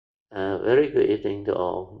Very good evening to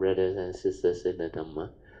all brothers and sisters in the Dhamma.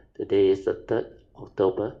 Today is the 3rd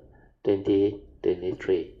October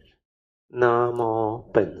 2023. Namo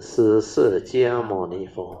本师释迦牟尼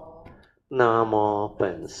佛。Namo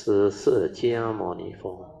本师释迦牟尼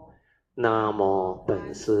佛。Namo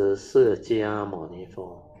本师释迦牟尼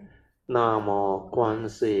佛。Namo 观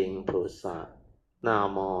世音菩萨。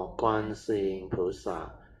Namo 观世音菩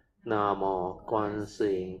萨。Namo 观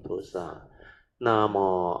世音菩萨。那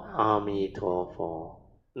么阿弥陀佛，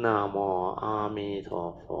那么阿弥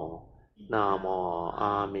陀佛，那么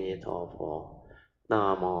阿弥陀佛，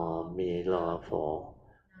那么弥勒佛，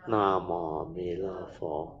那么弥勒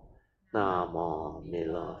佛，那么弥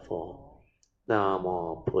勒佛，那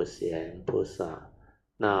么普贤菩萨，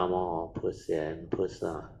那么普贤菩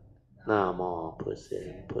萨，那么普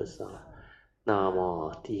贤菩萨，那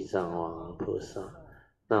么地藏王菩萨，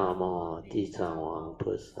那么地藏王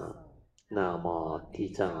菩萨。那么地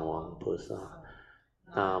藏王菩萨，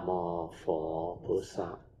那么佛菩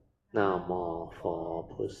萨，那么佛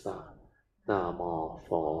菩萨，那么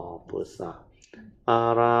佛菩萨。อ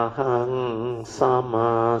ะระหังสัมม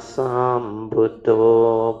าสัมพุทโธ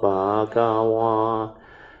ภะคะวา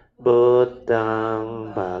พุทธัง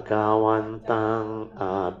ภะคะวันตังอ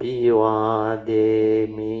ะภิวาเท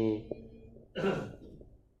มิ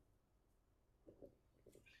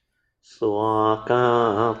สวากา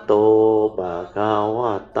โตภะคะว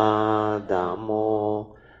ะตาธัมโม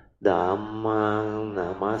ธัมมังนั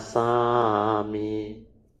มมัสสามิ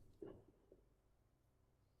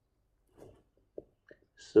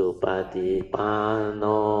สุปฏิปันโน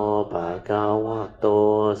ภะคะวะโต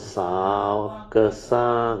สาวกสั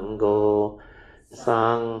งโฆสั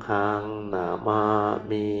งฆังนามา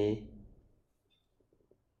มิ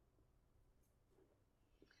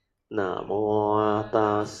นะโม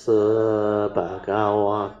ตัสสะภะคะว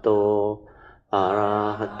ะโตอะระ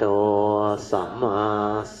หะโตสัมมา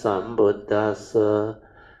สัมพุทธัสสะ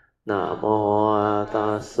นะโมตั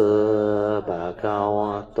สสะภะคะว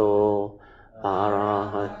ะโตอะระ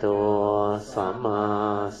หะโตสัมมา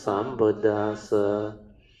สัมพุทธัสสะ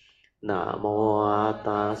นะโม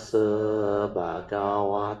ตัสสะภะคะ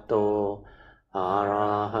วะโตอะร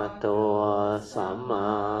ะหะโตสัมมา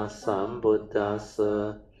สัมพุทธัสสะ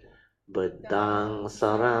บุตตังส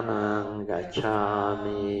รณังกัจฉา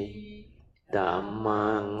มิธัมมั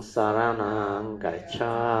งสรณังกัจฉ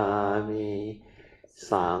ามิ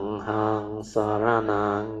สังฆังสรณั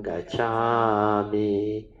งกัจฉามิ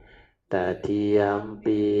ตติยัม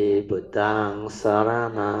ปิบุตตังสร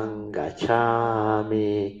ณังกัจฉา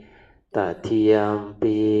มิตติยัม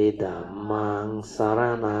ปิธัมมังสร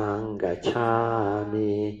ณังกัจฉา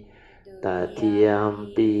มิตติยัม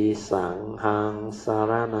ปิสังฆังส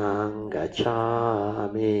รณังกัจฉา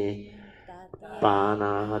มิปาน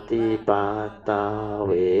าติปาตาเ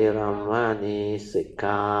วรมณีสิกข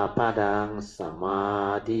าปะดังสมา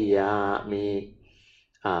ธิยามิ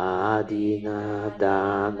อาดินาดา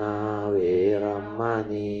นาเวรม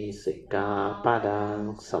ณีสิกขาปะดัง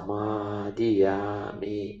สมาธิยา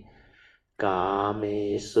มิกาเม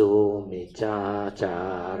สุมิจฉาจา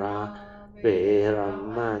ระเวร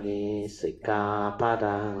มณีสิกขาปะ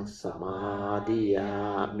ดังสมาธิยา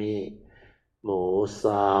มิมุส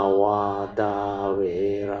าวาทาเว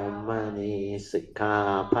รมณีสิกขา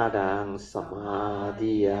ปะดังสมา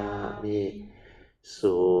ธิยามิ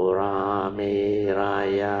สุราเมร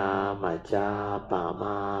ยามัจจาปม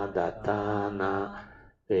าดัฏฐานา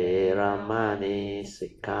เวรมณีสิ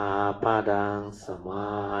กขาปะดังสมา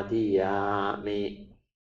ธิยามิ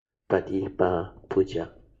ปฏิปาพุจ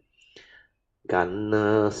กันนา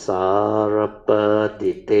สารป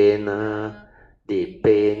ฏิเตนะดิเป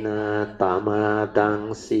นะตามาดัง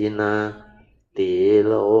สีนาติโ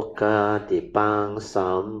ลกาติปังสั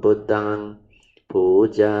มบุตังปู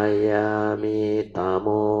จายามิตาม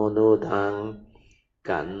โนุทัง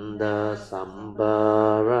กันดาสัมบา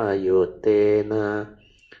รยุเตนะ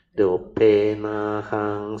ดุเปนะหั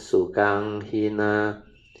งสุกังหินา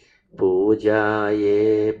ปูจาเย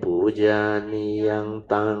ปูจานิยัง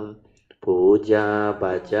ตังปูจา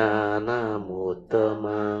ปัจจานามุตต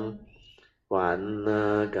มังวันนา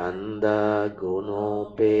กันดากุโน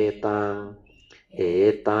เปตังเอ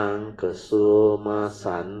ตังกสุมา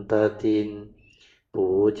สันตตินปู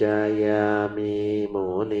จายามิโม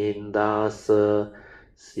นินดาส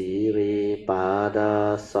สิริปาดา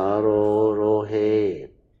สโรโรเฮ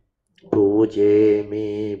ปูเจมิ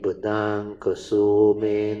บุตังกสุเม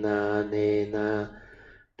นาเนนะ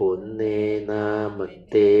ปุณเนนะมัต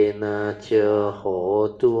เตนะเชโห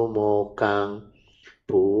ตุโมกัง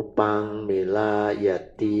ภูปังเมลาย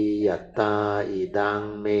ติยตาอิดัง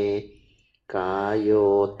เม กายโย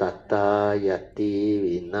ตัตตายติ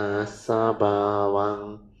วินาสบาวัง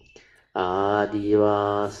อาดิวา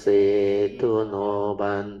เสตุโน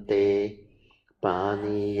บันเตปา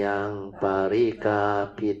นิยังปาริกา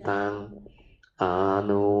ปิตังอา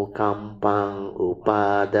นุคัมปังอุปา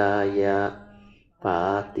ดายะปา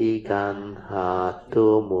ติกันหาตุ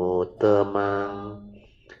มุตตมัง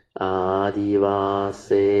อาดิวาเส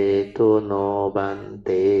ตุโนบันเต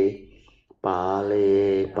ปาเล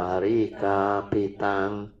ปาริกาปิตัง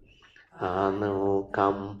อานุคั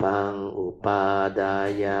มปังอุปาดา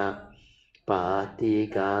ยะปาติ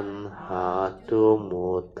กันหาตุมุ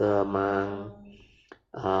ตตมัง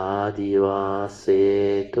อาดิวาเส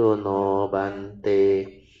ตุโนบันเต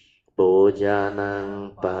ปุจานัง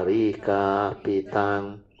ปาริกาปิตัง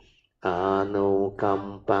อานุคัม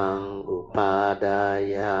ปังอุปาดา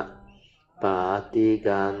ยะปาติ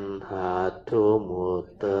กันหาตุมุต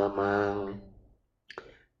ตมัง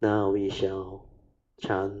Now we shall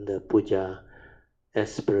chant the puja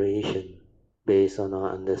aspiration based on our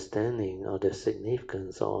understanding of the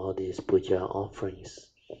significance of all these puja offerings.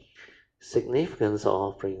 Significance of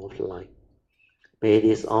offering of light. May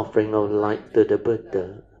this offering of light to the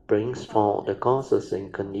Buddha brings forth the causes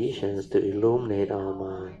and conditions to illuminate our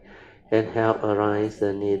mind and help arise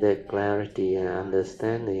the needed clarity and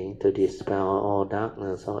understanding to dispel all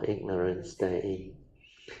darkness or ignorance therein.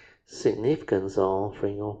 Significance of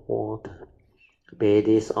offering of water. May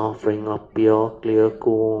this offering of pure, clear,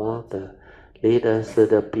 cool water lead us to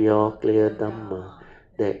the pure, clear Dhamma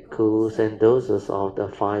that cools and doses off the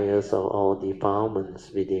fires of all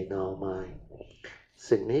defilements within our mind.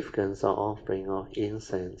 Significance of offering of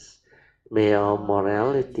incense. May our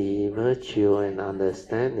morality, virtue, and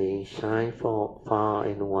understanding shine forth far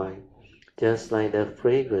and wide, just like the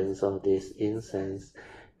fragrance of this incense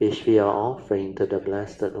which we are offering to the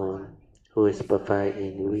Blessed One, who is perfect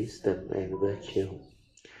in wisdom and virtue.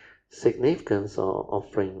 Significance of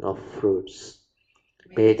offering of fruits.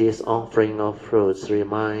 May this offering of fruits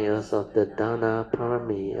remind us of the Dana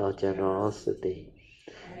Parami of generosity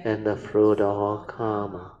and the fruit of our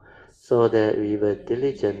karma, so that we will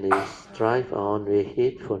diligently strive on with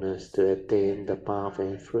heedfulness to attain the path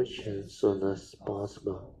and fruition soon as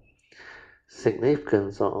possible.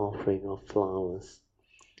 Significance of offering of flowers.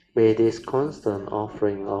 May this constant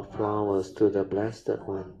offering of flowers to the Blessed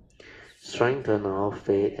One strengthen our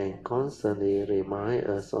faith and constantly remind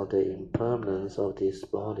us of the impermanence of this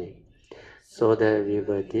body, so that we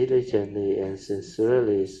will diligently and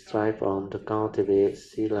sincerely strive on to cultivate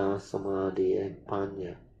Sila, Samadhi, and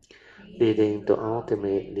Panya, leading to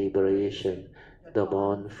ultimate liberation, the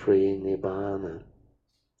born-free Nibbana.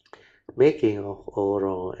 Making of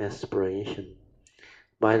oral aspiration.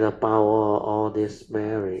 By the power of all these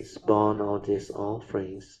merits, born of these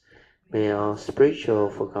offerings, may our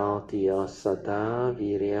spiritual faculty of Saddha,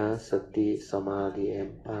 Virya, Sati, Samadhi,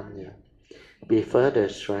 and Panya be further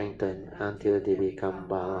strengthened until they become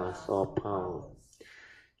balas or power,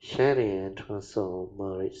 sharing and transfer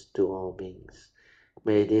merits to all beings.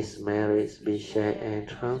 May these merits be shared and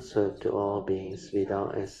transferred to all beings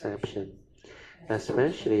without exception,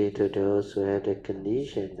 especially to those who have the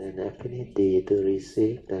condition and affinity to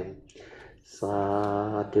receive them.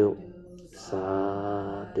 Sadhu,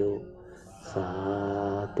 sadhu,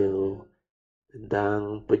 sadhu.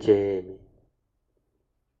 Dang pujemi.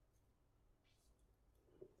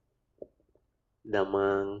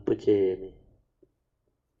 Damang pujemi.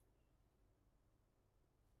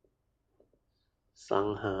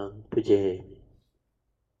 Sanghang pujemi.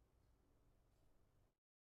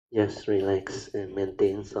 Just relax and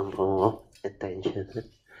maintain some form of attention.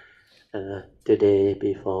 Today,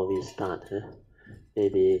 before we start,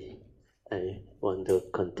 maybe I want to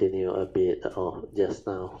continue a bit of just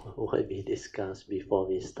now what we discussed before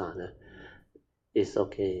we start. It's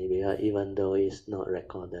okay because even though it's not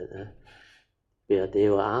recorded, they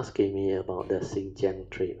were asking me about the Xinjiang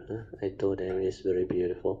trip. I told them it's very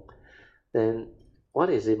beautiful. Then what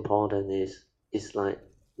is important is it's like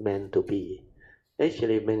meant to be.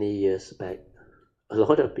 Actually, many years back, a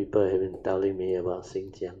lot of people have been telling me about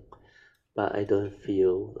Xinjiang, but I don't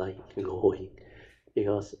feel like going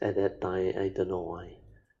because at that time I don't know why.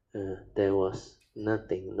 There was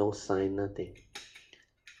nothing, no sign, nothing.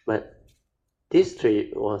 But this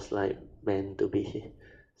trip was like meant to be.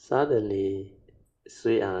 Suddenly,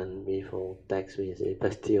 Sui An before text me and say,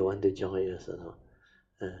 but still want to join us or not?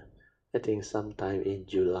 I think sometime in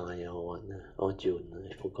July or what, or June,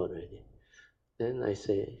 I forgot already. Then I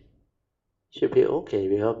say, should be okay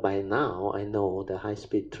because by now I know the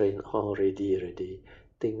high-speed train already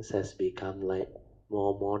things has become like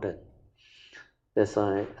more modern. That's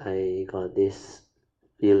why I got this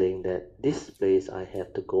feeling that this place I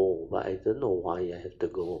have to go, but I don't know why I have to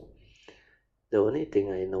go. The only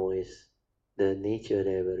thing I know is the nature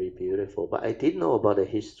there very beautiful, but I didn't know about the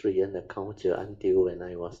history and the culture until when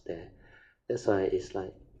I was there. That's why it's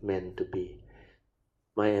like meant to be.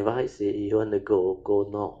 My advice is you want to go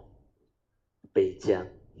north, Beijing,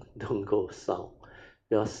 don't go south.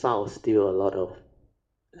 Because south still a lot of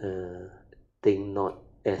thing not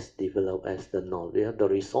as developed as the north. Yeah, the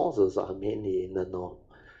resources are mainly in the north.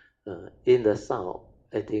 In the south,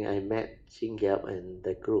 I think I met Xingyap and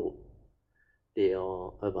the group. They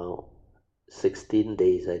are about 16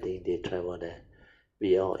 days, I think they travel there.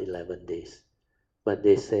 We are 11 days. But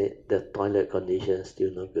they say the toilet condition is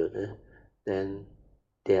still not good. Then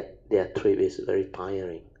their trip is very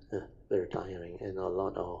tiring, very tiring, and a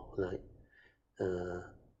lot of like uh,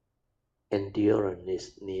 endurance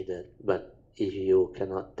is needed. But if you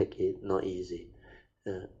cannot take it, not easy.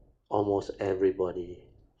 Uh, Almost everybody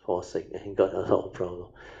fall sick and got a lot of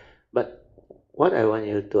problem. But what I want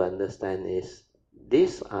you to understand is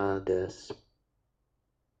these are the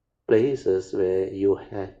places where you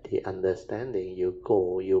have the understanding, you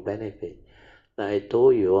go, you benefit. Like I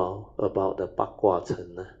told you all about the Pakwa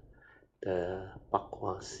Chen, the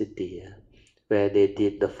Pakwa city, where they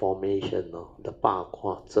did the formation of the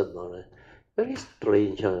Pakwa Chen. Very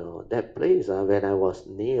strange, that place when I was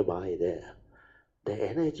nearby there. The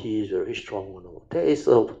energy is very strong. There is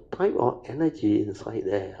a type of energy inside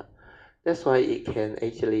there. That's why it can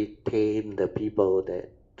actually tame the people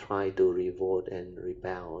that try to revolt and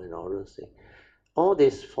rebel and all those things. All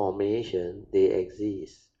this formation, they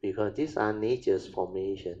exist because these are nature's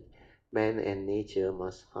formation. Man and nature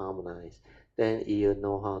must harmonize. Then you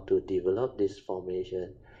know how to develop this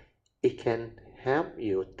formation. It can help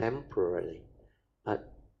you temporarily, but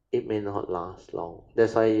it may not last long.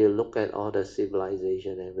 That's why you look at all the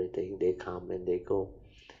civilization, everything, they come and they go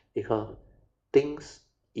because things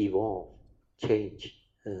evolve, change.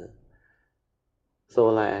 So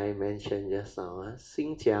like I mentioned just now,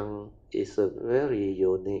 Xinjiang is a very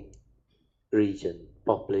unique region.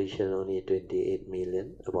 Population only 28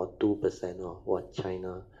 million, about 2% of what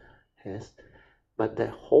China has. But the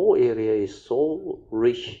whole area is so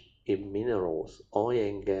rich in minerals, oil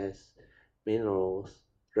and gas, minerals,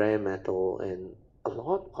 rare metal, and a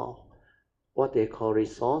lot of what they call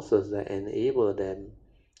resources that enable them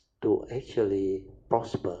to actually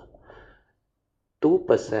prosper.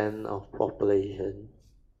 2% of population,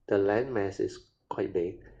 the landmass is quite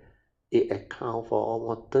big. It accounts for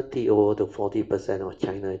almost 30 or to 40% of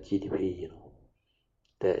China's GDP.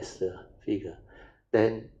 That's the figure.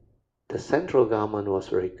 Then the central government was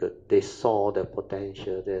very good. They saw the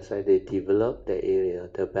potential. That's why they developed the area,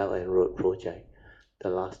 the Belt and Road project, the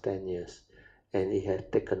last 10 years. And it has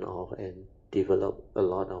taken off and developed a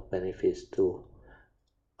lot of benefits to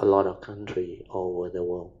a lot of countries all over the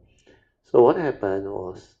world. So what happened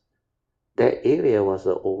was that area was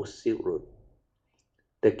the old Silk Road,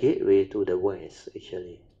 the gateway to the west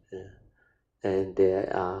actually. And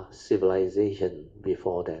there are civilization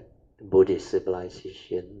before that, Buddhist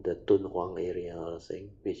civilization, the Dunhuang area or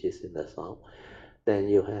thing, which is in the south. Then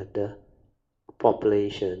you have the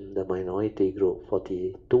population, the minority group,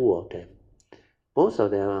 42 of them. Most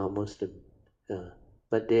of them are Muslim,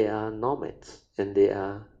 but they are nomads and they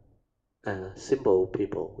are simple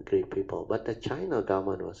people, Greek people. But the China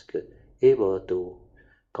government was good, able to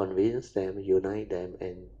convince them, unite them,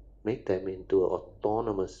 and make them into an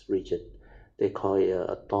autonomous region. They call it an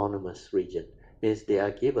autonomous region. Means they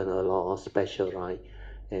are given a lot of special right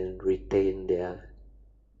and retain their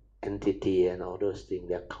entity and all those things,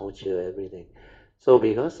 their culture, everything. So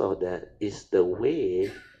because of that, it's the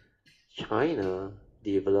way China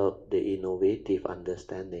developed the innovative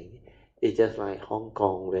understanding. It's just like Hong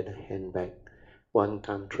Kong when I hand back one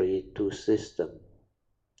country, two system,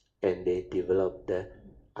 and they developed the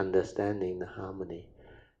understanding, the harmony.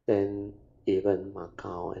 Then even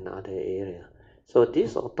Macau and other area. So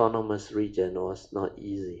this autonomous region was not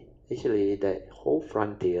easy. Actually, that whole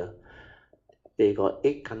frontier, they got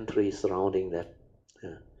 8 countries surrounding them,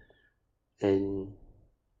 and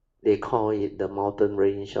they call it the mountain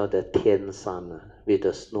range or the Tian Shan with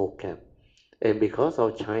the snow cap. And because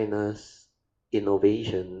of China's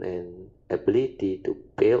innovation and ability to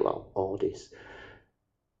build up all this,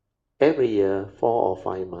 every year, 4 or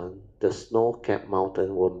 5 months, the snow-capped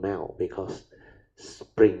mountain will melt because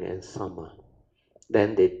spring and summer.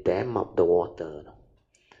 Then they dam up the water,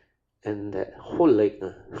 and that whole lake,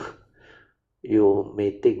 you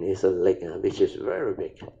may think is a lake, which is very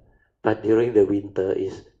big, but during the winter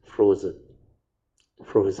is frozen.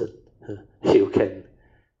 Frozen. You can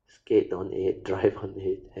skate on it, drive on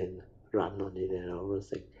it, and run on it and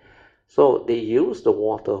everything. So they use the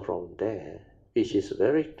water from there, which is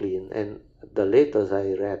very clean. And the latest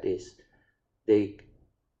I read is they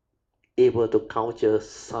able to culture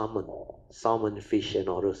salmon fish and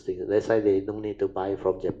all those things. That's why they don't need to buy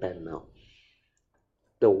from Japan now.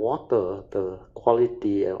 The water, the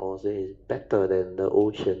quality and also is better than the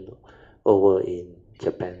ocean over in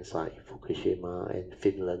Japan side, Fukushima and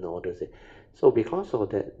Finland, all those things. So because of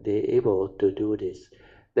that, they're able to do this.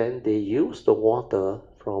 Then they use the water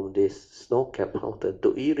from this snow-capped mountain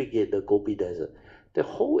to irrigate the Gobi Desert. The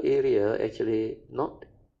whole area actually not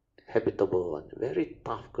habitable one, very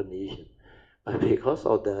tough condition. But because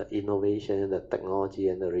of the innovation, the technology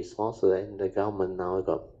and the resources, and the government now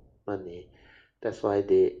got money, that's why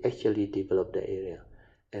they actually developed the area.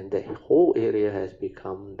 And the whole area has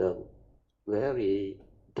become the very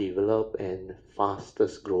developed and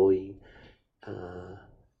fastest growing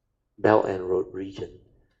Belt and Road region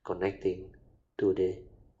connecting to the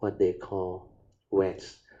what they call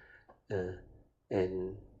West.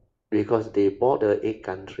 And because they border 8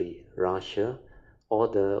 countries, Russia, all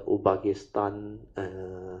the Uzbekistan,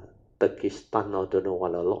 Turkestan, I don't know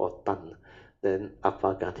what, a lot of tan, then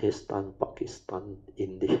Afghanistan, Pakistan,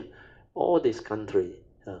 India, all these countries.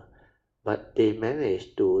 But they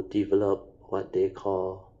managed to develop what they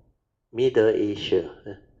call Middle Asia.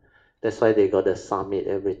 That's why they got the summit,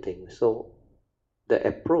 everything. So the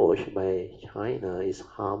approach by China is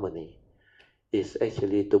harmony, is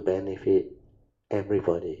actually to benefit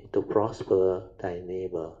everybody, to prosper thy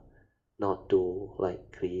neighbor, not to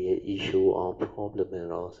like create issue or problem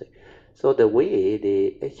and all that. So the way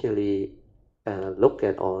they actually look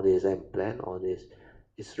at all this and plan all this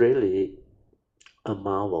is really a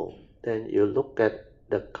marvel. Then you look at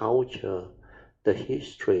the culture, the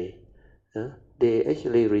history, they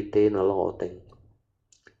actually retain a lot of things.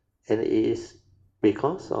 And it is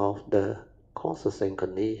because of the causes and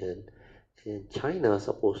conditions, and China is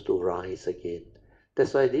supposed to rise again.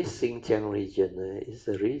 That's why this Xinjiang region is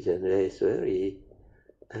a region that is very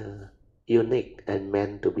unique and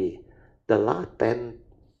meant to be. The last 10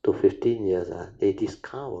 to 15 years, they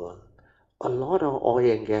discover a lot of oil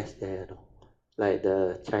and gas there. Like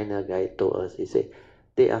the China guy told us, he said,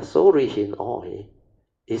 they are so rich in oil,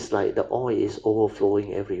 it's like the oil is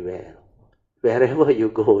overflowing everywhere. Wherever you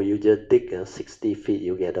go, you just dig 60 feet,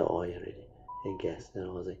 you get the oil already and gas. You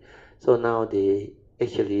know, so now they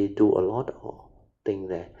actually do a lot of things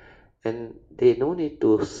there, and they don't need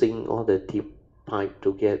to sink all the deep pipe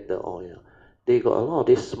to get the oil. They got a lot of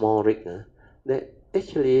this small rig that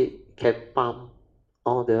actually can pump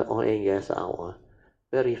all the oil and gas out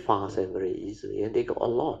very fast and very easily, and they got a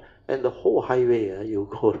lot. And the whole highway you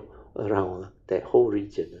go around that whole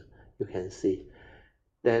region, you can see.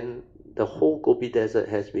 Then the whole Gobi Desert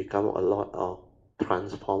has become a lot of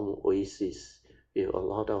transformed oasis with a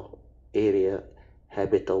lot of area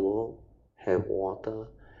habitable, have water,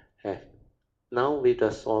 have now with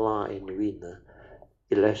the solar and wind,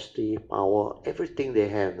 electricity, power, everything they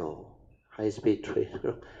have now, high-speed train.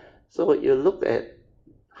 So you look at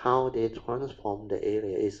how they transform the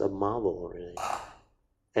area, is a marvel really,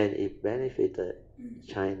 and it benefited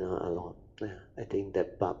China a lot. I think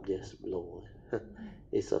that bulb just blew.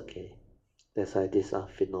 It's okay. That's why these are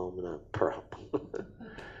phenomena prop.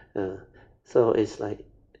 So it's like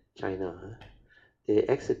China. They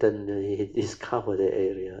accidentally discover the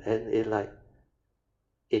area, and it like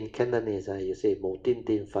in Cantonese, you say "Mo tin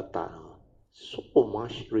tin phát đạt." So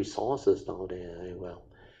much resources down there. Well,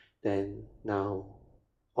 then now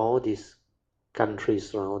all these countries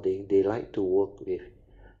surrounding, they like to work with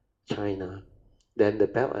China. Then the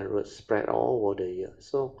Belt and Road spread all over the year.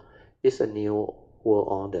 So it's a new world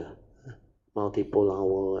order, multipolar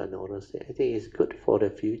world and all those things. I think it's good for the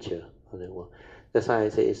future of the world. That's why I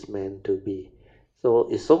say it's meant to be. So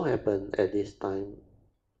it so happened at this time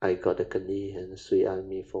I got a condition, Sui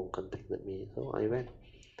Army phone contacted me, so I went.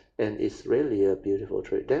 And it's really a beautiful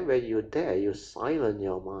trip. Then when you're there, you silence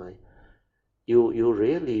your mind. You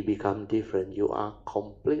really become different. You are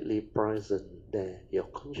completely present there. Your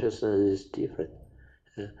consciousness is different.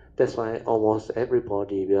 That's why almost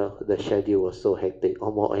everybody, well, the schedule was so hectic,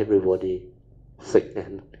 almost everybody sick.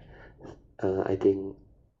 And I think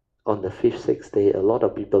on the 5th, 6th day, a lot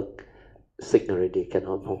of people sick already,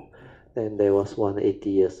 cannot move. Then there was one 80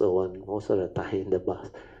 years old one, most of the time in the bus.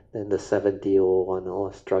 Then the 70-year-old one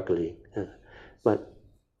was struggling. But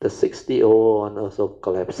the 60-year-old one also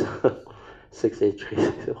collapsed.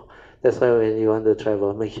 63. So that's why when you want to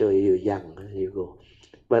travel, make sure you're young, you go.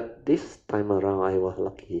 But this time around, I was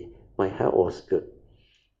lucky. My health was good.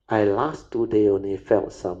 I last 2 days only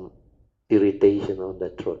felt some irritation on the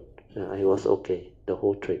throat. I was okay the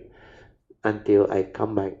whole trip. until I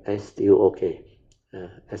come back, I still okay,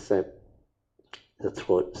 except the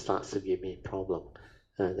throat starts to give me problem.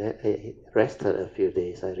 Then I rested a few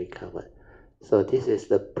days, I recovered. So this is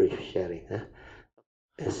the brief sharing.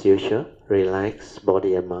 As usual, relax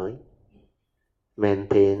body and mind.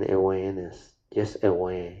 Maintain awareness, just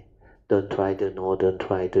aware. Don't try to know, don't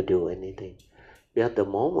try to do anything. At the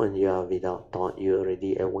moment you are without thought, you're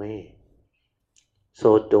already aware.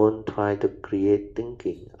 So don't try to create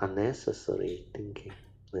thinking, unnecessary thinking,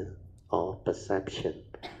 or perception,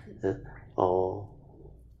 or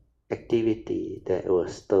activity that will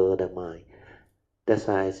stir the mind. That's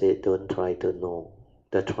why I say don't try to know.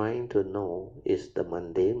 The trying to know is the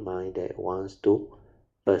mundane mind that wants to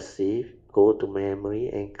perceive, go to memory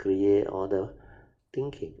and create all the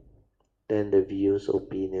thinking. Then the views,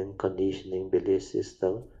 opinion, conditioning, belief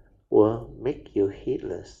system will make you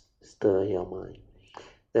heedless, stir your mind.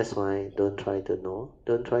 That's why don't try to know,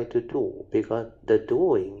 don't try to do, because the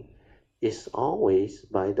doing is always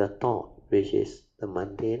by the thought, which is the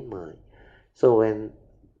mundane mind. So when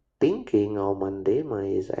thinking or mundane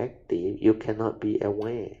mind is active, you cannot be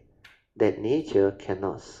aware. That nature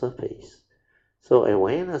cannot surface. So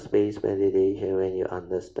awareness-based meditation, when you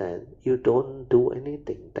understand, you don't do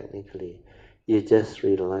anything technically. You just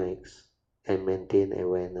relax and maintain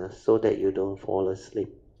awareness so that you don't fall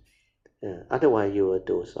asleep. Otherwise you will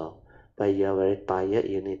doze off. But you are very tired,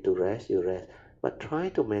 you need to rest, you rest. But try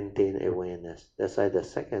to maintain awareness. That's why the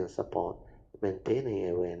second support, maintaining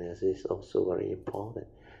awareness, is also very important.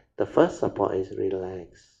 The first support is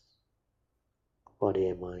relax body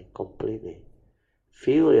and mind completely.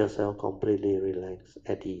 Feel yourself completely relaxed,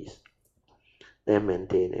 at ease. Then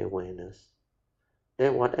maintain awareness.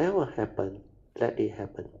 Then whatever happen, let it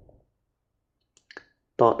happen.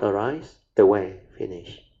 Thought arise, aware,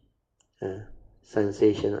 finish.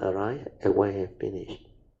 Sensation arise, aware, finish.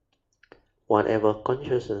 Whatever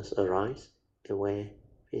consciousness arise, aware,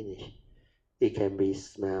 finish. It can be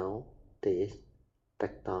smell, taste,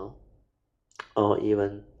 tactile, or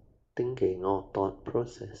even thinking or thought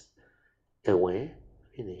process. Aware,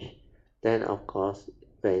 finish. Then of course,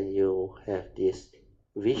 when you have this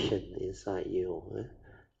vision inside you,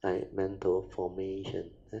 like mental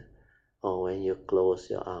formation, or when you close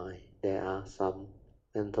your eye, there are some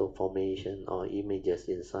mental formation or images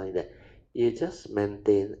inside that. You just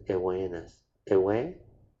maintain awareness, aware,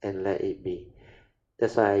 and let it be.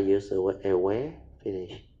 That's why I use the word aware,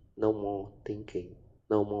 finish. No more thinking,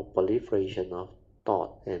 no more proliferation of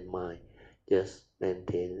thought and mind. Just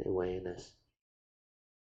maintain awareness.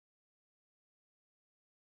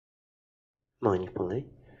 Mindfully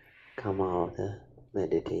come out of the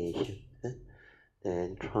meditation.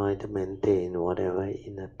 Then try to maintain whatever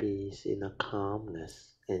inner peace, inner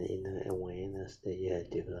calmness, and inner awareness that you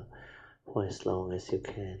have developed for as long as you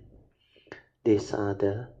can. These are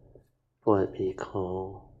the what we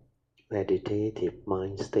call meditative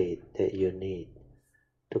mind state that you need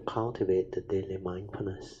to cultivate the daily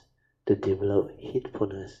mindfulness, to develop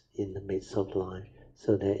heedfulness in the midst of life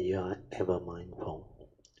so that you are ever mindful,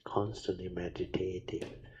 constantly meditative.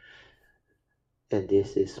 And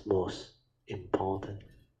this is most important.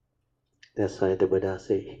 That's why the Buddha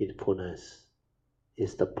said heedfulness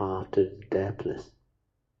is the path to the deathless.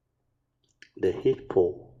 The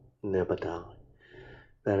heedful never die,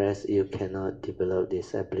 whereas you cannot develop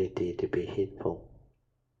this ability to be heedful.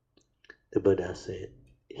 The Buddha said,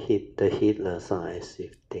 the heedless are as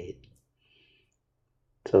if dead.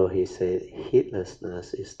 So he said,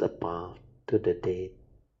 heedlessness is the path to the dead.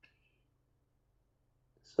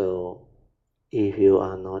 So if you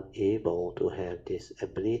are not able to have this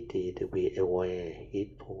ability to be aware,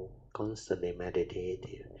 heedful, constantly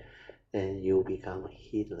meditative, then you become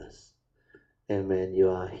heedless. And when you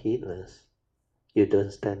are heedless, you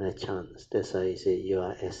don't stand a chance. That's why I say you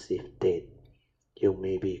are as if dead. You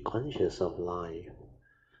may be conscious of life,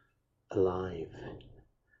 alive,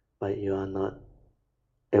 but you are not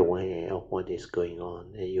aware of what is going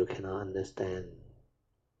on, and you cannot understand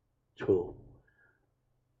true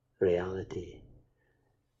reality.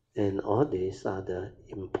 And all these are the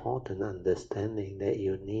important understanding that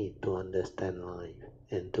you need to understand life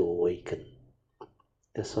and to awaken.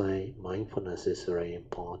 That's why mindfulness is very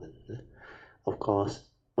important. Of course,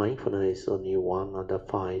 mindfulness is only one of the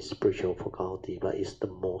 5 spiritual faculties, but it's the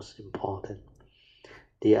most important.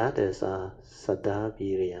 The others are Saddha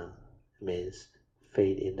Virya, means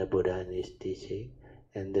faith in the Buddha and his teaching,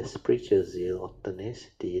 and the spiritual zeal or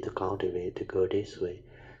tenacity to cultivate to go this way.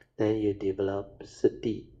 Then you develop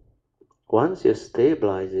sati. Once you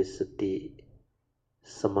stabilize this sati,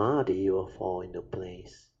 samadhi will fall into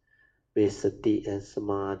place. With sati and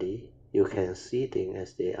samadhi, you can see things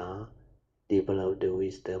as they are, develop the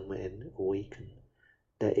wisdom and awaken.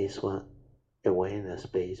 That is what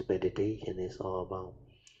awareness-based meditation is all about.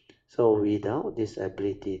 So without this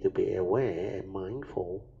ability to be aware and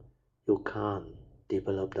mindful, you can't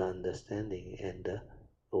develop the understanding and the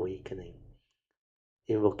awakening.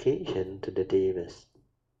 Invocation to the Devas.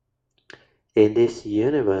 In this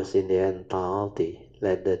universe in the entirety,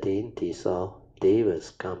 let the deities of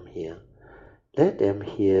Devas come here. Let them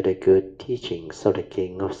hear the good teachings of the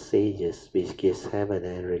King of Sages, which gives heaven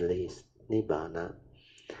and release, Nibbana.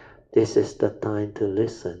 This is the time to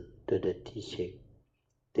listen to the teaching.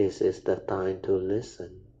 This is the time to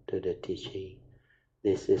listen to the teaching.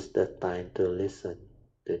 This is the time to listen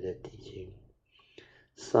to the teaching.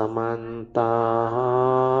 Samanta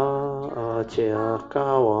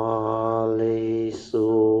Acakawalisu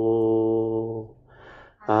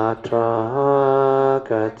Atra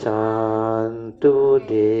Gacantu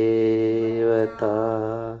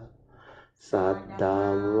Devata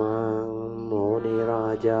Saddamang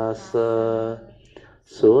Munirajasa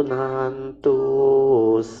Sunantu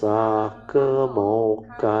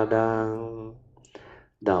Sakemokadang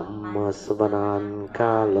Dhammasvanan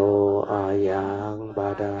Kalo Ayang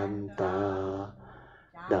Badanta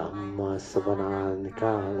Dhammasvanan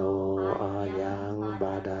Kalo Ayang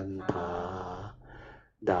Badanta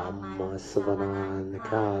Dhammasvanan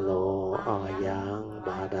Kalo Ayang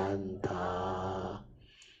Badanta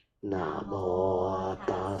Namo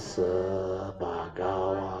Tassa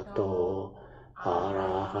Bhagavato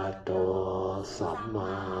Arahato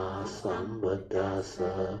Samma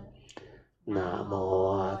Sambuddhassa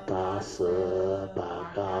Namo Tassa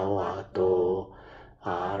Bhagavato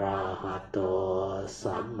Arahato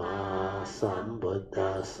Samma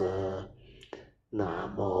Sambuddhassa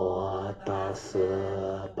Namo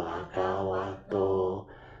Tassa Bhagavato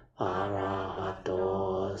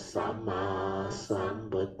Arahato Samma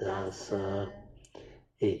Sambuddhassa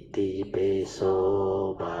Iti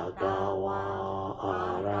Peso Bhagava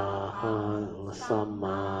Arahang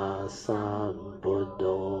Samma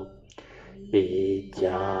Sambuddho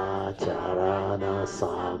Vijacarana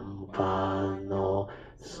Sampano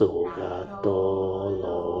Sugato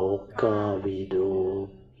Lokavidu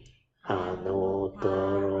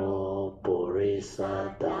Anuttaro Purisa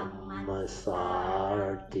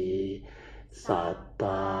Dhammasarti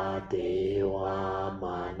Satta Deva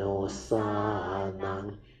Manusanang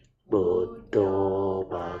Buddho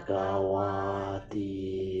Bhagavati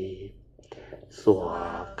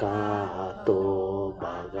Swakato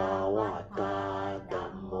Bhagavata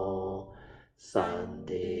Dhammo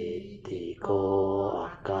Sanditiko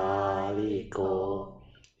Akaliko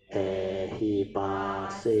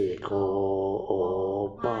Ehipasiko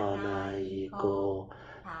Opanayiko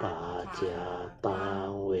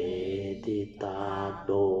Pacatang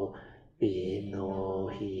Veditado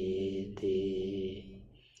Vinohiti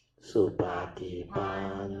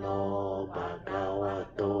Supatipano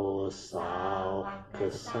Bhagavato Sāvaka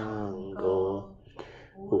Sangho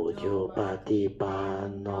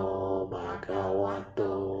Ujjopatipano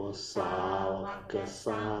Bhagavato Sāvaka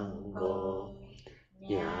Sangho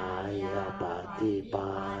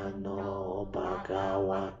Nyayapatipano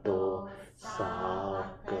Bhagavato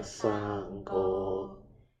Sāvaka Sangho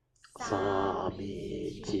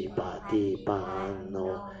Sami Cipatipano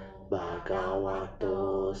Bhagavato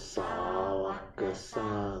Sāvaka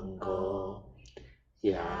Sangho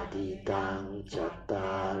Yadidang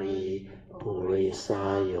Cattari Purisa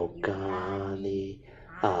Yogani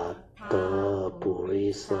Atta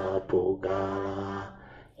Purisa Pugala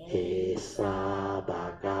Esa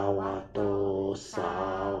Bhagavato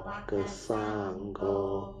Sāvaka Sangho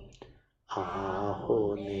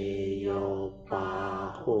Ahoneyo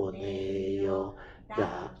Pahoneyo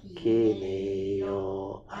Dakineyo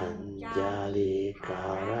Anjali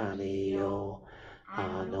Karaneyo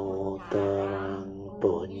Anuttarang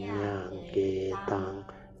Punyang Ketang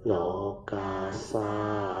Lokasati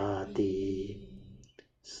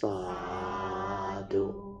Sadhu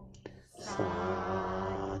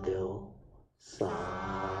Sadhu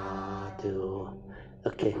Sadhu.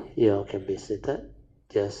 Okay, you all can be seated.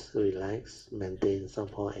 Just relax, maintain some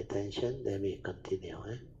more attention, then we continue.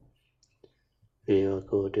 We will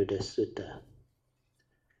go to the sutta.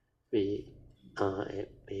 We are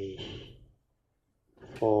at page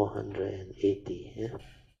 480.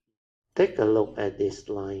 Take a look at this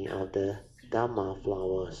line of the Dhamma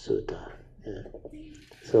Flower Sutta.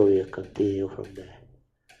 So we'll continue from there.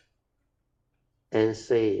 And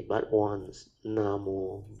say but once,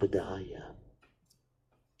 Namo Buddhaya.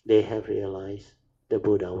 They have realized the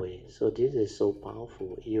Buddha way. So this is so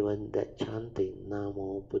powerful. Even that chanting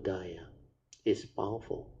Namo Buddhaya is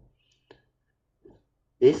powerful.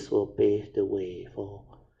 This will pave the way for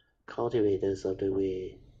cultivators of the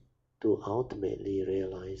way to ultimately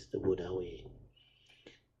realize the Buddha way.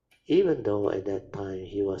 Even though at that time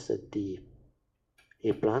he was a thief,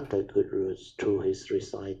 he planted good roots through his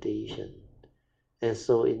recitation, and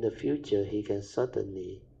so in the future he can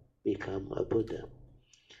certainly become a Buddha.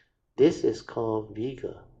 This is called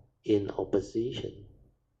vigor in opposition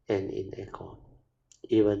and in accord.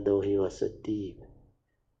 Even though he was a thief,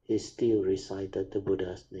 he still recited the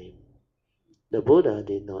Buddha's name. The Buddha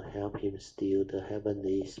did not help him steal the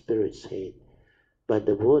heavenly spirit's head, but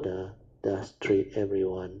the Buddha does treat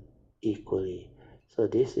everyone equally. So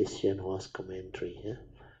this is Shenhua's commentary.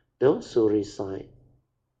 Those who recite,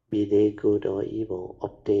 be they good or evil,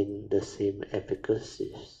 obtain the same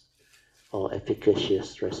efficacious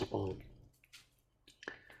response.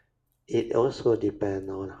 It also depends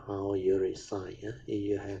on how you recite. If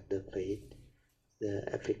you have the faith, the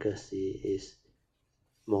efficacy is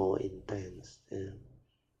more intense.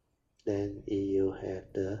 Then if you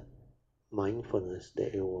have the mindfulness,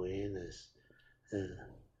 the awareness,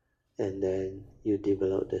 and then you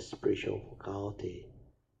develop the spiritual faculty,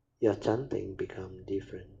 your chanting becomes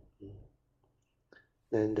different.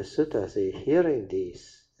 Then the sutta says, hearing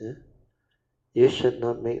this, you should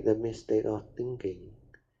not make the mistake of thinking,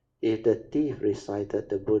 if the thief recited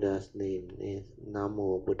the Buddha's name is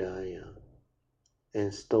Namo Buddhaya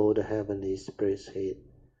and stole the heavenly spirit's head,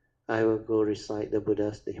 I will go recite the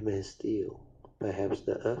Buddha's name and steal, perhaps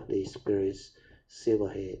the earthly spirit's silver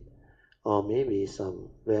head, or maybe some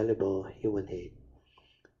valuable human head.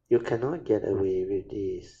 You cannot get away with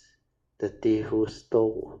this. The thief who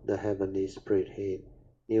stole the heavenly spirit head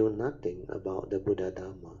knew nothing about the Buddha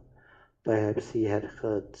Dharma. Perhaps he had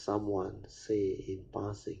heard someone say in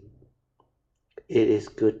passing, it is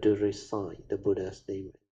good to recite the Buddha's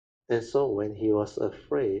name. And so when he was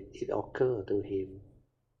afraid, it occurred to him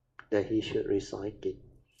that he should recite it.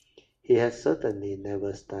 He had certainly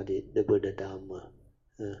never studied the Buddha Dharma,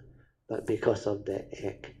 but because of that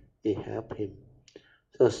act, it helped him.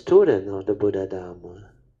 So students of the Buddha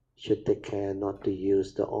Dharma should take care not to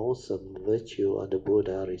use the awesome virtue of the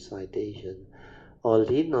Buddha recitation or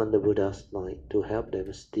lean on the Buddha's light to help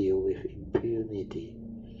them steal with impunity.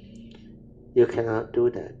 You cannot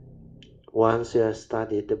do that. Once you have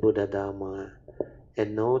studied the Buddha Dharma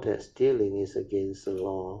and know that stealing is against the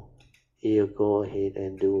law, you go ahead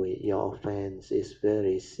and do it. Your offense is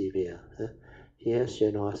very severe. Here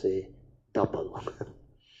Shenhua say double.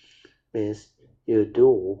 Means you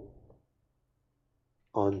do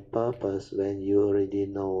on purpose when you already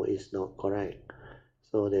know it's not correct.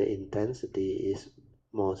 So the intensity is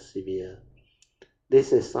more severe.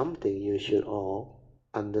 This is something you should all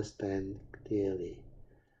understand clearly.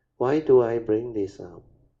 Why do I bring this up?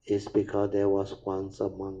 It's because there was once a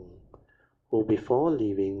monk who before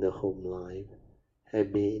leaving the home life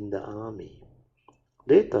had been in the army.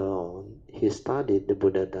 Later on, he studied the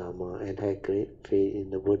Buddha Dharma and had great faith in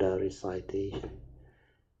the Buddha recitation.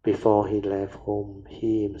 Before he left home,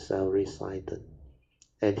 he himself recited,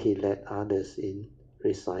 and he led others in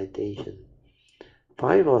recitation.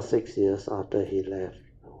 5 or 6 years after he left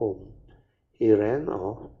home, he ran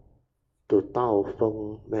off to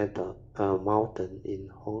Teoh mountain in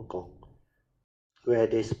Hong Kong, where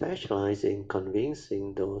they specialize in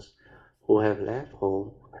convincing those who have left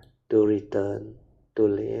home to return to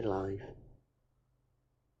lay life.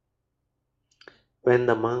 When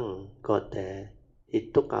the monk got there,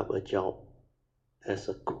 he took up a job as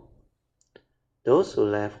a cook. Those who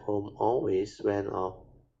left home always went off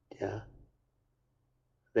their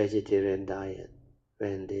vegetarian diet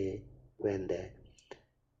when they went there.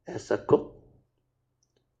 As a cook,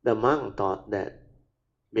 the monk thought that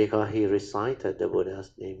because he recited the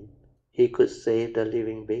Buddha's name, he could save the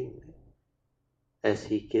living being as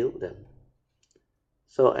he killed them.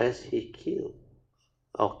 So as he killed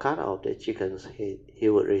or cut off the chicken's head, he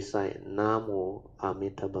would recite Namo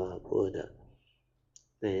Amitabha Buddha.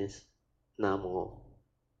 Means Namo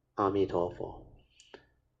Amitabha.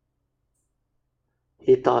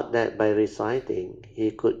 He thought that by reciting,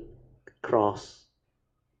 he could cross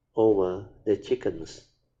over the chickens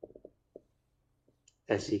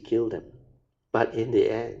as he killed them. But in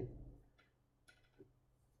the end,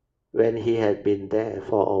 when he had been there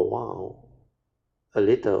for a while, a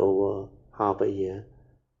little over half a year,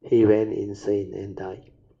 he went insane and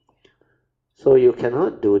died. So you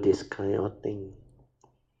cannot do this kind of thing.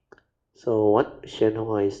 So what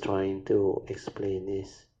Shenhua is trying to explain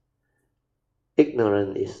is,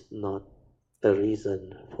 ignorance is not a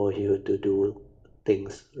reason for you to do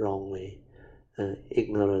things wrong way.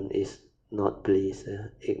 Ignorance is not bliss.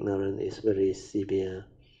 Ignorance is very severe.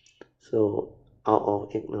 So out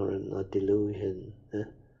of ignorance or delusion,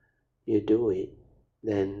 you do it,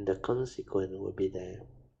 then the consequence will be there.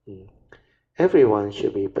 Everyone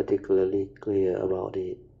should be particularly clear about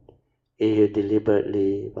it. If you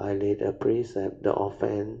deliberately violate a precept, the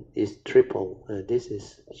offense is triple. This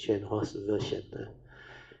is Shenhua's version.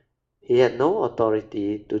 He had no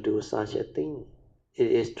authority to do such a thing.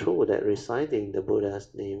 It is true that reciting the Buddha's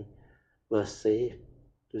name will save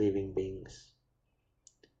living beings.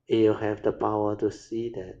 You have the power to see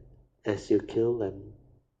that as you kill them,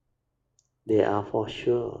 they are for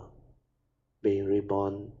sure being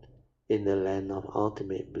reborn in the land of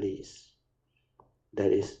ultimate bliss.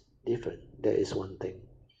 That is different. That is one thing.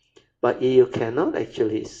 But if you cannot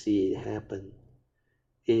actually see it happen,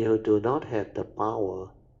 if you do not have the power,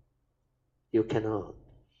 you cannot.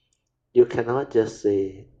 You cannot just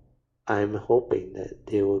say, I'm hoping that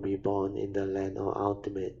they will be born in the land of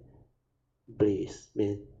ultimate bliss,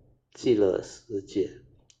 means 极乐世界,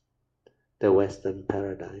 the Western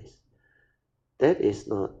paradise. That is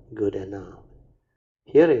not good enough.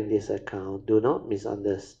 Hearing this account, do not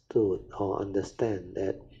misunderstood or understand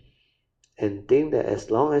that and think that as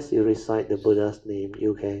long as you recite the Buddha's name,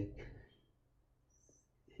 you can,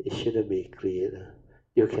 it shouldn't be clear,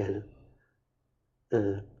 you can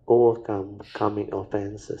overcome karmic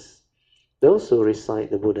offenses. Those who recite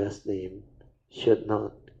the Buddha's name should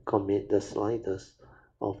not commit the slightest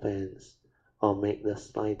offense or make the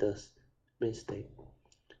slightest mistake.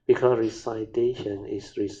 Because recitation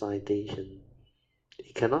is recitation.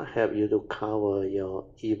 It cannot help you to cover your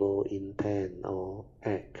evil intent or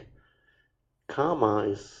act. Karma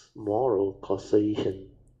is moral causation.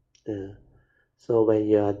 So when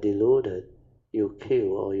you are deluded, you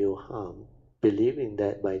kill or you harm, believing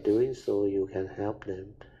that by doing so you can help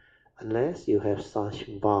them. Unless you have such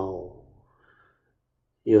vow,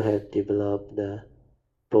 you have developed the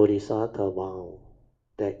bodhisattva vow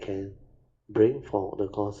that can bring forth the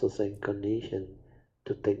causes and conditions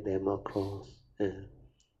to take them across.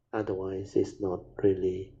 Otherwise, it's not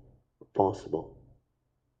really possible.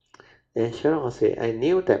 And Sharon said, I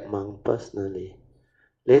knew that monk personally.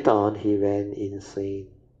 Later on, he went insane.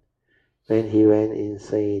 When he went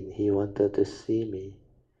insane, he wanted to see me.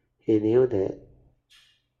 He knew that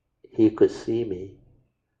he could see me.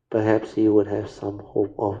 Perhaps he would have some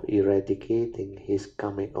hope of eradicating his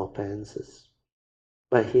karmic offenses.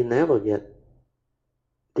 But he never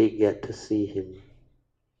did get to see him.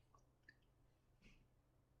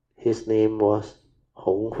 His name was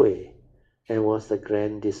Hong Hui and was the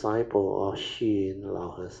grand disciple of Xun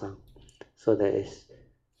Lao Hesang. So that is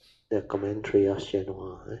the commentary of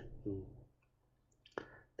Shenhua.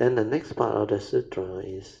 Then the next part of the sutra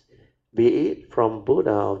is, be it from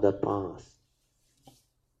Buddha of the past,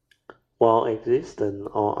 while existent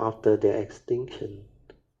or after their extinction,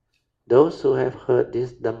 those who have heard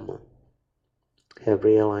this Dhamma have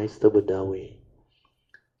realized the Buddha way.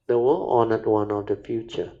 The world-honored one of the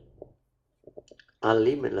future are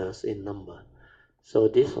limitless in number. So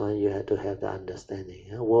this one you have to have the understanding.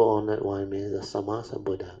 World-honored one means the Sammasa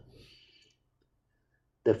Buddha.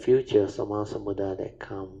 The future Sammasa Buddha that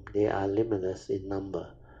come, they are limitless in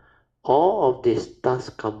number. All of these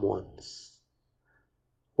thus come ones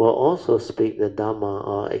will also speak the Dhamma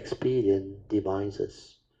or expedient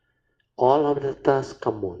devices. All of the thus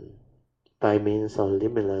come one, by means of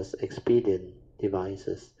limitless expedient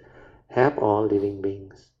devices, help all living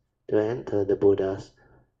beings to enter the Buddha's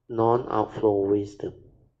non-outflow wisdom,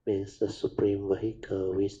 means the supreme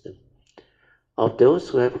vehicle wisdom. Of those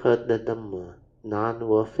who have heard the Dhamma, none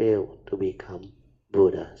will fail to become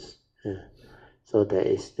Buddhas. So that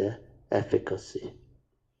is the efficacy.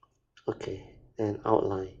 Okay, and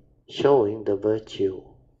outline, showing the virtue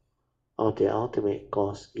of the ultimate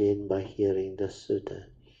cause gained by hearing the sutta.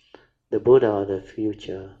 The Buddha of the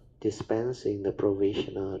future, dispensing the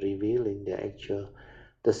provisional, revealing the actual,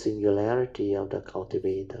 the singularity of the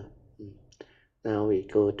cultivator. Now we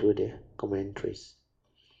go to the commentaries.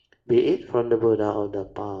 Be it from the Buddha of the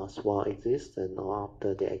past, while existent or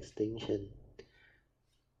after the extinction.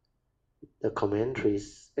 The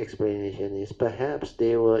commentaries explanation is perhaps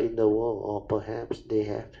they were in the world, or perhaps they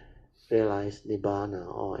have realized Nibbana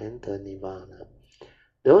or entered Nibbana.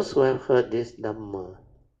 Those who have heard this Dhamma,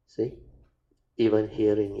 see, even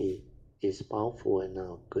hearing it is powerful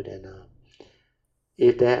enough, good enough.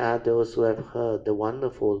 If there are those who have heard the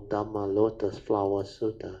wonderful Dhamma Lotus Flower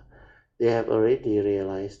Sutta, they have already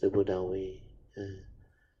realized the Buddha way.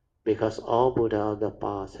 Because all Buddha of the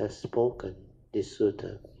past has spoken this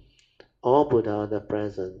sutta. All Buddha of the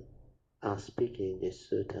present are speaking this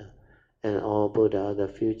sutta. And all Buddha of the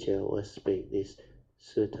future will speak this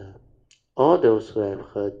sutta. All those who have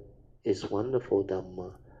heard is wonderful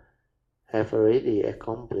Dhamma have already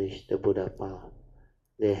accomplished the Buddha path.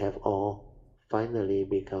 They have all finally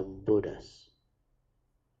become Buddhas.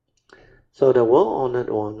 So the world-honored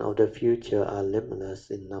ones of the future are limitless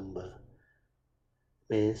in number,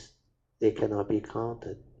 means they cannot be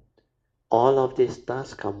counted. All of these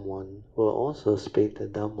thus come one will also speak the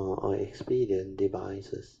Dhamma or expedient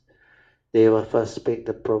devices. They will first speak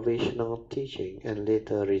the provisional teaching and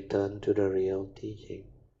later return to the real teaching.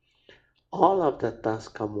 All of the thus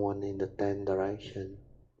come one in the 10 directions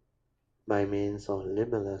by means of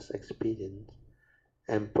limitless expedients,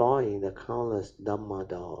 employing the countless Dhamma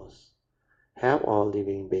doors, help all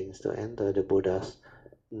living beings to enter the Buddha's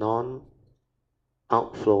non-outflow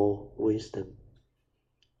wisdom.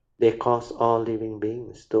 They cause all living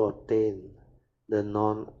beings to obtain the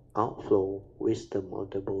non-outflow wisdom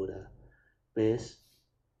of the Buddha, means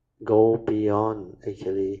go beyond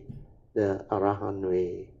actually the Arahant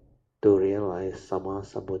way to realize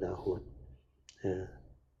Sammasambuddhahood.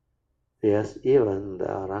 Yes, even the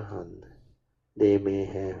Arahant, they may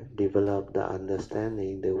have developed the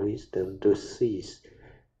understanding, the wisdom to cease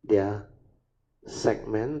their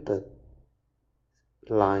segmented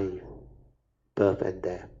life, birth and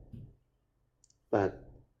death. But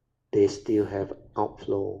they still have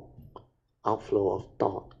outflow of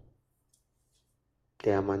thought.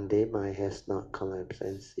 Their mundane mind has not collapsed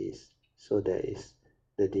and ceased. So there is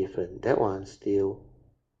the difference. That one still,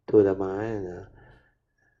 to the mind,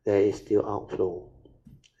 there is still outflow.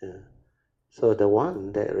 So the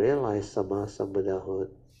one that realizes Sammasambuddhahood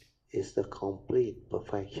is the complete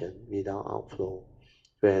perfection without outflow,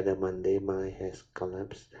 where the mundane mind has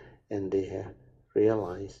collapsed and they have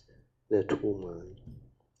realized the true mind,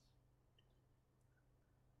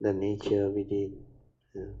 the nature within.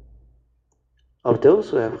 Of those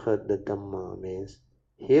who have heard the Dhamma means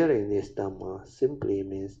hearing this Dhamma simply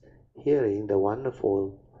means hearing the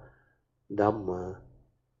wonderful Dhamma,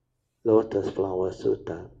 Lotus Flower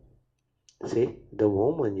Sutta. See, the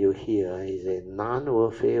moment you hear, I say, none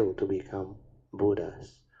will fail to become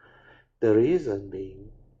Buddhas. The reason being,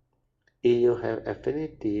 if you have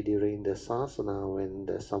affinity during the sasana when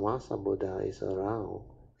the Sammasambuddha is around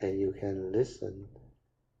and you can listen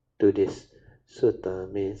to this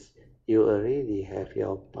sutta, means you already have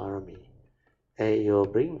your parami, and you will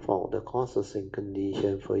bring forth the causes and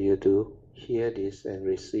conditions for you to hear this and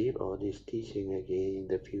receive all this teaching again in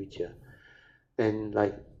the future. And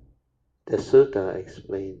like the sutta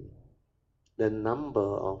explained, the number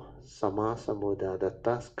of Sammasambuddha, the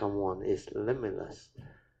thus come one, is limitless.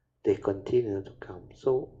 They continue to come.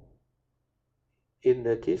 So, in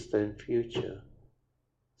the distant future,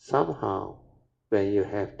 somehow, when you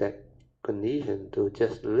have that condition to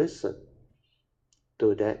just listen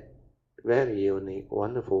to that very unique,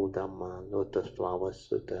 wonderful Dhamma, Lotus Flower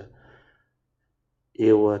Sutta,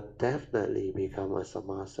 you will definitely become a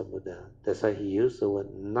Sammasambuddha. That's why he used the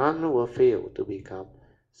word, none will fail to become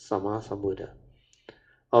Sammasambuddha.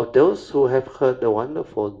 Of those who have heard the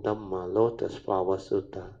wonderful Dhamma, Lotus Flower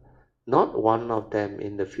Sutta, not one of them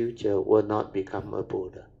in the future will not become a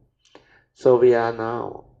Buddha. So we are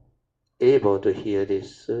now able to hear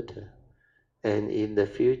this sutta, and in the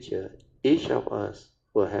future, each of us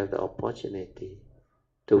will have the opportunity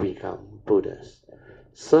to become Buddhas.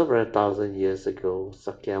 Several thousand years ago,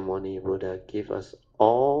 Sakyamuni Buddha gave us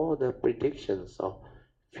all the predictions of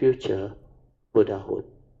future Buddhahood.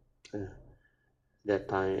 That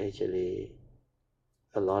time actually,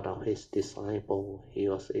 a lot of his disciples, he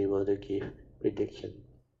was able to give prediction.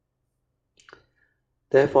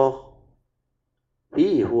 Therefore,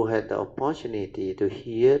 we who had the opportunity to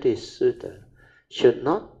hear this sutta should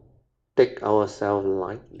not take ourselves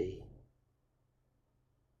lightly.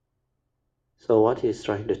 So what he's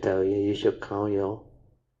trying to tell you, you should count your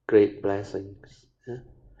great blessings.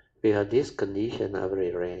 Because these conditions are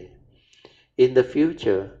very rare. In the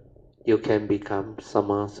future, you can become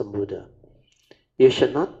Sammasambuddha. You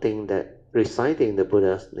should not think that reciting the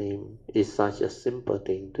Buddha's name is such a simple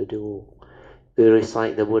thing to do. We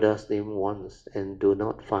recite the Buddha's name once and do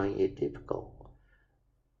not find it difficult.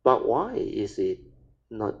 But why is it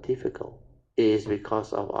not difficult? It is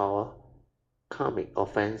because of our karmic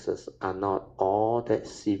offenses are not all that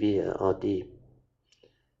severe or deep.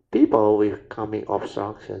 People with karmic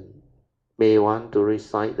obstruction may want to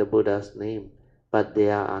recite the Buddha's name, but they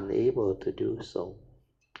are unable to do so.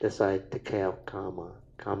 That's why I take care of karma.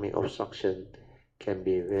 Karmic obstruction can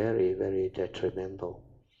be very, very detrimental.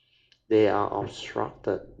 They are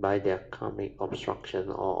obstructed by their karmic obstruction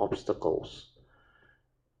or obstacles.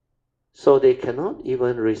 So they cannot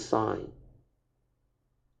even recite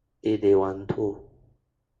if they want to.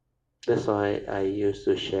 That's why I used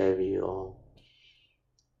to share with you all.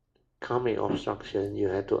 Karmic obstruction, you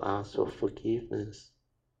have to ask for forgiveness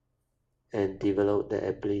and develop the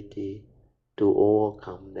ability to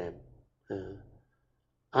overcome them.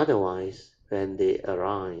 Otherwise, when they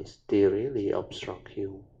arise, they really obstruct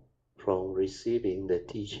you from receiving the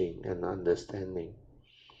teaching and understanding.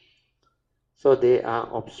 So they are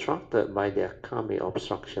obstructed by their karmic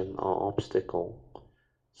obstruction or obstacle.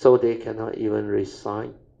 So they cannot even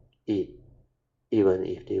recite it, even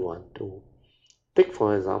if they want to. Take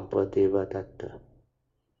for example Devadatta.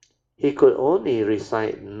 He could only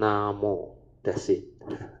recite Namo, that's it.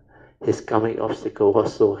 His karmic obstacle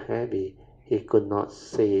was so heavy, he could not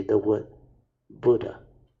say the word Buddha.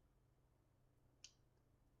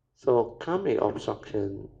 So karmic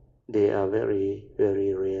obstruction, they are very,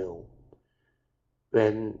 very real.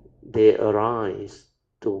 When they arise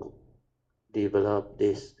to develop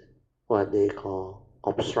this, what they call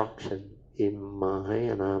obstruction, in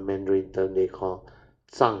Mahayana Mandarin term they call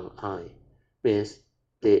障碍, means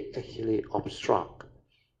they actually obstruct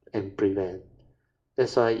and prevent.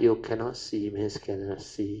 That's why you cannot see means cannot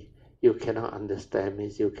see. You cannot understand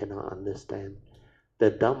means you cannot understand. The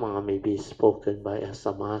Dhamma may be spoken by a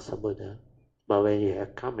Sammasambuddha, but when you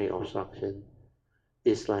have karmic obstruction,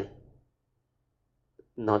 it's like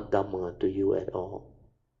not Dhamma to you at all.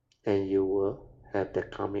 And you will have the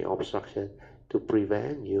karmic obstruction to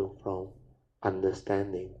prevent you from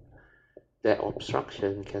understanding. That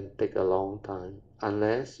obstruction can take a long time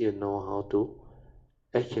unless you know how to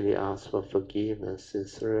actually ask for forgiveness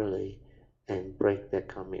sincerely and break that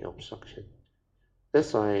karmic obstruction.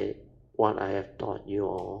 That's why what I have taught you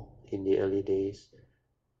all in the early days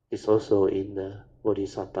is also in the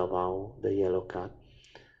Bodhisattva vow, the yellow card.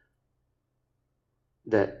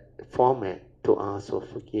 That format to ask for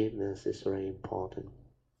forgiveness is very important.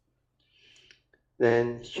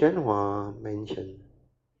 Then Xuanhua mentioned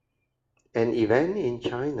an event in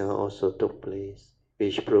China also took place,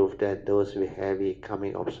 which proved that those with heavy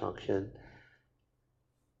karmic obstruction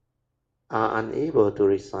are unable to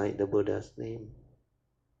recite the Buddha's name.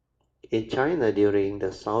 In China during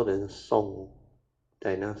the Southern Song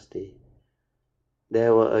dynasty,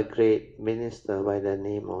 there was a great minister by the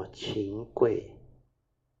name of Qin Gui.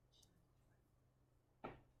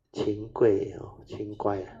 Qin Gui or Qin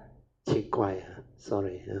Guai. Qin Guai,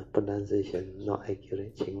 sorry, pronunciation not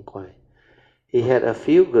accurate, Qin Guai. He had a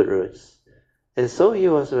few gurus, and so he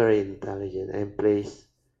was very intelligent and placed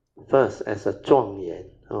first as a Zhuangyan,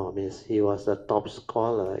 means he was a top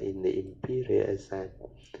scholar in the imperial exam.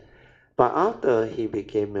 But after he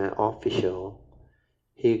became an official,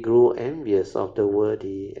 he grew envious of the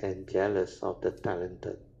worthy and jealous of the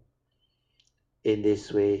talented. In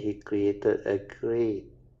this way, he created a great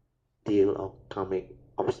deal of karmic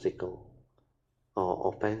obstacle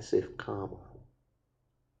or offensive karma.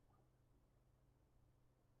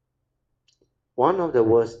 One of the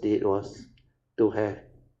worst deeds was to have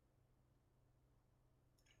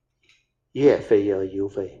越妃而优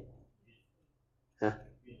妃, huh?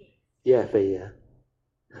 越妃,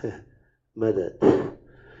 murdered.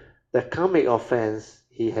 The karmic offense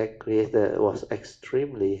he had created was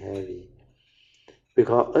extremely heavy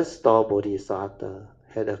because Astor Bodhisattva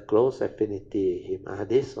had a close affinity with him.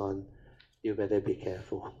 This one, you better be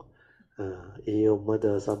careful. If you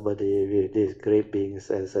murder somebody with these great beings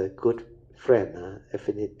as a good friend,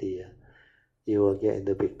 affinity, you will get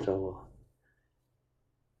into big trouble.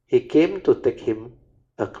 He came to take him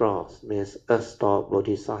across, means Astor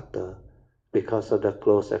Bodhisattva, because of the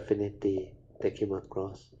close affinity, take him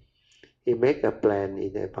across. He made a plan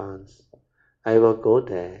in advance. I will go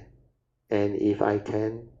there, and if I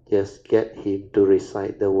can just get him to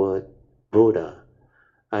recite the word Buddha,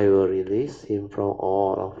 I will release him from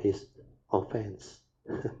all of his offense.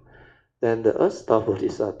 Then the Astor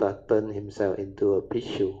Bodhisattva turned himself into a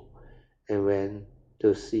bhikshu and went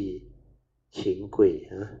to see Qin Gui.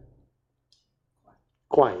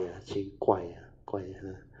 Qin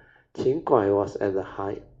Gui was at the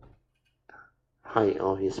height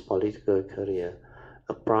of his political career,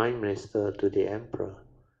 a prime minister to the emperor.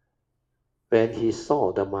 When he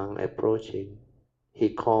saw the monk approaching, he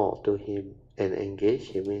called to him and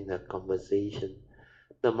engaged him in a conversation.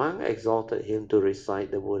 The monk exhorted him to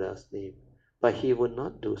recite the Buddha's name, but he would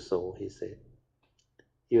not do so, he said.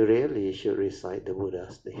 You really should recite the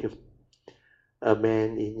Buddha's name. A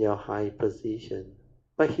man in your high position,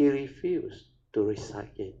 but he refused to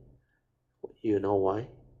recite it. You know why?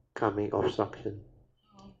 Karmic obstruction.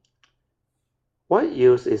 What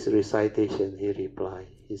use is recitation? He replied.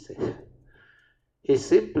 He said, he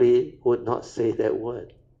simply would not say that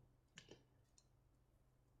word.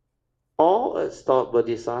 All a star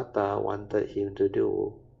Bodhisattva wanted him to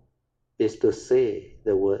do is to say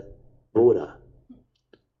the word Buddha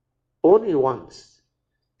only once,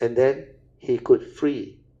 and then he could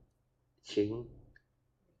free Qin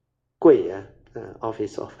Gui of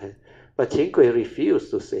his offense. But Qin Gui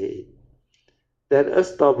refused to say it. Then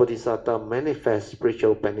as the Bodhisattva manifests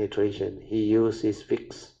spiritual penetration, he used his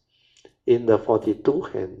wings. In the 42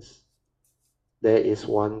 hands, there is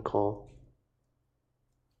one called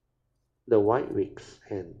the white wings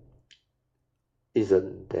hand.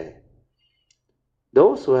 Isn't there?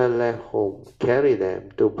 Those who have left home carry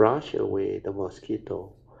them to brush away the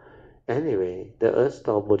mosquito. Anyway, the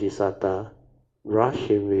earth-star Bodhisattva brushed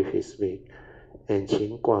him with his wing, and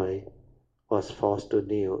Qin Guai was forced to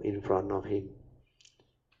kneel in front of him.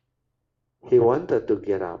 He wanted to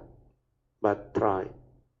get up, but tried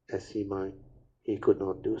as he might, he could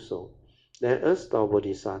not do so. Then earth-star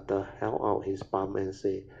Bodhisattva held out his palm and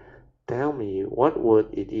said, "Tell me what word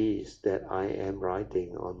it is that I am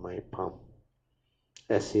writing on my palm."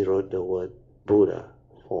 As he wrote the word Buddha,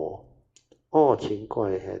 for all Qin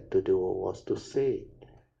Guai had to do was to say,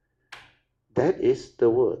 that is the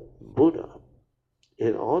word Buddha,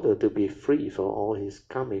 in order to be free from all his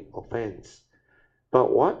karmic offense.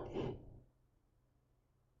 But what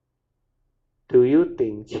do you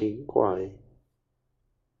think Qin Guai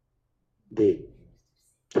did?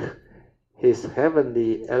 His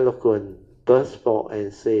heavenly eloquence burst forth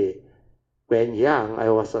and said, "When young, I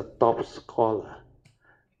was a top scholar.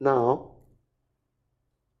 Now,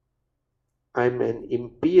 I'm an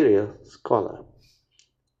imperial scholar.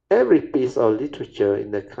 Every piece of literature in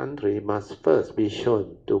the country must first be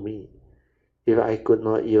shown to me. If I could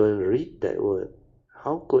not even read that word,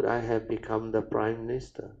 how could I have become the Prime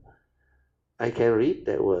Minister? I can read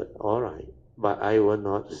that word, all right, but I will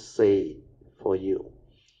not say it for you."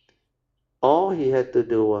 All he had to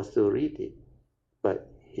do was to read it, but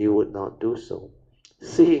he would not do so.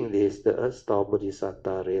 Seeing this, the earth-star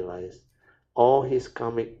Bodhisattva realized all his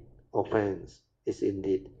karmic offense is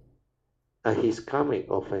indeed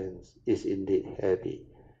heavy.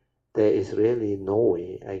 There is really no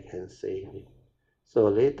way I can save him. So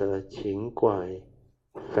later, Qin Guai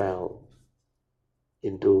fell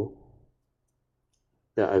into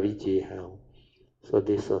the Avijji hell. So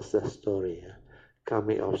this was the story.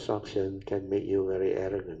 Karmic obstruction can make you very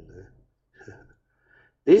arrogant.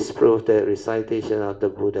 This proves that recitation of the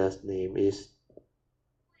Buddha's name is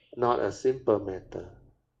not a simple matter.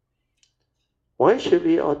 Why should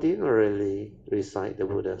we ordinarily recite the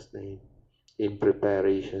Buddha's name? In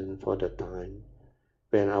preparation for the time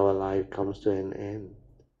when our life comes to an end,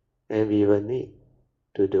 and we will need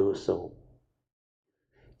to do so.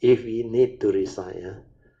 If we need to recite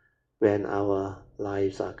when our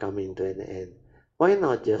lives are coming to an end, why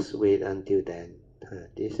not just wait until then?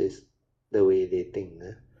 This is the way they think.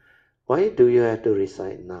 Why do you have to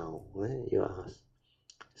recite now? You ask.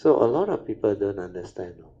 So a lot of people don't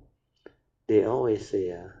understand. They always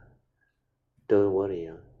say, don't worry.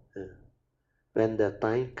 When the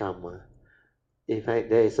time comes, in fact,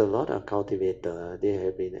 there is a lot of cultivators, they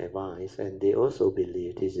have been advised, and they also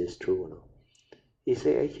believe this is true. He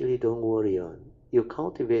said, actually, don't worry. You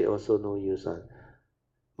cultivate also no use.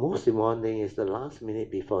 Most important thing is the last minute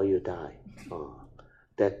before you die.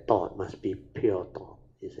 That thought must be pure thought,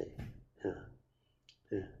 he said.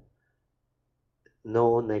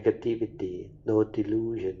 No negativity, no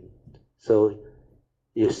delusion. So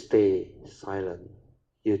you stay silent.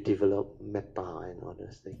 You develop metta and all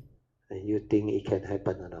those things. And you think it can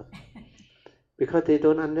happen or not. Because they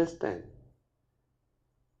don't understand.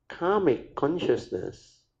 Karmic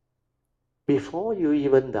consciousness, before you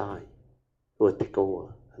even die, will take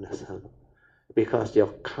over. Understand? Because your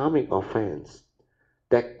karmic offense,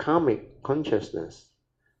 that karmic consciousness,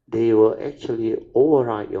 they will actually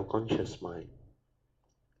override your conscious mind.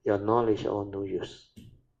 Your knowledge of no use.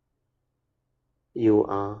 You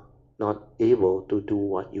are not able to do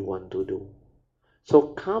what you want to do.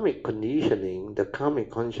 So karmic conditioning, the karmic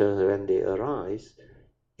consciousness, when they arise,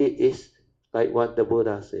 it is like what the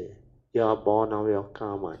Buddha said. You are born of your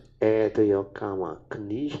karma, heir to your karma,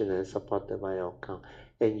 conditioned and supported by your karma.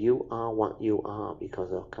 And you are what you are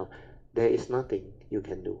because of karma. There is nothing you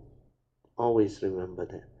can do. Always remember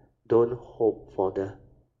that. Don't hope for the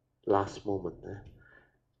last moment.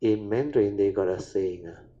 In Mandarin, they got a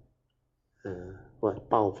saying, what,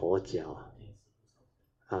 抱佛脚,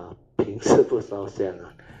 平时不烧香,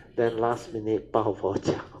 then last minute 抱佛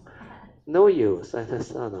脚. No use,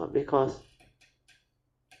 understand? Because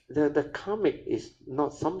the karmic is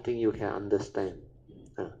not something you can understand.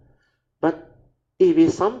 But if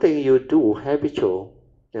it's something you do habitual,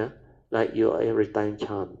 Like you every time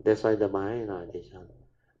chant. That's why the Mahayana they chant.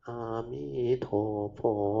 Amitofo,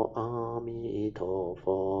 Amitofo,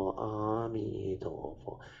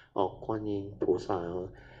 Amitofo. Or Kuan Yin Pusa.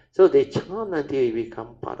 So they chant until it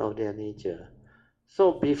become part of their nature.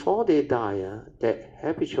 So before they die, that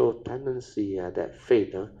habitual tendency, that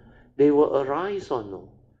faith, they will arise or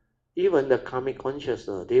no. Even the karmic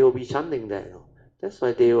consciousness, they will be chanting that. No? That's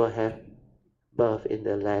why they will have birth in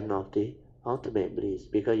the land of the ultimate bliss,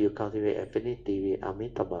 because you cultivate affinity with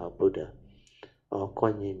Amitabha Buddha or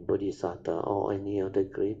Kuan Yin Bodhisattva or any of the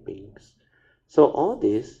great beings. So all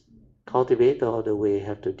this, cultivator of the way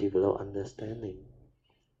have to develop understanding.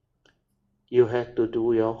 You have to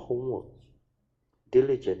do your homework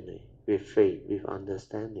diligently, with faith, with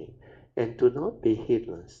understanding, and do not be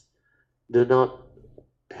heedless. Do not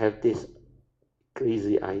have this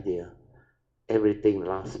crazy idea, everything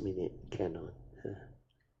last minute. Cannot.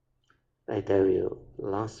 I tell you,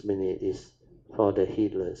 last minute is for the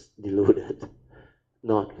heedless, deluded,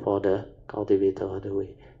 not for the cultivator of the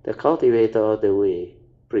way. The cultivator of the way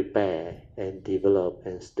prepare and develop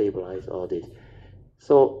and stabilize all this.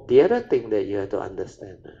 So the other thing that you have to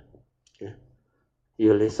understand,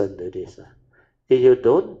 you listen to this. If you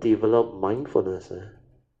don't develop mindfulness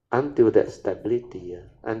until that stability,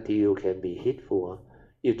 until you can be heedful,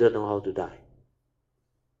 you don't know how to die.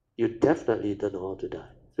 You definitely don't know how to die.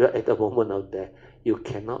 At the moment of death, you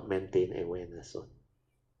cannot maintain awareness. So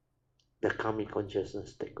the karmic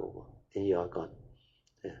consciousness take over and you are gone.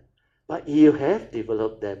 Yeah. But you have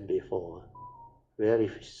developed them before. Very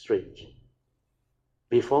strange.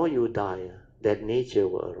 Before you die, that nature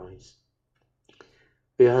will arise.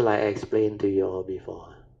 Because like I explained to you all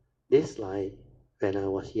before, this life, when I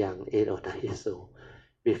was young, 8 or 9 years old,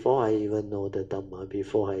 before I even know the Dhamma,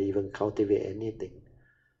 before I even cultivate anything,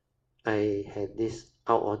 I had this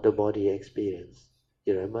out of the body experience.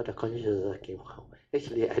 You remember the consciousness came out.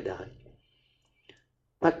 Actually, I died.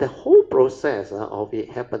 But the whole process of it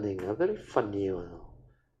happening very funny.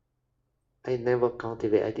 I never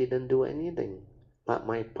cultivate. I didn't do anything. But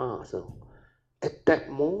my past. At that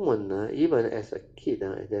moment, even as a kid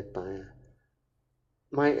at that time,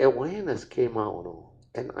 my awareness came out,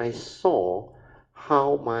 and I saw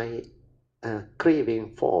how my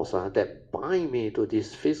craving force that bind me to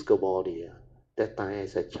this physical body that time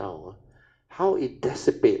as a child, how it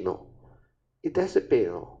dissipate, it dissipate,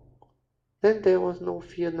 then there was no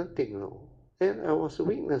fear, nothing, then I was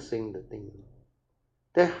witnessing the thing.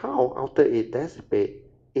 Then how after it dissipate,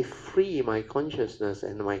 it free my consciousness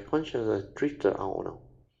and my consciousness drifted out.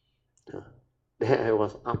 Then I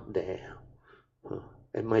was up there,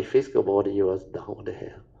 and my physical body was down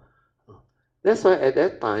there. That's why at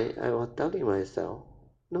that time I was telling myself,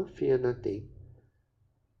 no fear, nothing.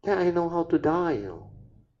 Then I know how to die.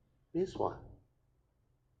 Means what?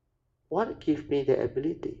 What gives me the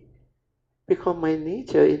ability? Because my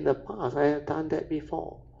nature in the past, I have done that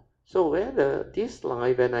before. So whether this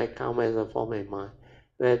life, when I come as a form of mind,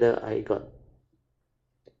 whether I got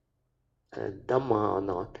Dhamma or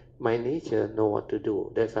not, my nature know what to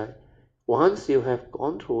do. That's why once you have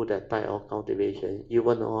gone through that type of cultivation, you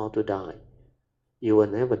will know how to die. You will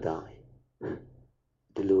never die.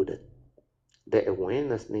 Deluded. The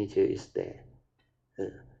awareness nature is there.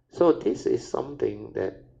 So this is something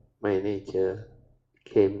that my nature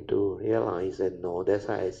came to realize and know. That's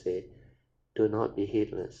why I say, do not be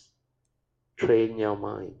heedless. Train your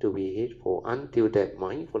mind to be heedful until that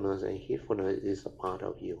mindfulness and heedfulness is a part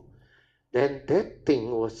of you. Then that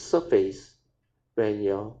thing will surface when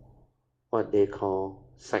your, what they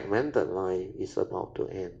call, segmented life is about to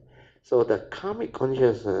end. So the karmic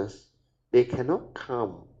consciousness, they cannot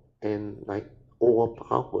come and like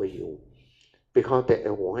overpower you, because the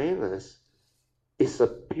awareness is a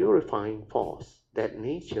purifying force that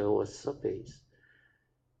nature will surface.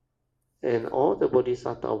 And all the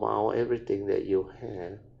bodhisattva vow, everything that you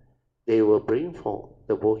have, they will bring forth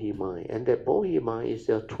the Bodhi mind. And that Bodhi mind is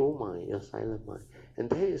your true mind, your silent mind. And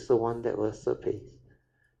that is the one that will surface.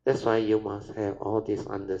 That's why you must have all this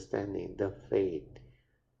understanding, the faith,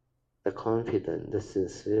 the confidence, the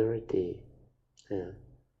sincerity.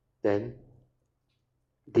 Then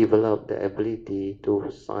develop the ability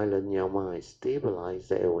to silence your mind, stabilize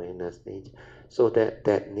the awareness nature, so that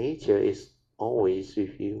that nature is always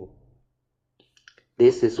with you.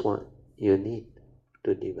 This is what you need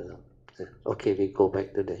to develop. Okay, we go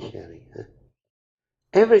back to the sharing.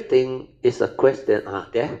 Everything is a question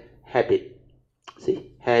of their habit.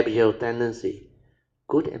 See, habitual tendency,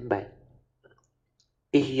 good and bad.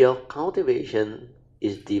 If your cultivation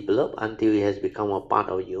is developed until it has become a part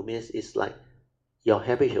of you, means it's like your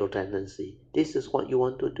habitual tendency. This is what you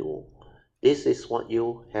want to do. This is what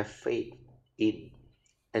you have faith in.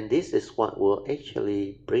 And this is what will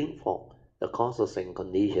actually bring forth the causes and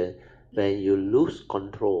conditions when you lose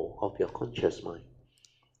control of your conscious mind.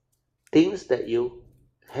 Things that you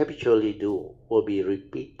habitually do will be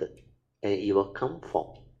repeated and it will come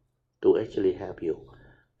forth to actually help you.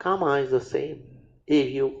 Karma is the same. If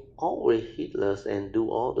you always heedless and do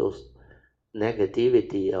all those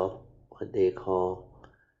negativity of what they call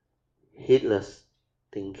heedless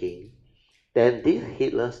thinking, then this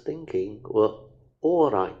heedless thinking will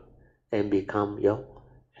override and become your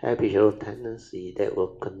habitual tendency that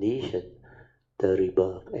will condition the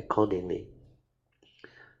rebirth accordingly.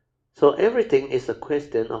 So everything is a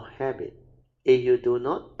question of habit. If you do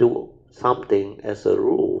not do something as a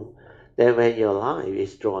rule, then when your life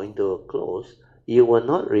is drawing to a close, you will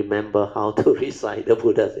not remember how to recite the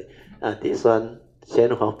Buddha say. This one,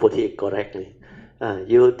 Shen Hua put it correctly.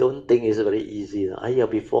 You don't think it's very easy.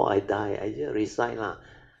 Before I die, I just recite lah.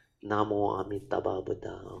 Namo Amitabha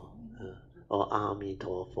Buddha or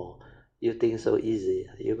Amitofo. You think so easy?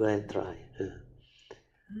 You go and try.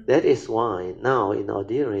 That is why now in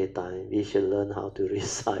ordinary time we should learn how to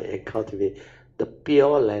recite and cultivate the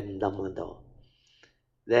pure land Dhammador.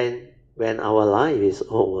 Then when our life is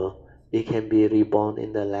over, we can be reborn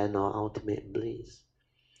in the land of ultimate bliss.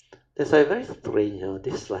 That's why very strange,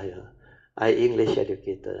 this like I English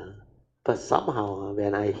educated, but somehow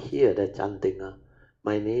when I hear the chanting,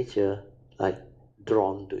 my nature like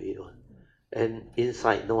drawn to it, and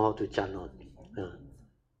inside know how to chant on.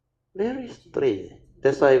 Very strange.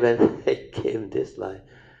 That's why when I came this life,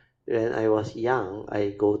 when I was young,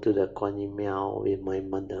 I go to the Kuan Yin Miao with my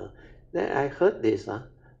mother. Then I heard this,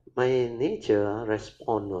 my nature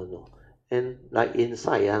respond, and like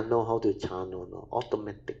inside, know how to chant,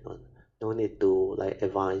 automatic, no need to like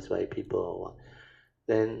advise by people or what.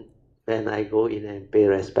 Then when I go in and pay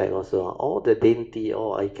respect also, all the dainty,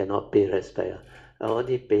 I cannot pay respect. I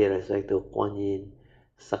only pay respect to Kuan Yin,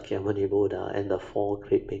 Sakyamuni Buddha, and the four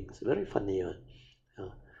great beings. Very funny one.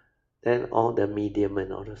 Then all the medium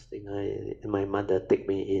and all those things, my mother take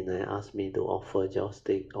me in and asked me to offer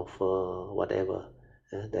joystick, offer whatever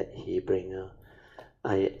that he bring.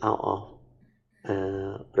 I out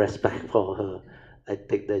of respect for her, I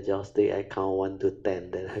take the joystick, I count 1 to 10,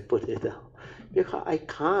 then I put it down. Because I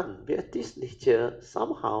can't, because this nature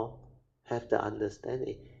somehow have the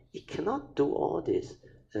understanding. It cannot do all this.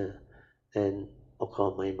 And of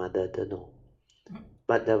course my mother don't know.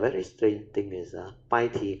 But the very strange thing is, Pai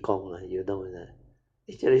Ti Kong, you know that.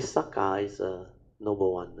 Actually, Saka is a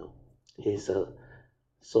noble one, no? He's a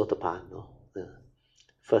Sotapan, no?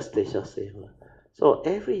 First stage of saver. So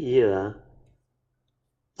every year,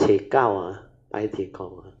 Che Gao, Pai Ti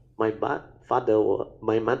Kong, my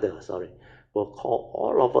mother, will call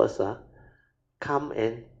all of us, come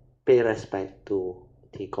and pay respect to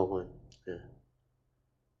Ti Kong.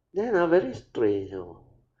 Then very strange,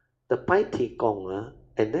 the Pai Ti Kong,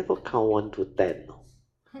 I never count 1 to 10,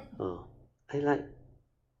 no?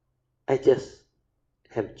 I just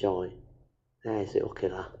have joy. Then I say, okay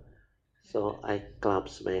lah. So I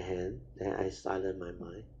clasp my hand, then I silence my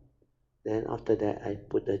mind. Then after that, I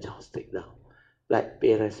put the joystick down. Like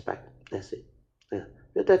pay respect, that's it.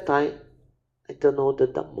 At that time, I don't know the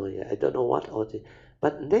Dhamma yet. I don't know what all this.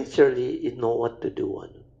 But naturally, you know what to do.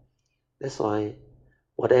 That's why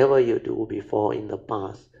whatever you do before in the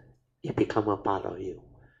past, it become a part of you.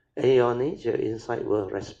 And your nature inside will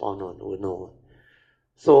respond will know.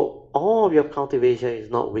 So all of your cultivation is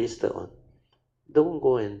not wasted on. Don't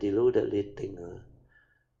go and deludedly think.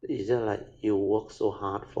 It's just like you work so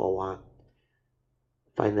hard for what?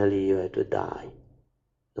 Finally you have to die.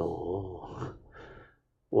 No.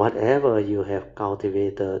 Whatever you have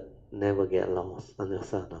cultivated never get lost.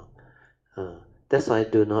 Understand? That's why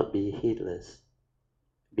do not be heedless.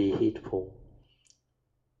 Be heedful.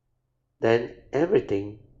 Then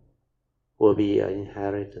everything will be an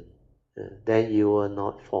inheritance. Then you will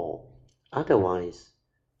not fall. Otherwise,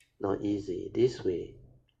 not easy. This way,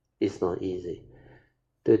 it's not easy.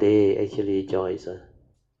 Today, actually, Joyce,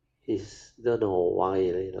 he's don't know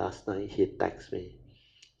why. Last night he texted me.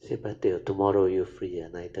 He said, "But tomorrow you free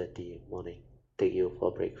at 9:30 morning. Take you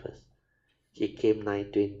for breakfast." He came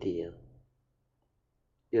 9:20.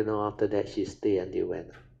 After that she stay until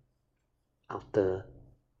when? After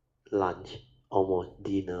lunch, almost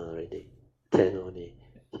dinner already. Then only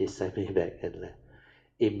he sent me back and left.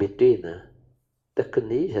 In between, the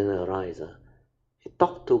condition arise. He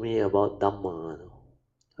talked to me about Dhamma,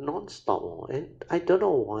 non-stop, and I don't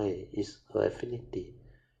know why it's her affinity.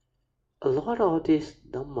 A lot of this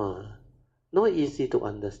Dhamma not easy to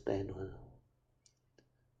understand.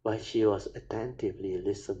 but she was attentively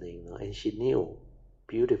listening, and she knew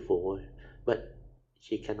beautiful, but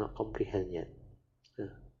she cannot comprehend yet.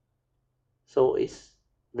 So it's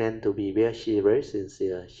meant to be where she very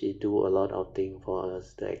sincere. She do a lot of things for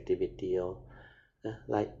us, the activity or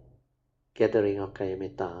like gathering of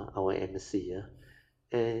Kayametta, our MC.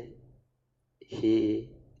 And he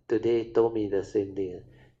today told me the same thing.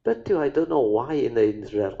 But I don't know why in the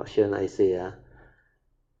introduction I say,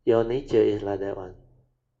 your nature is like that one.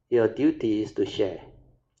 Your duty is to share.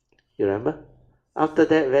 You remember? After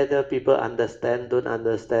that, whether people understand, don't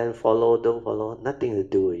understand, follow, don't follow, nothing to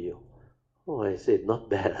do with you. Oh, I said, not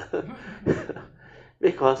bad.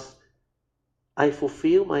 Because I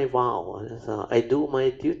fulfill my vow, so I do my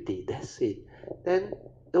duty, that's it. Then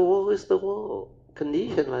the world is the world.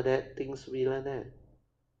 Condition like that, things be like that.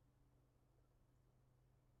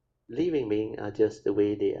 Living beings are just the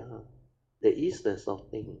way they are. The easiness of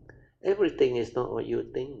things. Everything is not what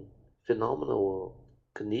you think. Phenomenal world.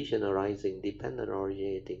 Condition arising, dependent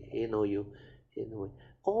originating, he know you, he know it.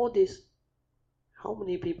 All this, how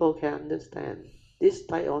many people can understand? This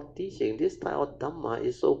type of teaching, this type of Dhamma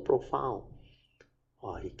is so profound.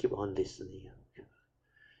 Oh, he keep on listening.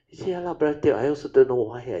 He say, Allah, brother, I also don't know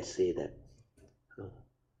why I say that.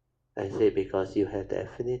 I say because you have the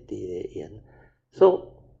affinity in.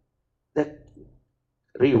 So that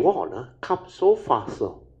reward comes so fast.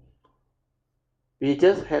 We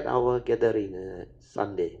just had our gathering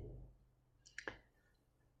Sunday.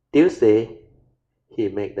 Tuesday, he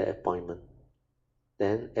made the appointment.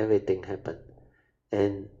 Then everything happened.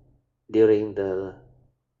 And during the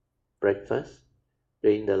breakfast,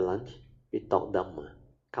 during the lunch, we talk Dhamma.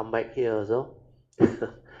 Come back here also.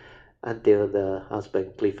 Until the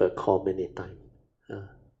husband Clifford called many times.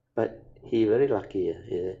 But he very lucky.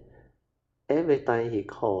 Every time he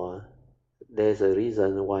call, there's a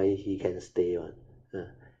reason why he can stay on.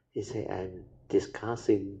 He say, I'm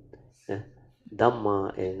discussing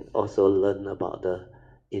Dhamma and also learn about the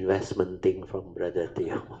investment thing from Brother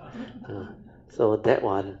Teoh. So that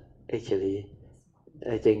one, actually,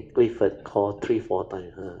 I think Clifford called 3-4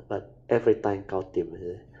 times, but every time called him.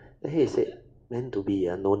 Then he said, meant to be,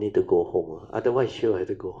 no need to go home. Otherwise, sure I have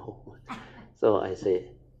to go home. So I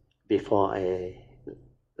said, before I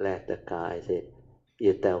left the car, I said,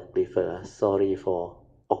 you tell Clifford, sorry for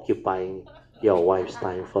occupying your wife's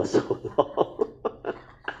time for so long.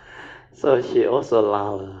 So she also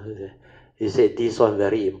laughed. He said, this one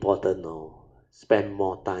very important. No, spend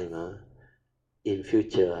more time. In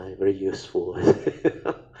future, very useful.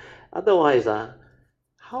 Otherwise,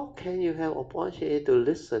 how can you have opportunity to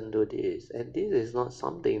listen to this? And this is not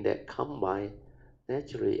something that come by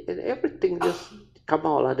naturally, and everything just come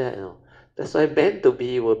out like that. That's why meant to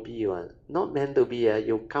be will be one. Not meant to be.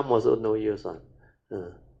 You come also no use one.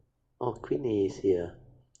 Oh, Queenie is here.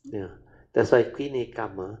 Yeah, that's why Queenie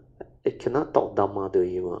come. It cannot talk Dhamma to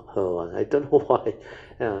him, her one. I don't know why.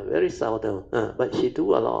 Very seldom. But she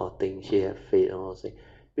do a lot of things. She have faith also,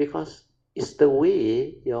 because it's the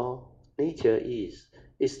way your nature is.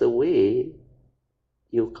 It's the way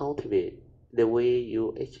you cultivate, the way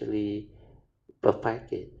you actually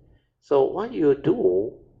perfect it. So what you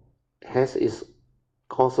do has its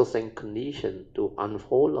causes and condition to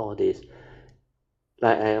unfold all this.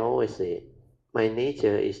 Like I always say, my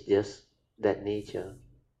nature is just that nature.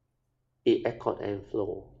 It echo and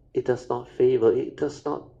flow. It does not favor, it does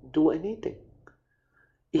not do anything.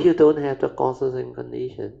 If you don't have the causes and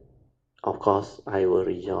condition, of course I will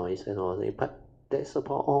rejoice and all that, but that's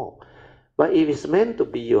about all. But if it's meant to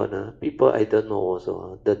be one, people I don't know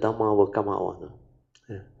also, the Dhamma will come out.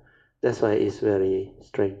 Yeah. That's why it's very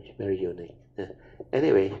strange, very unique. Yeah.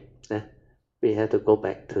 Anyway, we have to go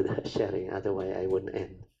back to the sharing, otherwise I wouldn't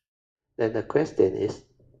end. Then the question is,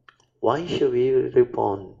 why should we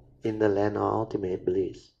reborn in the land of ultimate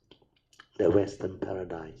bliss, the Western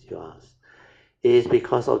paradise, you ask? It is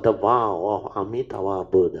because of the vow of Amitabha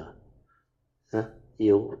Buddha.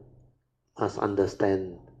 You must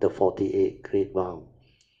understand the 48 great vows.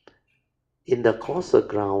 In the coastal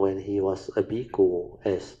ground when he was a bhikkhu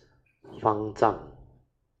as Fang Zhang.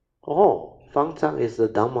 Oh, Fang Zhang is the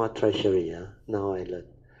Dhamma treasury. Now I learn.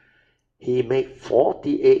 He made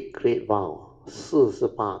 48 great vows,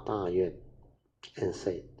 48大愿, and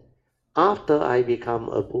said, after I become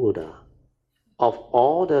a Buddha, of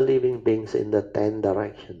all the living beings in the 10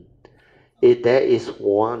 directions, if there is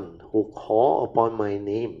one who call upon my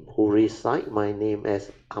name, who recite my name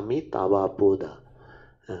as Amitabha Buddha,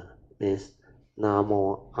 means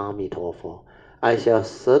Namo Amitofo, I shall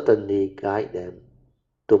certainly guide them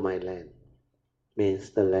to my land, means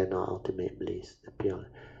the land of ultimate bliss, the pure.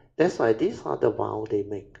 That's why these are the vows they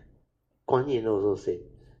make. Guan Yin also said,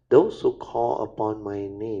 those who call upon my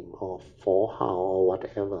name or for how or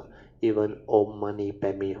whatever, even Om Mani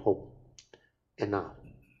Padme Hum, enough,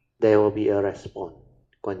 there will be a response.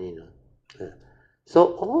 So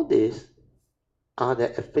all these are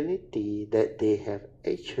the affinity that they have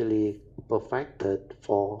actually perfected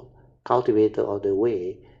for cultivator of the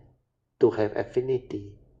way to have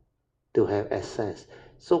affinity, to have access.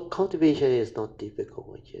 So cultivation is not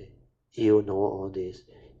difficult actually. You know all this,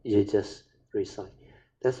 you just recite.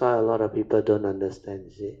 That's why a lot of people don't understand.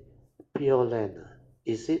 You see, Pure Land,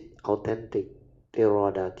 is it authentic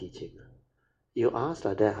Theravada teaching? You ask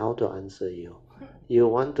like that, how to answer you? You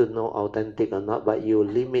want to know authentic or not, but you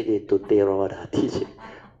limit it to Theravada teaching.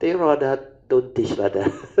 Theravada don't teach like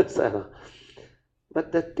that.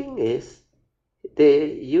 But the thing is,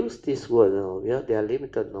 they use this word, their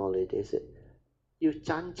limited knowledge. They say, you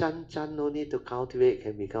chan, no need to cultivate,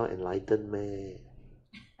 can become enlightened man.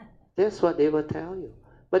 That's what they will tell you.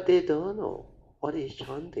 But they don't know what is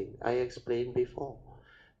chanting. I explained before.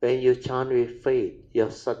 When you chant with faith, your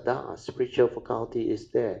saddha, spiritual faculty is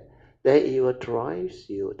there. Then it will drives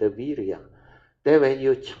you, the virya. Then when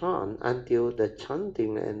you chant until the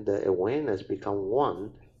chanting and the awareness become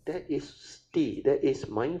one, that is sati, that is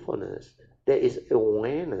mindfulness, that is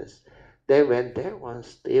awareness. Then when that one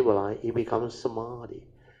stabilizes, it becomes samadhi.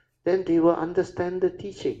 Then they will understand the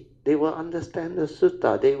teaching. They will understand the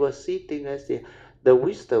sutta. They will see things as the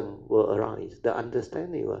wisdom will arise, the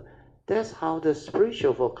understanding will. That's how the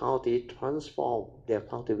spiritual faculty transform their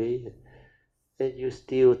cultivation. And you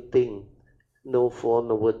still think no Four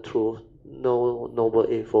Noble Truth, no Noble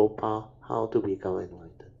Eightfold Path, how to become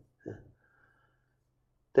enlightened.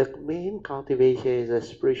 The main cultivation is a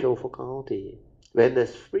spiritual faculty. When the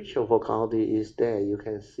spiritual faculty is there, you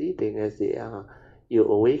can see things as they are. You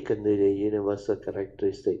awaken to the universal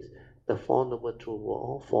characteristics. The Four Noble Truths will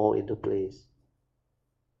all fall into place.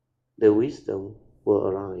 The wisdom will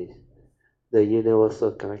arise. The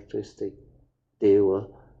universal characteristic, they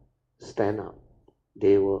will stand up.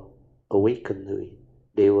 They will awaken to it.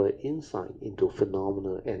 They will insight into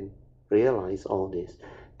phenomena and realize all this.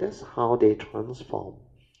 That's how they transform.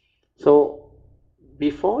 So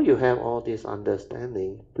before you have all this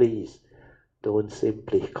understanding, please don't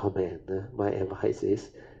simply comment. My advice is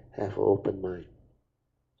have an open mind.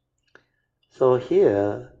 So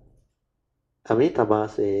here, Amitabha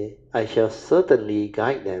says, I shall certainly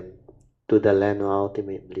guide them to the land of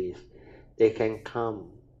ultimate bliss. They can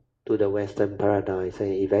come to the Western paradise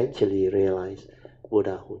and eventually realize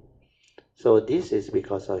Buddhahood. So this is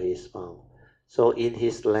because of his vow. So in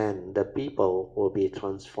his land, the people will be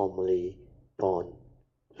transformally born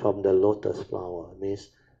from the lotus flower, means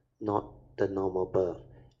not the normal birth.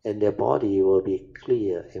 And their body will be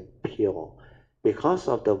clear and pure. Because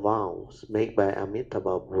of the vows made by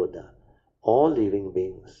Amitabha Buddha, all living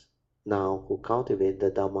beings now who cultivate the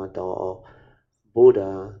Dhamma door of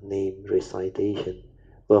Buddha name recitation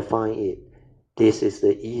will find it. This is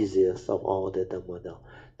the easiest of all the Dhamma door.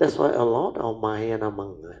 That's why a lot of Mahayana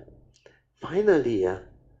monks, finally,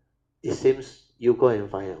 it seems you go and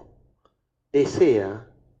find out. They say,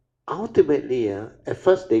 ultimately, at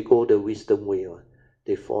first they go the wisdom way.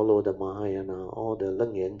 They follow the Mahayana, all the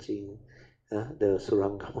Leng Yan Jing, the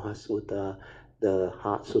Surangama Sutta, the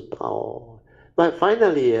Heart Sutta. But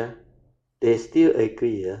finally, they still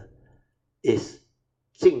agree is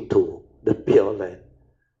Jingtu, the Pure Land,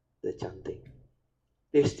 the chanting.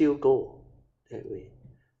 They still go that way.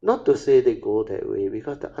 Not to say they go that way,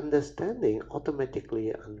 because the understanding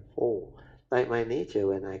automatically unfold. Like my nature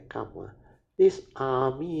when I come, this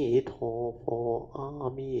Ami for,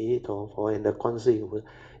 and the concept,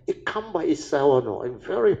 it come by itself, and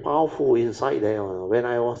very powerful inside there. When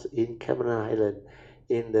I was in Cameron Island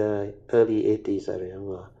in the early 80s, I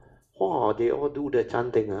remember. Wow, they all do the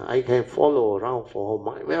chanting. I can follow around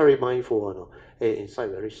for very mindful, and inside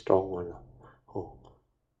very strong. Oh,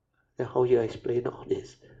 then how you explain all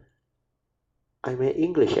this? I'm an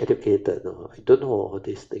English educator, I don't know all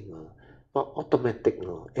these things, but automatic,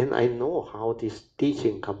 and I know how this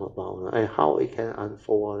teaching come about, and how it can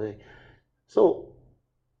unfold. So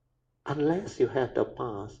unless you have the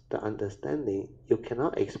past, the understanding, you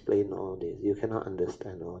cannot explain all this. You cannot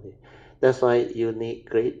understand all this. That's why you need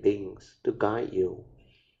great beings to guide you.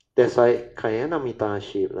 That's why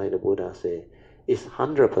Kayanamittaship, like the Buddha said, is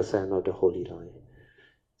 100% of the holy life.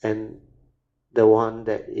 And the one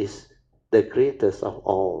that is the greatest of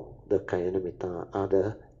all the Kayanamitta are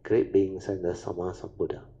the great beings and the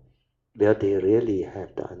Sammasambuddha, where they really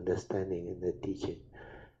have the understanding and the teaching.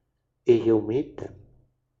 If you meet them,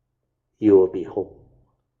 you will be home,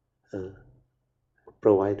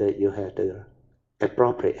 provided you have the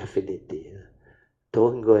appropriate affinity.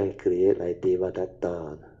 Don't go and create like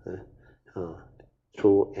Devadatta,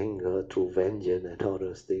 through anger, through vengeance and all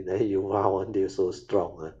those things. Then you vow until so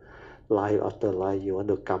strong. Life after life, you want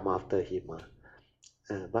to come after him.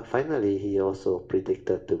 But finally, he also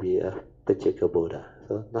predicted to be a Pacheka Buddha.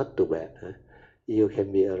 So not too bad. You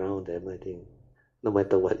can be around them, I think. No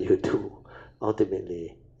matter what you do,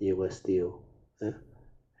 ultimately, you will still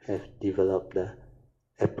have developed the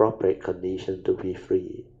appropriate condition to be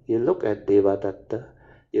free. You look at Devadatta,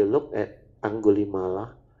 you look at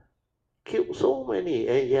Angulimala, killed so many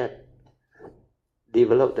and yet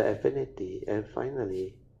developed the affinity, and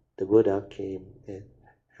finally the Buddha came and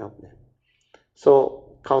helped them.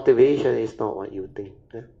 So cultivation is not what you think.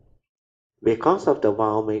 Because of the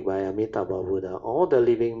vow made by Amitabha Buddha, all the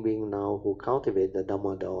living beings now who cultivate the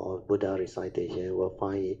Dhammadao or Buddha recitation will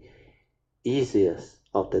find it easiest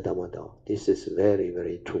of the Dhammadao. This is very,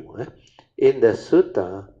 very true. In the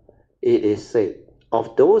sutta, it is said,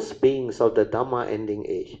 of those beings of the Dhamma ending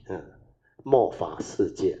age, 末法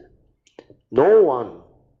世界, no one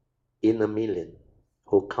in a million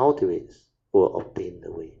who cultivates will obtain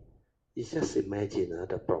the way. You just imagine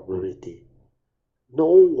the probability. No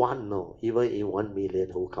one, no, even in 1 million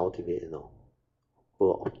who cultivate, no,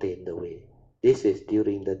 will obtain the way. This is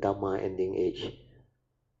during the Dhamma ending age.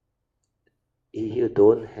 If you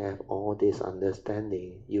don't have all this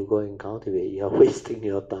understanding, you go and cultivate, you are wasting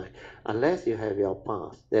your time. Unless you have your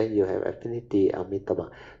past, then you have affinity,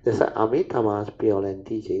 Amitabha. That's why Amitabha's Pure Land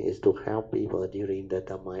teaching is to help people during the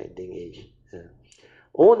Dhamma ending age.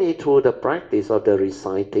 Only through the practice of the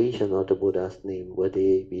recitation of the Buddha's name will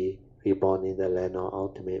they be reborn in the land of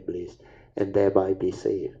ultimate bliss and thereby be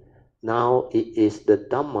saved. Now it is the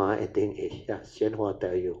Dhamma ending age. Yeah, Xianhua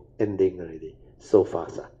tell you, ending already. So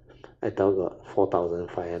fast. I thought got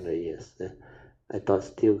 4,500 years. I thought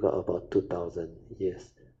still got about 2,000 years.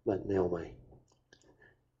 But never mind.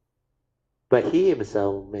 But he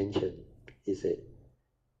himself mentioned, he said,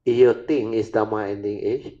 if you think it's Dhamma ending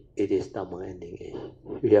age, it is Dhamma ending age.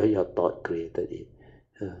 Where your thought created it.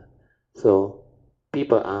 So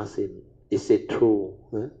people ask him, is it true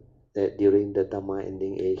that during the Dhamma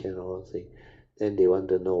ending age and all things, then they want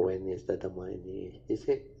to know when is the Dhamma ending age. He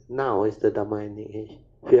said, now is the Dhamma ending age.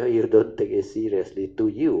 Where you don't take it seriously, to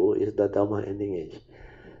you is the Dhamma ending age.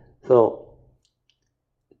 So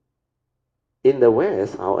in the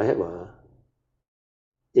West, however,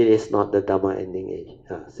 it is not the Dhamma ending age.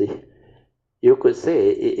 See? You could say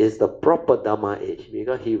it is the proper Dhamma age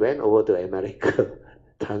because he went over to America,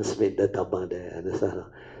 transmit the Dhamma there, understand?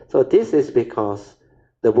 So this is because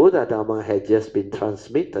the Buddha Dhamma had just been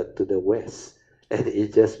transmitted to the West and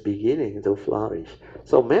it's just beginning to flourish.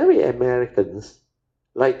 So many Americans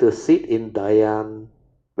like to sit in Dhyan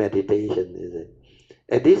meditation, is it?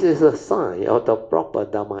 And this is a sign of the proper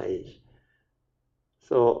Dhamma age.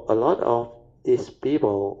 So a lot of these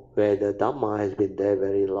people where the Dhamma has been there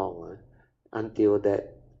very long, until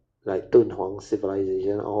that like Dunhuang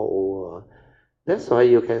civilization all over. That's why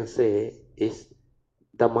you can say it's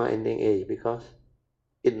Dhamma ending age because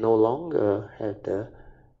it no longer have the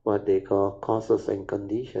what they call causes and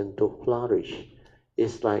conditions to flourish.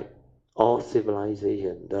 It's like all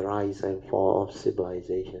civilization, the rise and fall of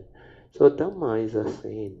civilization. So Dhamma is the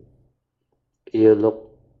same. You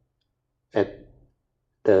look at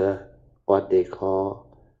the what they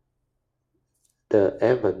call the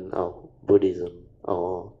advent of Buddhism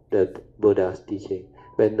or the Buddha's teaching.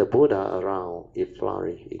 When the Buddha around, it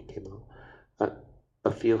flourished, it came out. But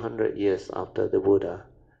a few hundred years after the Buddha,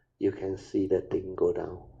 you can see the thing go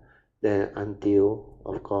down. Then until,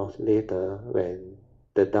 of course, later when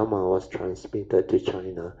the Dhamma was transmitted to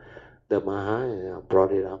China, the Mahayana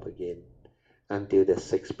brought it up again until the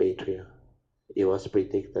sixth patriarch. It was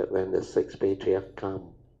predicted when the sixth patriarch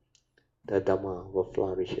come, the Dhamma will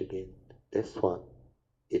flourish again. That's what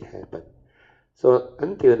it happened. So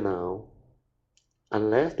until now,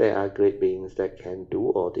 unless there are great beings that can do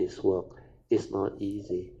all this work, it's not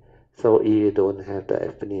easy. So if you don't have the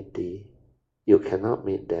affinity, you cannot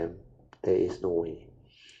meet them. There is no way.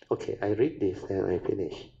 Okay, I read this and I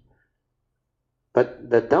finish. But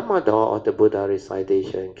the Dhamma door of the Buddha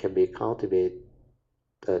recitation can be cultivated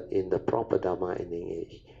in the proper Dhamma ending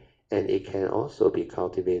age. And it can also be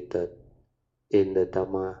cultivated in the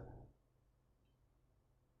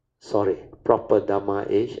proper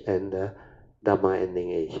Dhamma age and the Dhamma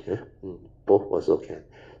ending age. Both also can.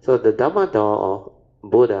 So the Dhamma door of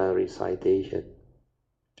Buddha recitation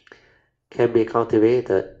can be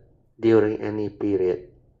cultivated during any period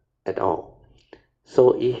at all.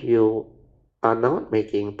 So if you are not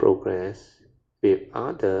making progress with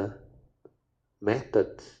other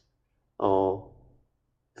methods or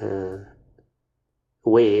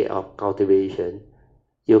way of cultivation,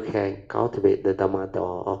 you can cultivate the Dhamma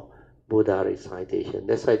door of Buddha recitation.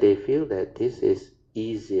 That's why they feel that this is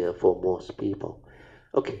easier for most people.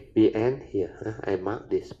 Okay, we end here. I mark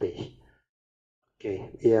this page.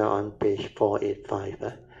 Okay, we are on page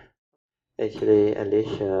 485. Actually,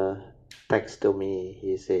 Alicia texted me.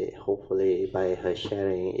 He said, hopefully by her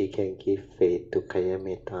sharing, it can give faith to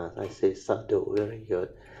Kayamita. I said, Sadhu, very good.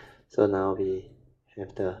 So now we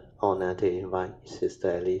have the honor to invite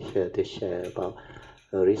Sister Alicia to share about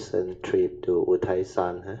her recent trip to Uthai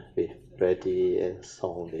San with Reddy and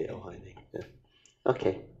Song Leo, I think. Yeah.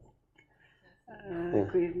 Okay.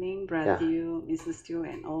 Good evening, Brother Teoh, Mrs. Teoh,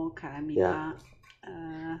 and all Kayamita.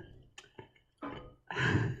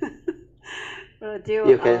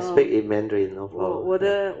 You can speak in Mandarin, no problem.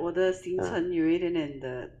 我的行程有一点点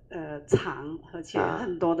的长，而且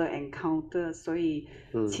很多的 encounter，所以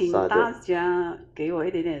请大家给我一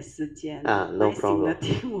点点时间，耐心的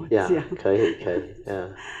听我讲。可以。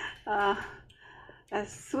As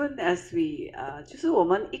soon as we 就是我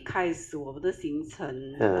们一开始我们的行程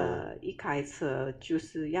一开车就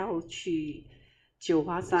是要去九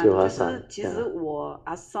华山，就是其实我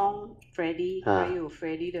阿松、Freddy 还有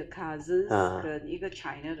Freddy 的 cousins 跟一个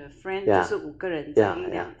China 的 friend， 就是5个人在一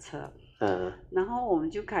辆车，然后我们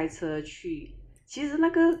就开车去。其实那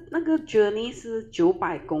个 journey 是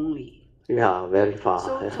900公里。very far.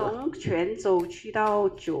 所以从泉州去到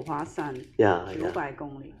九华山，900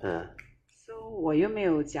公里。So 我又没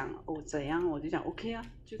有讲怎样，我就讲 OK 啊，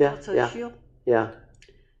就坐车去哦。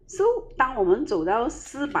So 当我们走到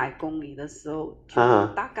400公里的时候，就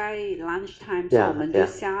大概 lunch time， 所以我们就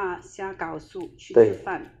下高速去吃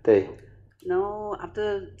饭。对。然后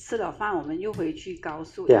after 吃了饭，我们又回去高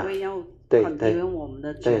速，因为要 continue 我们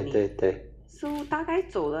的 journey。对。So 大概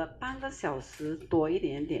走了半个小时多一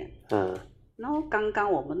点点。然后刚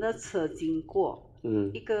刚我们的车经过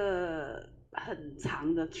一个很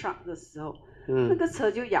长的 truck 的时候，那个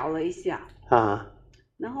车就摇了一下，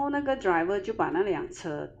然后那个 driver 就把那辆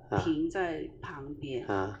车停在旁边，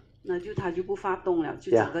那就他就不发动了，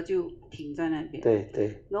就整个就停在那边。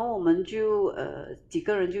对。然后我们就几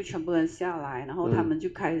个人就全部人下来，然后他们就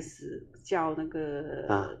开始叫那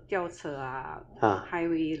个吊车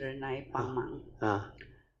highway 人来帮忙。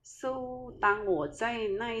So 当我在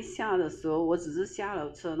那一下的时候，我只是下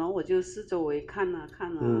了车，然后我就四周围看啊，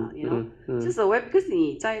就是我because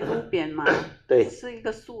你在路边嘛，是一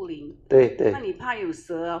个树林，那你怕有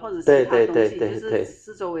蛇啊或者其他东西，就是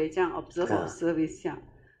四周围这样 observe 一下。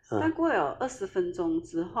但过了20分钟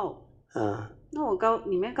之后，那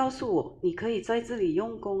里面告诉我，你可以在这里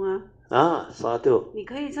用功啊。Sadhu。你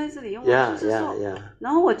可以在这里用功，就是说，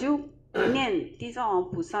然后我就念地藏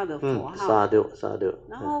王菩萨的佛号，Sadhu。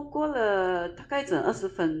然后过了大概整20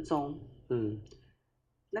分钟，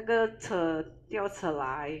那个吊车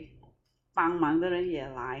来，帮忙的人也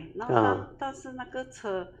来，然后但是那个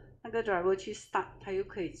车那个 driver 去 start， 他又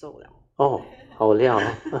可以走了。好料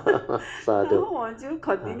然后我们就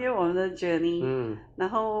continue 我们的 journey，然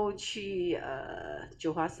后去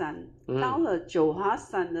九华山。到了九华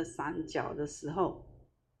山的山脚的时候，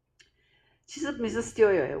其实 Mrs.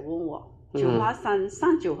 Teoh 也问我，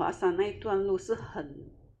上九华山那一段路是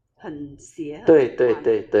很斜，对，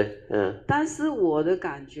但是我的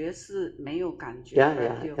感觉是没有感觉，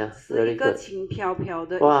是一个轻飘飘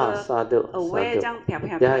的一个away 这样飘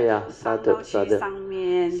上到去上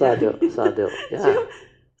面，Sadhu。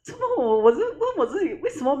这么我就问我自己，为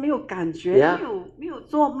什么没有感觉？没有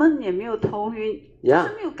做梦，也没有头晕，就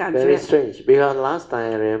是没有感觉。Very strange, because last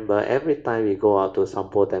time I remember every time we go out to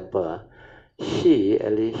Sampo Temple, she,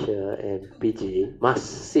 Alicia, and PG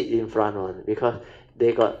must sit in front one because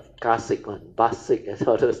they got car sick one, bus sick, and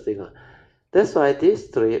all those things. That's why this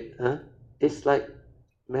trip, it's like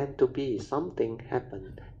meant to be. Something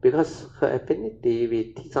happened because her affinity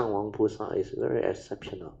with Tizang Wang Pusa is very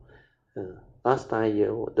exceptional. Last time,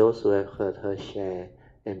 those who have heard her share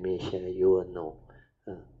and me share, you will know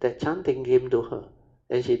that chanting came to her.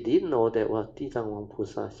 And she didn't know that was Tizang Wang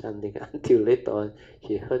Pusa chanting until later on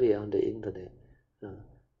she heard it on the internet.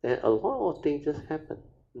 And a lot of things just happened.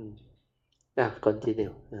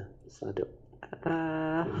 Continue. Sadhu.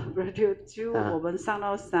 就我们上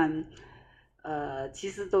到山，其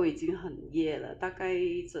实都已经很夜了，大概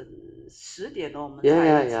整10点了，我们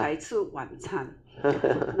才吃晚餐，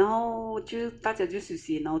然后大家就休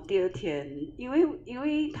息，然后第二天，因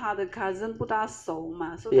为他的 cousin 不大熟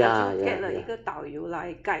嘛，所以他就 get 了一个导游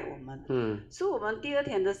来guide我们，所以我们第二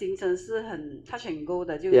天的行程是很 touch and go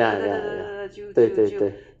的，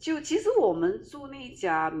就其实我们住那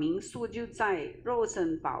家民宿就在肉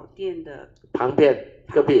身宝殿的旁边，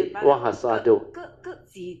隔壁，哇，沙都，各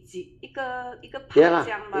一个爬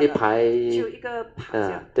江嘛，一排，就一个爬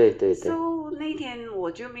江，对。So 那天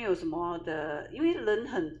我就没有什么的，因为人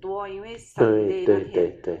很多，因为 Sunday 那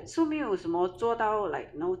天，所以没有什么做到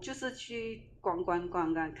来，然后就是去逛看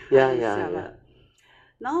一下了。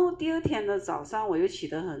然后第二天的早上我又起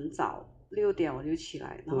得很早，6点我就起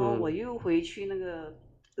来，然后我又回去那个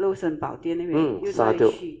肉身宝殿那边，又再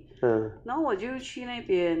去，然后我就去那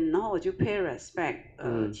边，然后我就 pay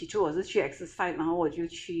respect，起初我是去 exercise， 然后我就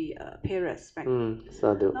去pay respect，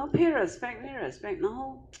然后 pay respect， 然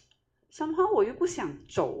后somehow 我又不想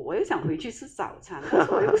走，我又想回去吃早餐，但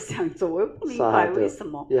是我又不想走，我又不明白为什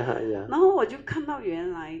么。然后我就看到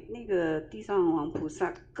原来那个地藏王菩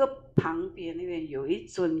萨旁边那边有一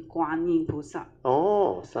尊观音菩萨。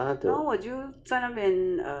哦，然后我就在那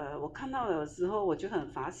边我看到了之后我就很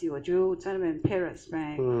发喜，我就在那边 pay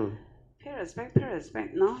respect，pay respect，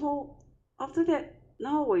然后 after that。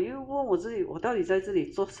然后我又问我自己，我到底在这里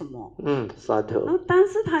做什么？沙土。然后，但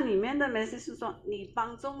是它里面的 message 是说，你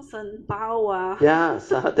帮众生报啊。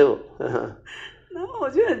沙土。然后我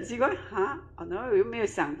就很奇怪，哈，然后我又没有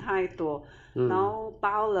想太多，然后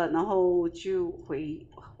报了，然后就回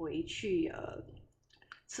去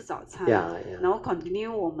吃早餐，然后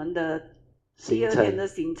continue 我们的第二天的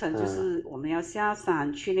行程，就是我们要下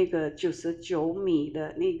山去那个99米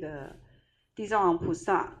的那个地藏王菩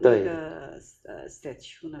萨那个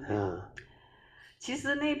statue 那边。其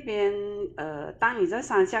实那边当你在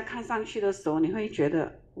山下看上去的时候，你会觉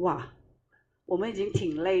得哇，我们已经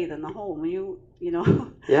挺累的，然后我们又 you know，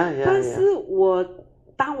 但是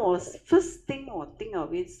当我 first thing 我定了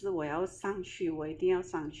位置，我要上去，我一定要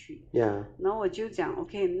上去。然后我就讲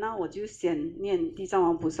OK， 那我就先念地藏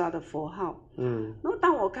王菩萨的佛号。然后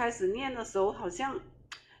当我开始念的时候，好像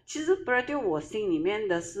其实不是对我心里面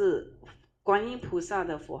的是观音菩萨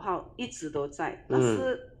的佛号一直都在，但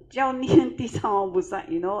是要念地藏王菩萨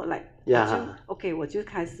you know like OK 我就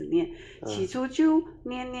开始念，起初就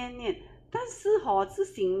念，但是自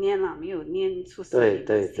行念啦，没有念出声音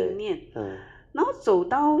的心念。然后走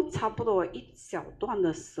到差不多一小段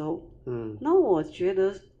的时候，然后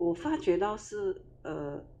我发觉到是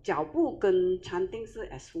脚步跟禅定是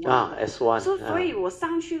S1 所以我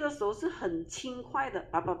上去的时候是很轻快的，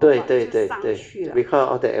就上去了。Because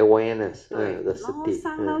of the awareness， 对，然后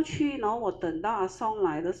上到去，然后我等到阿宋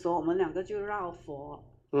来的时候，我们两个就绕佛。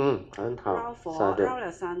很好。绕佛绕了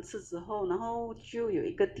3次之后，然后就有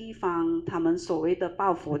一个地方，他们所谓的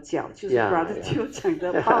抱佛脚，就是 Brother Teoh 讲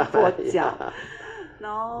的抱佛脚。然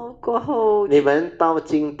后过后，你们到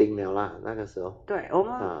金顶了啦，那个时候。对，我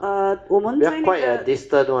们在那个 quite a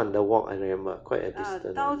distant one, the walk I remember quite a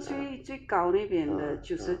distant。到最高那边的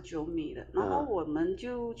99米的，然后我们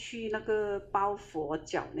就去那个抱佛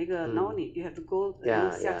脚那个，然后you have to go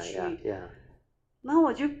下去。然后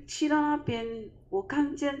我就去到那边，我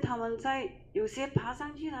看见他们有些爬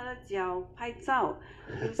上去他的脚拍照，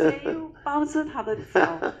有些又抱着他的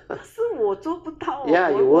脚，但是我做不到。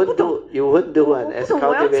我不懂，我不懂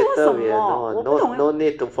我要做什么，我不懂。No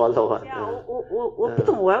need to follow。我不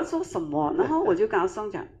懂我要做什么，然后我就跟他说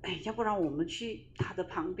讲，要不然我们去他的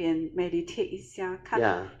旁边 meditate 一下，看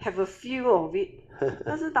have a feel of it。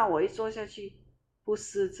但是当我一坐下去，不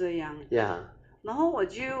是这样。然后我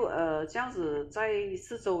就这样子在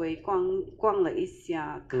四周围逛了一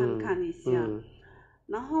下，看一下，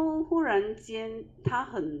然后忽然间他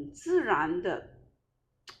很自然的，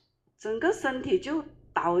整个身体就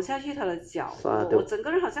倒下去他的脚，我整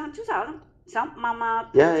个人好像像妈妈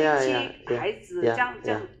扑进去孩子这样，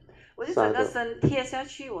我就整个身贴下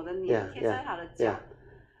去，我的脸贴在他的脚。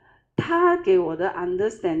他给我的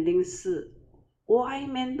understanding 是外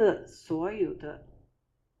面的所有的。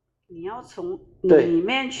你要从里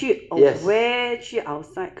面去 away 去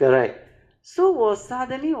outside。Correct。所以我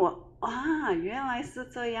suddenly 原来是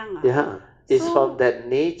这样啊。It's from that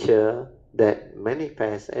nature that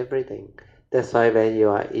manifests everything. That's why when you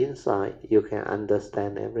are inside, you can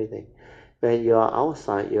understand everything. When you are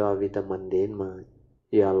outside, you are with the mundane mind.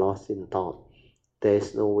 You are lost in thought. There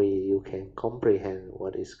is no way you can comprehend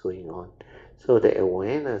what is going on. So the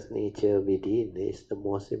awareness nature within is the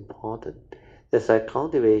most important. That's why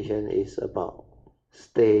cultivation is about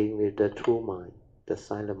staying with the true mind, the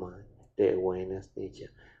silent mind, the awareness nature.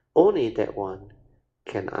 Only that one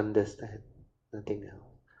can understand, nothing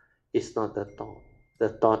else. It's not the thought. The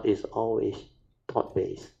thought is always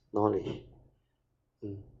thought-based knowledge.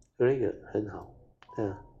 Very good, 很好。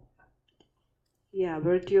Yeah,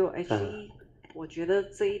 Virgil, actually, 我觉得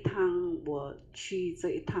这一趟我去这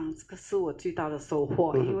一趟，这个是我最大的收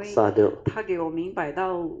获，因为他给我明白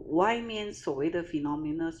到外面所谓的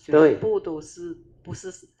phenomena 全部都是不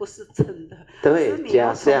是真的，是你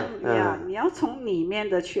要从你要从里面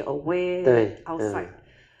的去 aware outside，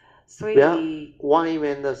所以外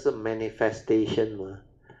面的是 manifestation 嘛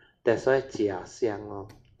，that's why 假象哦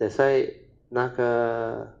，that's why 那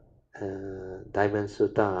个Diamond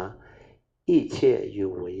Sutra 一切有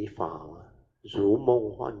为法嘛，如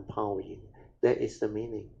梦幻泡影 ，that is the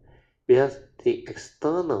meaning. Because the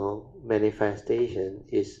external manifestation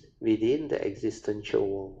is within the existential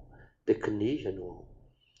world, the conditioned world.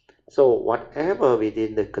 So whatever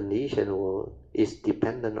within the conditioned world is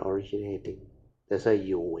dependent originating. That's why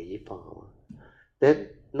有为法嘛。Then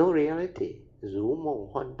no reality, 如梦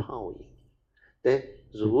幻泡影。Then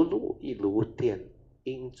如露亦如电，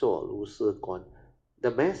应作如是观。The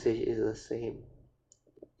message is the same.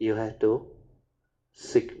 You have to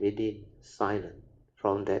seek within, silent.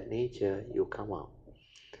 From that nature, you come out.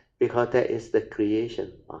 Because that is the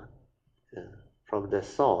creation part. From the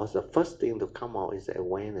source, the first thing to come out is the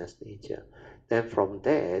awareness nature. Then from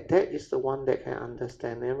there, that is the one that can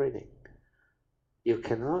understand everything. You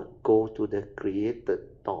cannot go to the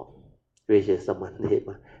created thought, which is the mundane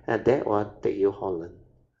one, and that one take you Holland.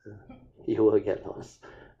 You will get lost.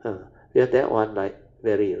 Yeah, that one like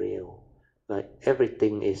very real. Like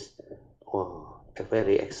everything is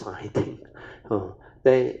very exciting.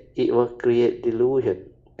 Then it will create delusion,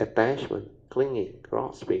 attachment, clinging,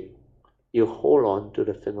 grasping. You hold on to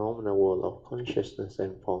the phenomenal world of consciousness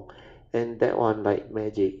and form. And that one like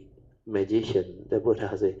magician, the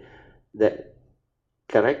Buddha say, that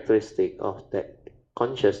characteristic of that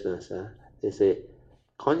consciousness, they say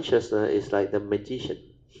consciousness is like the magician.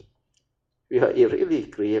 It really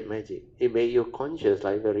create magic. It make you conscious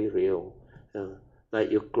like very real. Like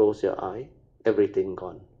you close your eye, everything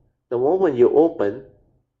gone. The moment you open,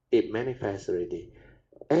 it manifests already.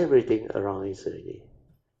 Everything arises already.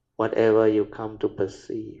 Whatever you come to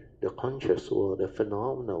perceive, the conscious world, the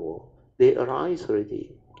phenomenal world, they arise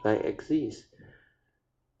already, like exist.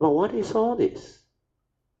 But what is all this?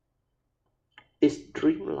 It's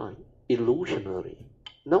dreamlike, illusionary,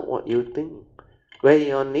 not what you think. When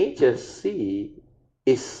your nature see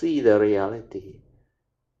the reality.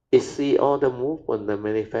 It see all the movement, the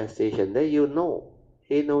manifestation. Then you know.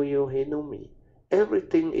 He know you, he know me.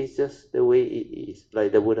 Everything is just the way it is.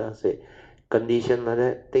 Like the Buddha said, condition like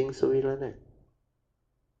that, things will be like that.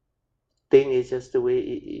 Thing is just the way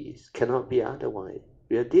it is. Cannot be otherwise.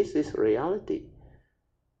 Because this is reality.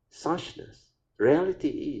 Suchness. Reality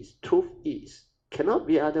is. Truth is. Cannot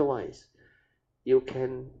be otherwise. You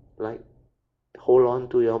can like hold on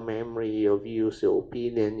to your memory, your views, your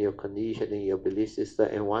opinion, your conditioning, your belief system,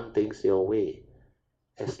 and one thing's your way.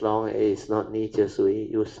 As long as it's not nature's way,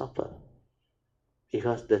 you suffer.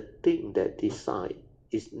 Because the thing that decide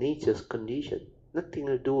is nature's condition. Nothing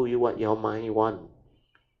to do with what your mind wants,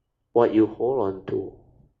 what you hold on to.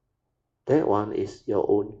 That one is your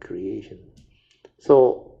own creation.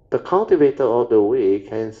 So the cultivator of the way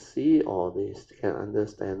can see all this, can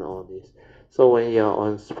understand all this. So when you're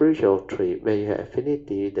on spiritual trip, when you have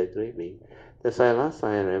affinity with the grieving, that's why last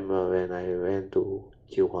time I remember when I went to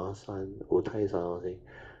Jiuhuashan, Wutai-san,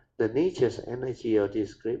 the nature's energy of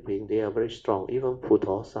this grieving, they are very strong, even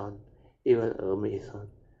Puto-san, even Ermi-san.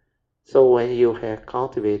 So when you have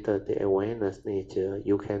cultivated the awareness nature,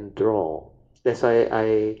 you can draw. That's why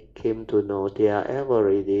I came to know they are ever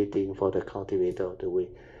radiating for the cultivator of the way.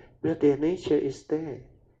 But their nature is there.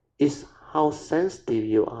 It's how sensitive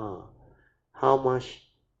you are, how much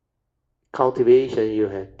cultivation you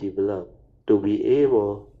have developed to be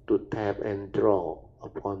able to tap and draw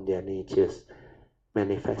upon their nature's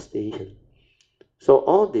manifestation. So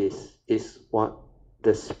all this is what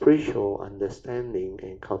the spiritual understanding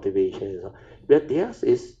and cultivation is. But theirs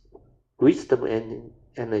is wisdom and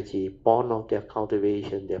energy born of their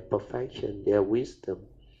cultivation, their perfection, their wisdom,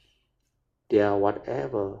 their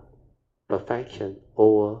whatever perfection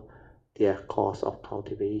over their course of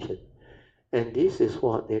cultivation. And this is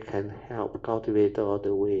what they can help cultivate all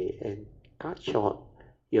the way and cut short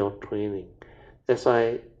your training. That's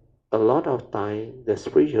why a lot of time the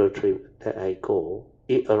spiritual trip that I go,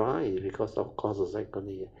 it arises because of causes and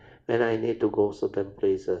conditions. When I need to go certain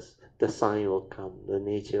places, the sign will come, the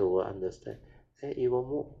nature will understand, and it will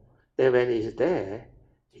move. Then when it's there,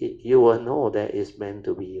 you will know that it's meant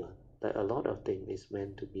to be. That a lot of things is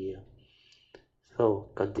meant to be.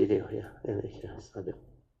 So continue here.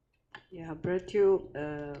 Teoh，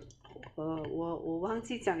我忘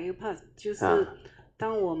记讲一个 part，就是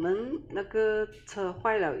当我们那个车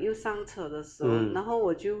坏了又上车的时候，然后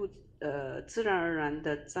我就自然而然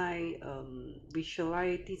的在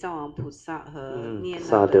visualize 地藏王菩萨和念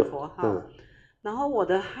那个佛号。然后我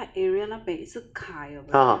的 heart area 那边一直开了，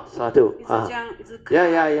一直这样一直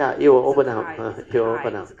开，you open up， 一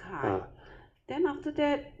直开。Then after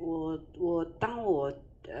that， 当我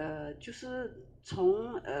就是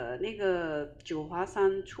从那个九华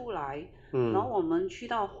山出来，然后我们去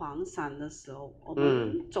到黄山的时候，我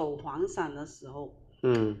们走黄山的时候，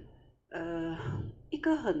一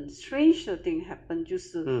个很 strange 的 thing happen， 就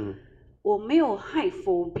是我没有 height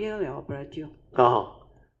phobia 了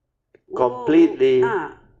 ，completely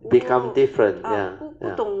become different， 不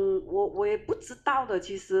懂，我也不知道的，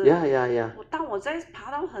其实。当我在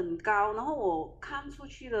爬到很高，然后我看出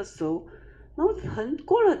去的时候，然后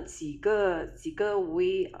过了几个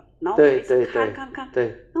way， 然后我一直看，然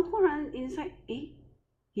后忽然 inside， 诶，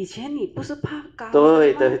以前你不是怕高的吗？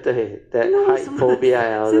对 that height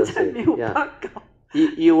phobia， 现在没有怕高。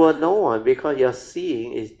You will know one because your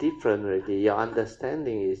seeing is different already, your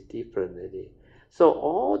understanding is different already. So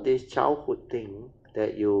all this childhood thing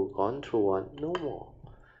that you gone through one, no more.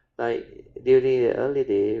 Like during the early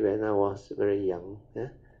day when I was very young,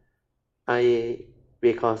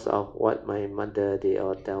 because of what my mother they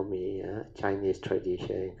all tell me, Chinese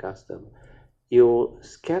tradition and custom, you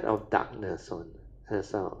scared of darkness on.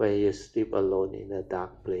 So when you sleep alone in a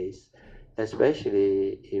dark place,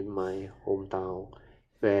 especially in my hometown,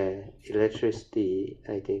 where electricity,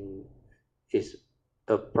 I think, is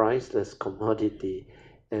a priceless commodity.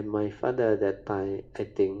 And my father at that time, I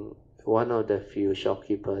think, one of the few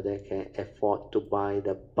shopkeepers that can afford to buy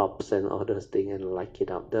the bulbs and all those things and light it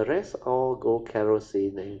up. The rest all go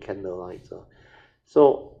kerosene and candlelight.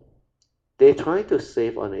 So they try to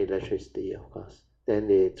save on electricity, of course. Then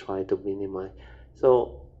they try to minimize.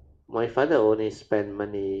 So my father only spent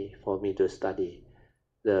money for me to study.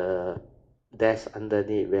 The desk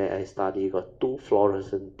underneath where I study got 2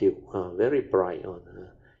 fluorescent tube, very bright on.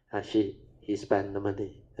 He spent the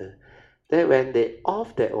money. Then when they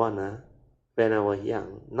off that one, when I was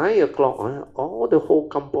young, 9 o'clock, all the whole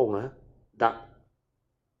kampong, dark,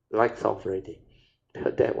 lights off already.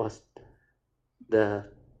 That was the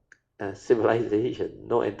civilization,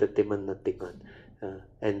 no entertainment, nothing one,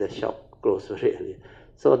 and the shop closed very early.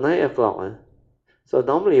 So 9 o'clock, so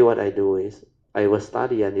normally what I do is I will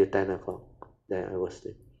study until 10 o'clock, then I will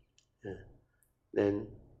sleep. Then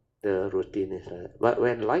the routine is like that. But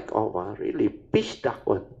when light off, really pitch dark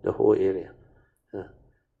one, the whole area.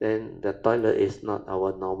 Then the toilet is not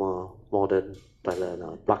our normal modern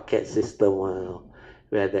toilet, bucket system one,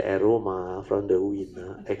 where the aroma from the wind,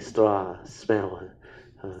 extra smell.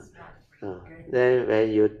 Then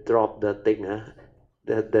when you drop the thing,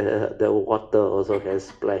 the water also can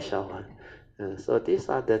splash out. So these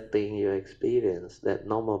are the things you experience that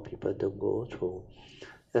normal people don't go through.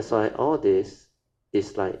 That's why all this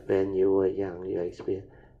is like when you were young, you experience.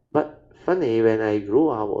 But funny, when I grew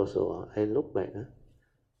up also, I look back,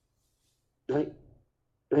 like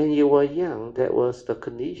when you were young, that was the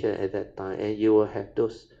condition at that time, and you will have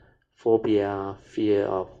those phobia, fear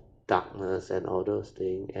of darkness and all those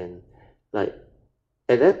things, and like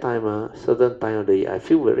at that time, certain time of the year, I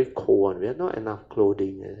feel very cold. We have not enough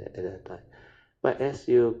clothing at that time. But as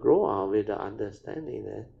you grow up with the understanding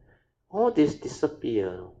that all this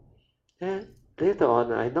disappear, and later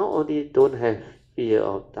on, I not only don't have fear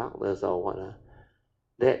of darkness or what,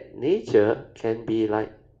 that nature can be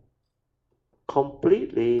like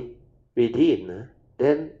completely within,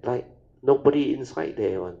 then like nobody inside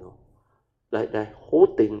there, like the whole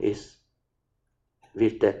thing is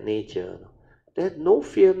with that nature. There's no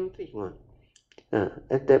fear, nothing.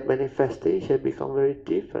 And that manifestation become very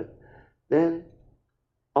different. Then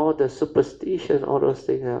all the superstition, all those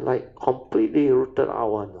things are like completely rooted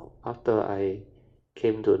out after I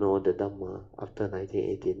came to know the Dhamma after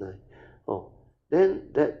 1989.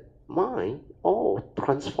 Then that mind all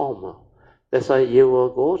transform. That's why you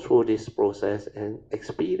will go through this process and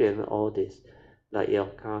experience all this, like your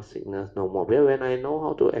car sickness no more. But when I know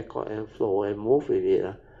how to accord and flow and move with it,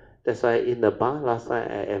 that's why in the bar last time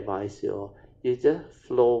I advise you, you just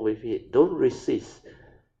flow with it. Don't resist.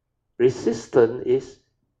 Resistance is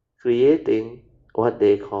creating what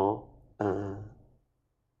they call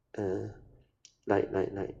like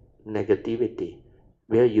negativity,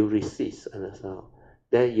 where you resist and so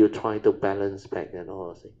then you try to balance back and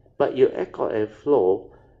all things. But your accord and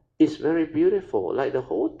flow is very beautiful. Like the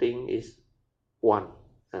whole thing is one,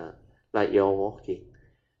 like you're walking.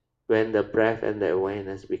 When the breath and the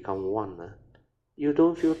awareness become one, you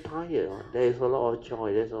don't feel tired. There is a lot of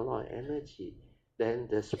joy, there's a lot of energy. Then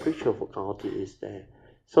the spiritual faculty is there.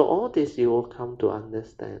 So all this you will come to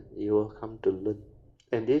understand, you will come to learn.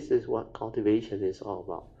 And this is what cultivation is all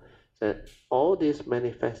about. That all these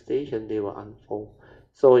manifestations, they will unfold.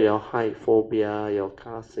 So your height phobia, your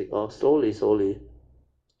classic, or slowly,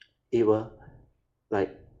 it will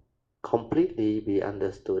like completely be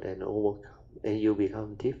understood and overcome. And you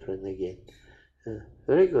become different again.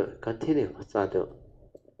 Very good. Continue, Sadhu.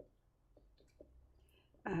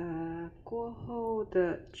 过后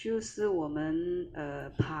的就是我们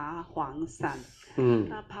爬黄山。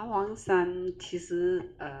那爬黄山其实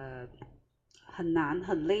很难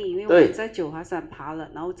很累，因为我们在九华山爬了，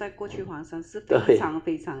然后再过去黄山是非常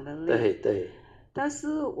非常的累。对。但是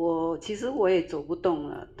其实我也走不动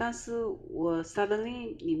了，但是我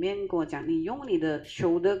suddenly 里面跟我讲，你用你的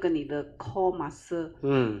shoulder 跟你的 core muscle，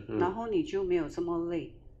然后你就没有这么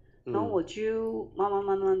累。然后我就慢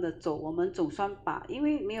慢的走，我们总算把，因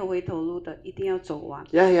为没有回头路的，一定要走完。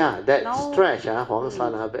Yeah, that stretch, 黄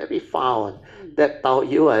山 very far. That Tao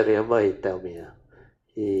Yu, I remember he tell me.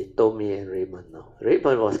 He told me and Raymond.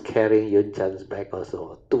 Raymond was carrying Yun Chan's bag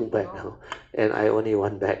also, 2 bags, and I only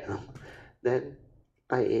 1 bag. Then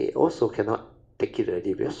I also cannot take it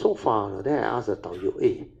already because so far. Then I asked the Tao Yu,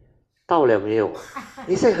 到了没有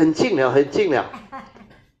He said 很近了。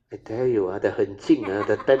I tell you, the 很近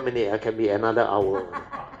the 10 minutes can be another hour.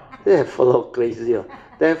 They follow crazy.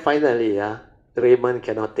 Then finally, Raymond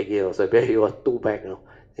cannot take it also because he was 2 bags.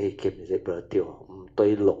 He came and said, Brother Teoh,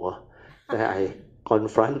 对路 Then I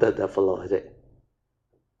confronted the fellow. I said,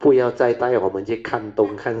 不要再带我们去看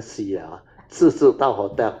东看西了，自自到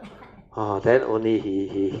hotel. Then only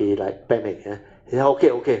he like panic. He said,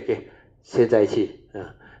 okay, 现在去。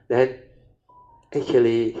Then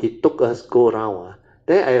actually he took us go around.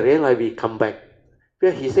 Then I realized we come back.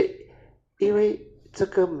 Because he said, 因为这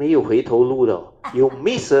个没有回头路的 you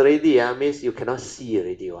miss already, means you cannot see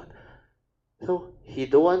already. So he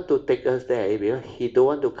don't want to take us there because he don't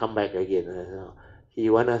want to come back again. He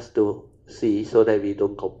want us to see so that we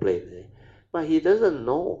don't complain. But he doesn't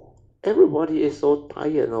know. Everybody is so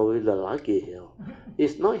tired with the luggage.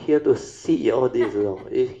 He's not here to see all this.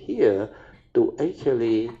 He's here to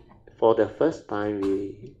actually, for the first time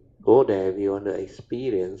we go there, we want to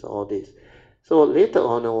experience all this. So later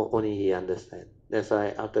on, only he understand. That's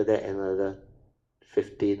why after that, another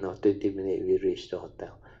 15 or 20 minutes, we reached the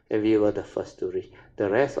hotel. And we were the first to reach. The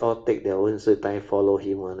rest all take their own sweet time, follow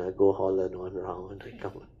him, go Holland 1 round, and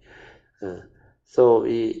come. So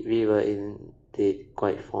we were indeed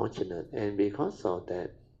quite fortunate. And because of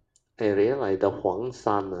that, I realized the Huang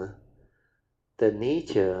San, the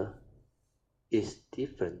nature is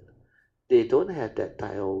different. They don't have that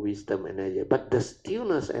type of wisdom energy, but the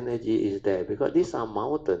stillness energy is there because these are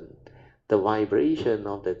mountains. The vibration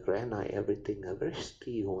of the granite, everything, a very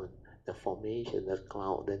still one. The formation, the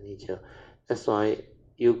cloud, the nature. That's why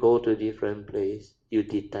you go to different place, you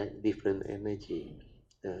detect different energy.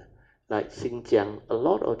 Like Xinjiang, a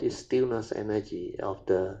lot of this stillness energy of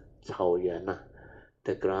the 草原,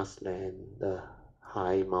 the grassland, the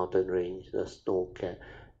high mountain range, the snow-capped,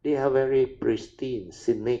 they are very pristine,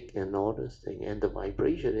 scenic, and all those things. And the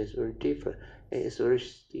vibration is very different. And it's very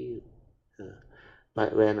still.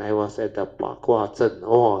 But when I was at the Pakwa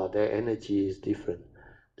Zhen, the energy is different.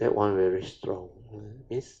 That one very strong.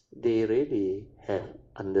 Means they really have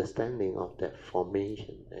understanding of that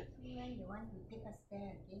formation there. You want to take us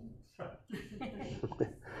there again?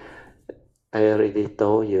 I already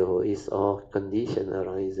told you it's all condition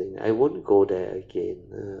arising. I won't go there again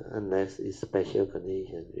unless it's special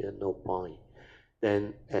condition. There's no point.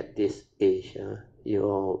 Then at this age,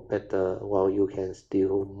 you better while you can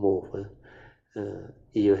still move.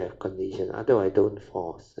 You have condition. Otherwise, don't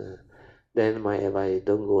force. Then my advice: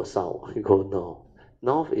 don't go south. Go north.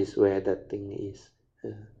 North is where the thing is,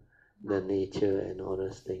 the nature and all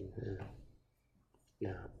those things.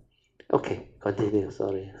 Yeah. Okay, continue.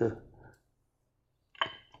 Sorry.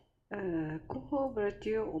 过后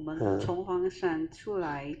Bertie 我们从黄山出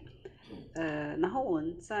来，然后我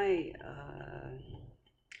们在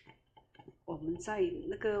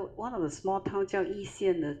那个 one of the small town 叫义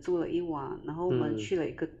县的住了1晚，然后我们去了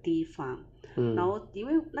一个地方，然后因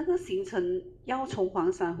为那个行程要从黄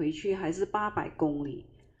山回去还是800公里，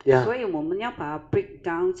所以我们要把它 break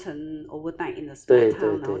down 成 overnight in the small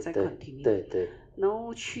town， 然后再 continue。对。然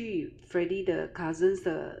后去 Freddy 的 cousins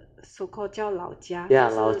的 so called 叫老家，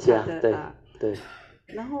老家，对。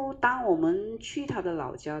然后当我们去他的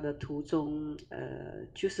老家的途中，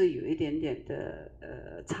就是有一点点的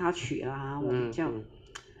插曲啦，我们叫，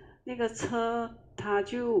那个车他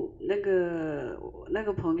就那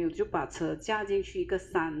个朋友就把车驾进去一个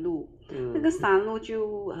山路，那个山路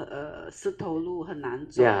就石头路很难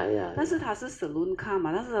走，但是他是 saloon car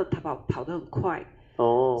嘛，但是他跑得很快，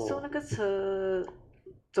所以那个车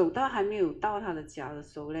走到还没有到他的家的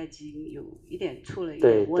时候呢，已经有出了一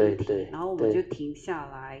点问题，然后我们就停下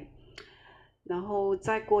来。然后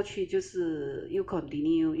再过去就是又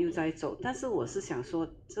continue 又在走，但是我是想说，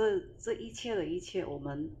这一切的一切，我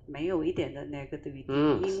们没有一点的 negativity，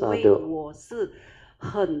因为我是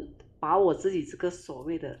很把我自己这个所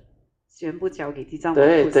谓的全部交给地藏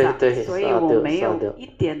王菩萨，所以我没有一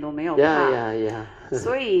点都没有怕。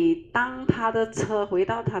所以当他的车回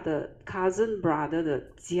到他的 cousin brother 的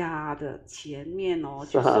家的前面哦，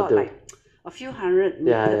就说来。A few hundred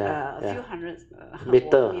meters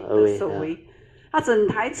away， 他整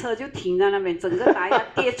台车就停在那边，整个打压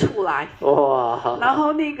跌出来，哇！然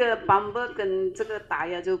后那个 bumper 跟这个打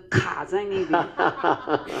压就卡在那边，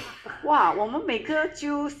哇！我们每个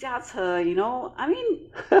就下车 ，you know，I mean，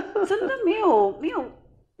 真的没有，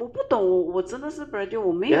我不懂，我真的是 brother，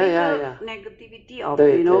 我没有一个 negativity of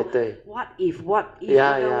you know，what if what， 没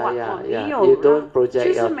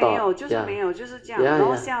有，就是没有，就是这样，然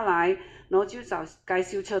后下来。然后就找该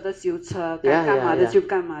修车的修车，该干嘛的就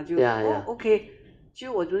干嘛，就OK，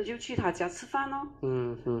 就我们就去他家吃饭哦。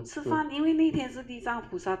吃饭，因为那天是地藏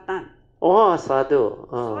菩萨诞。沙度。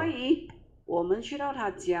所以我们去到他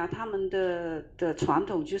家，他们的传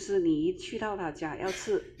统就是你一去到他家要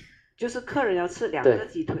吃，就是客人要吃2个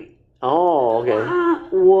鸡腿。OK。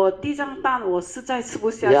我地藏诞我实在吃不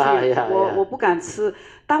下去，我不敢吃。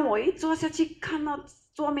当我一坐下去看到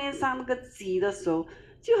桌面上那个鸡的时候。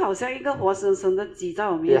就好像一个活生生的鸡在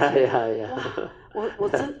我面前，哇！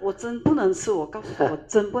我真不能吃，我告诉我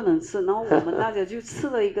真不能吃。然后我们大家就吃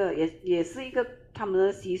了一个，也是一个他们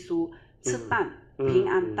的习俗，吃蛋，平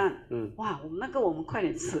安蛋。哇，我们快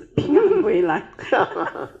点吃，平安回来。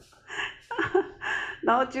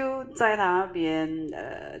然后就在他那边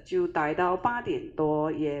就待到8点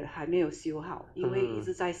多，也还没有修好，因为一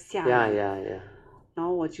直在下雨。然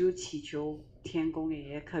后我就祈求。天公爷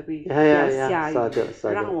爷可不可以不要下雨，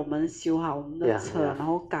让我们修好我们的车，然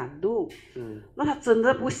后赶路。那他真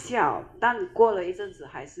的不下，但过了一阵子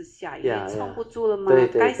还是下，因为撑不住了嘛，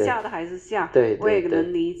该下的还是下，我也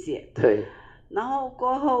能理解。然后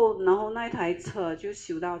过后，然后那台车就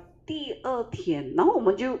修到第2天，然后我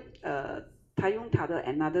们就他用他的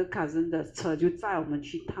another cousin 的车就载我们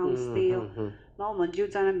去 town stay，然后我们就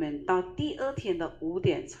在那边到第2天的5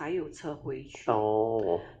点才有车回去。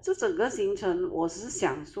这整个行程我是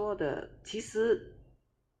想说的，其实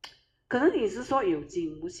可能你是说有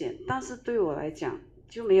惊无险，但是对我来讲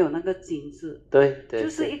就没有那个精致。就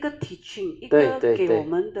是一个 teaching， 一个给我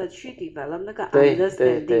们的去 develop 那个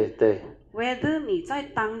understanding。whether 你在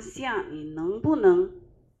当下你能不能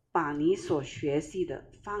把你所学习的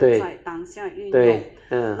放在当下运用，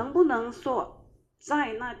能不能说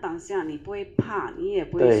在那当下你不会怕，你也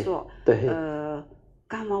不会说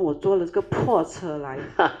干嘛我坐了这个破车来，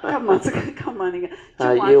干嘛这个干嘛那个，就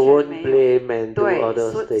完全没有。对，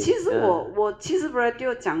所以其实我其实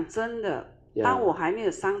radio 讲真的，当我还没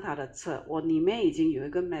有上他的车，我里面已经有一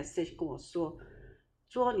个 message 跟我说，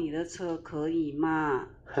坐你的车可以吗？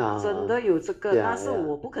真的有这个，但是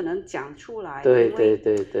我不可能讲出来，因为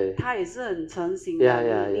他也是很诚心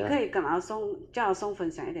的，你可以跟他叫他送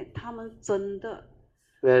分享一点，他们真的。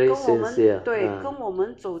跟我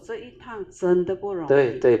们走这一趟真的不容易，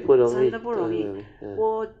不容易，真的不容易。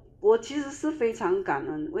我其实是非常感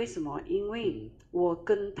恩，为什么？因为我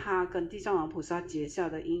跟地藏王菩萨结下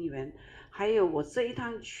的因缘，还有我这一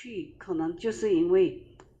趟去，可能就是因为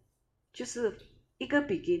就是一个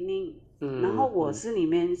beginning，然后我是里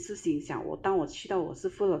面是心想，当我去到我是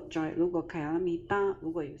full of joy， 如果凯拉米达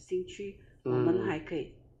如果有兴趣，我们还可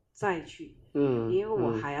以再去。因为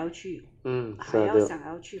我还要去，还要想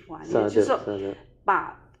要去还愿，就是说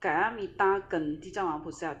把盖阿米达跟地藏王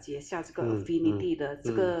菩萨结下这个 affinity 的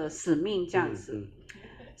这个使命这样子，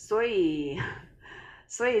所以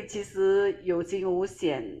其实有惊无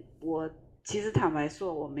险，我其实坦白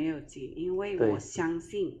说我没有惊，因为我相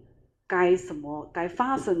信该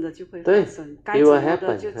发生的就会发生，该怎么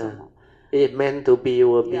的就怎么。It meant to be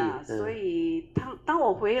will be。所以当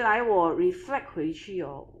我回来，我 reflect 回去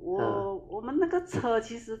哦，我们那个车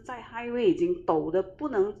其实在 highway 已经陡的不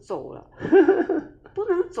能走了，不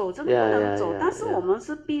能走，真的不能走。但是我们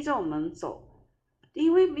是逼着我们走，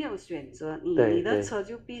因为没有选择，你的车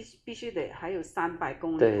就必须得还有300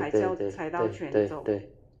公里才到泉州。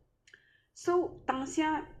So 当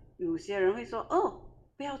下有些人会说，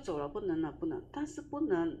不要走了，不能了，不能，但是不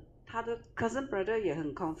能。他的 cousin brother 也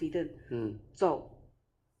很 confident，走，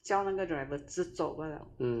叫那个 driver 直走罢了，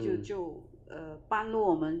半路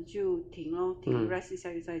我们就停咯，停 rest 一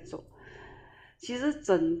下就再走。其实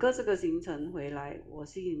整个这个行程回来，我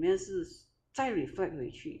心里面是再 reflect 回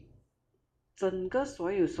去，整个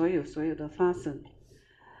所有的发生，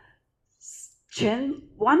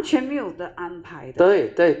完全没有的安排的。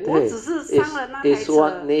对，我只是上了那台车 It's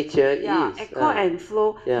what nature is. Accord and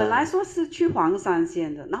flow. 本来说是去黄山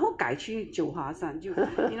先的，然后改去九华山，就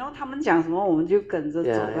他们讲什么我们就跟着走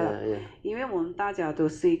了。因为我们大家都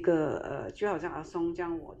是一个就好像阿松这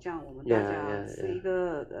样，我这样，我们大家是一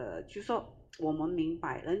个就说我们明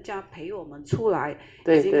白人家陪我们出来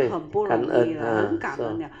已经很不容易了，很感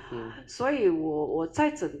恩了。所以我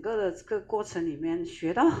在整个的这个过程里面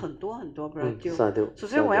学到很多 Bradeo。首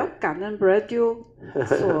先我要感恩 Bradeo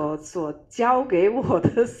所教给我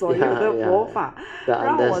的所有的佛法，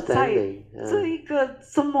让我在这一个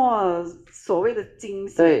这么所谓的惊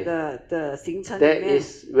喜的行程里面。That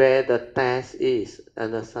is where the test is,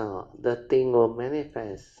 understand? The thing will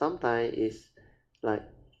manifest. Sometimes it's like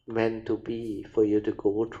meant to be for you to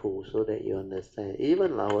go through so that you understand.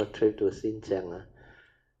 Even our trip to Xinjiang,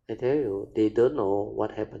 I tell you, they don't know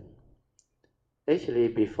what happened. Actually,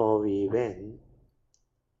 before we went,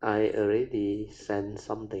 I already sent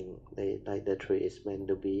something like the trip is meant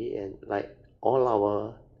to be, and like all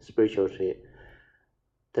our spiritual trip,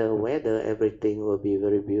 the weather, everything will be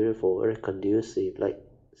very beautiful, very conducive, like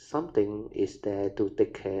something is there to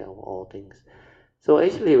take care of all things. So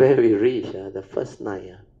actually when we reached the first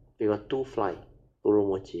night, we got 2 flights,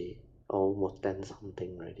 Urumqi, almost 10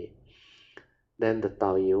 something already. Then the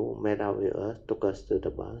Teoh met up with us, took us to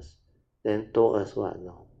the bus, then told us what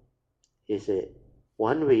now. He said,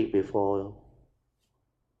 1 week before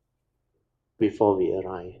we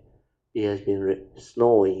arrived, it has been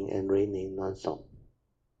snowing and raining non-stop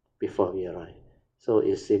before we arrived. So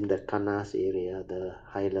it seemed the Kanas area, the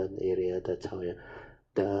highland area,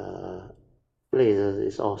 the places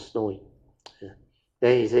is all snowing.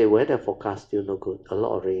 Then he said, weather forecast still no good, a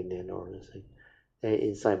lot of rain and all this thing. Then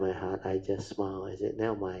inside my heart, I just smiled. I said,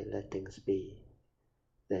 never mind, let things be.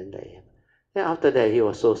 Then after that, he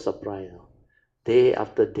was so surprised. Day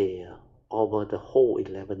after day, over the whole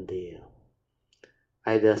 11 days,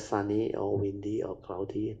 either sunny or windy or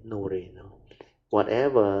cloudy, no rain.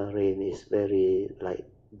 Whatever rain is very like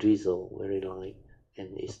drizzle, very light,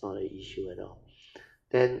 and it's not an issue at all.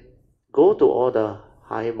 Then go to all the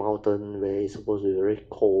high mountain where it's supposed to be very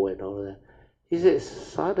cold and all that. He says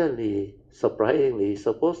suddenly, surprisingly, it's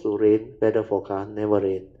supposed to rain, weather forecast, never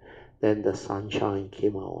rain. Then the sunshine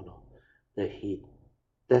came out, the heat.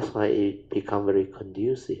 That's why it become very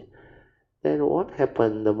conducive. Then what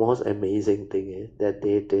happened, the most amazing thing is that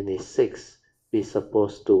day 26, we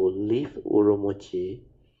supposed to leave Urumqi,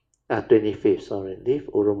 25th, sorry, leave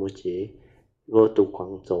Urumqi, go to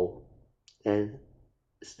Guangzhou, and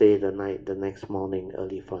stay the night, the next morning,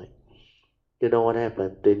 early flight. You know what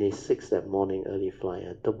happened? 26th that morning, early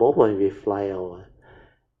flight. The moment we fly out,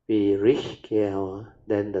 we reach KL,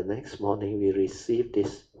 then the next morning we receive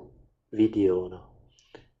this video.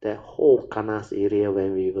 That whole Kanas area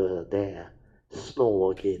when we were there,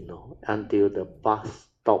 snow again, until the bus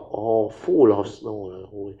stopped all full of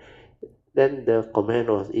snow. Then the comment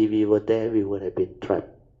was, if we were there, we would have been trapped.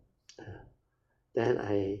 Then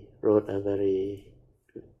I wrote a very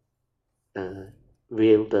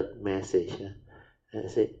wielded message. I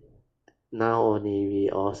said, now only we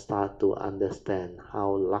all start to understand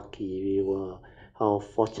how lucky we were, how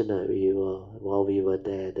fortunate we were while we were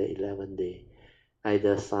there the 11th day.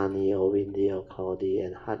 Either sunny or windy or cloudy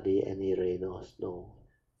and hardly any rain or snow.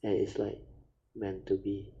 And it's like meant to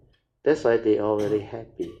be. That's why they are very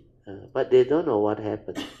happy. But they don't know what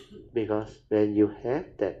happened. Because when you have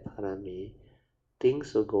that parami,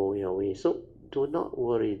 things will go your way. So do not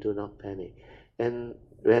worry, do not panic. And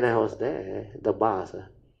when I was there, the bus,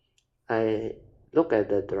 I look at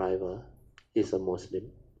the driver. He's a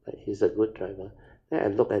Muslim, but he's a good driver. Then I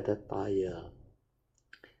look at the tire.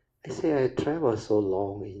 I say I traveled so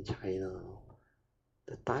long in China.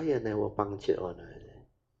 The tire never punctured on it.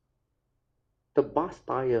 The bus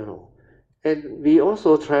tire, and we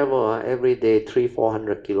also travel every day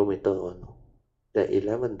 300-400 kilometers. The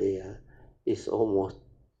 11th day is almost,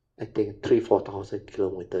 I think, 3,000-4,000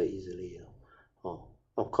 kilometers easily.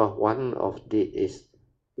 Of course, one of it is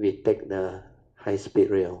we take the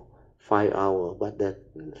high-speed rail, 5 hours, but the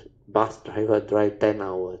bus driver drive 10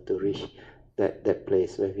 hours to reach that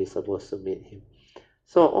place where we're supposed to meet him.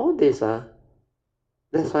 So all this,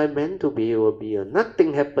 that's why meant to be will be.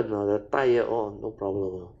 Nothing happened, the tire, no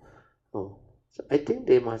problem. So I think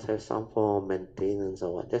they must have some form of maintenance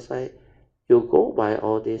or what. That's why you go by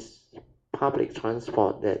all this public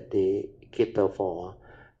transport that they cater for,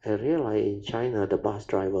 I realize in China the bus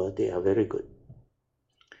driver they are very good,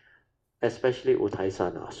 especially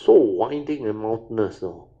Utaisan, so winding and mountainous.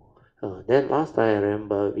 No? Then last time I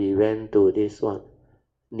remember we went to this one,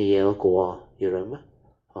 Nielguo, you remember?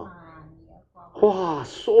 Wow,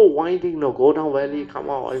 so winding, no, go down valley, come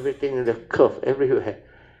out, everything in the curve everywhere.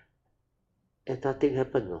 And nothing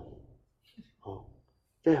happened, no.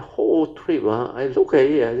 The whole trip, I look at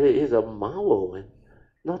it, it's a marvel, man.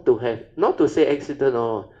 Not to say accident,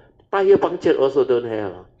 tire puncture also don't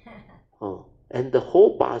have. And the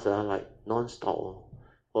whole bus are like non-stop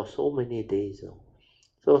for so many days.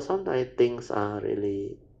 So sometimes things are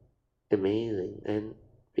really amazing, and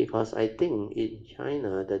because I think in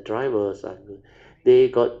China the drivers are good, they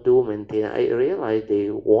got to maintain. I realize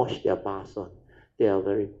they wash their bus on. They are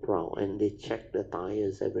very proud and they check the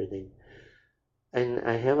tires, everything. And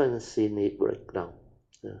I haven't seen it break down.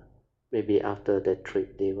 Maybe after that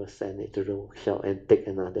trip they will send it to the workshop and take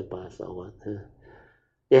another bus or what.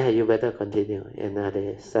 Yeah, you better continue.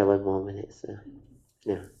 Another 7 more minutes.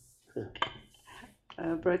 Yeah.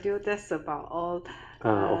 Brother, that's about all.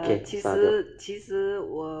 OK， 其实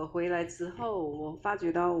我回来之后，我发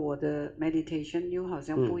觉到我的 meditation 又好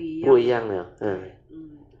像不一样。不一样了。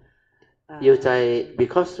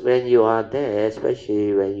because when you are there,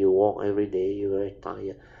 especially when you walk every day, you're very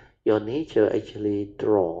tired. Your nature actually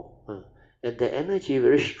draw, and the energy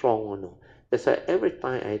very strong. That's why every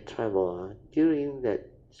time I travel during that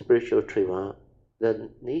spiritual trip, the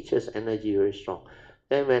nature's energy very strong.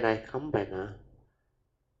 Then when I come back,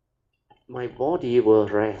 my body will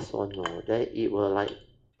rest then it will like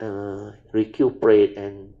recuperate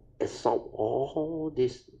and absorb all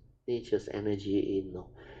this nature's energy in.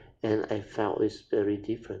 And I felt it's very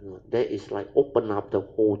different. That is like open up the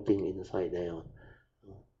whole thing inside there.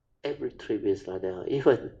 Every trip is like that.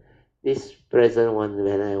 Even this present one,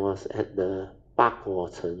 when I was at the Park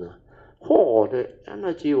Water, the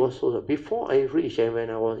energy was so. Before I reached and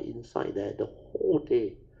when I was inside there, the whole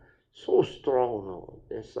day, so strong.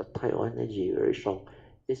 There's a type of energy very strong.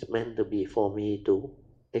 It's meant to be for me to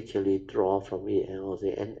actually draw from it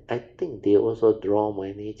and I think they also draw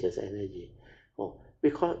my nature's energy.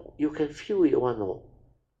 Because you can feel it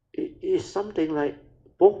it's something like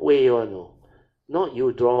both way not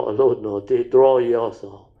you draw alone they draw yours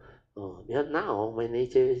now my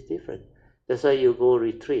nature is different. That's why you go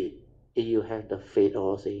retreat, if you have the faith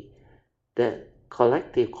also, that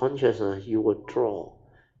collective consciousness you will draw.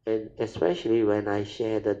 And especially when I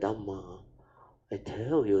share the Dhamma, I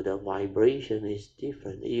tell you the vibration is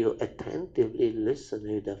different. You attentively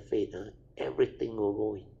listen with the faith, everything will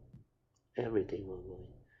go in. Everything will go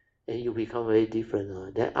in. And you become very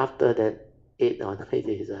different. Then after that 8 or 9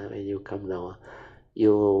 days, when you come down,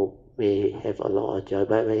 you may have a lot of joy.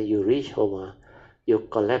 But when you reach home, you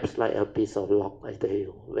collapse like a piece of log, I tell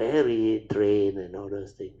you. Very drained and all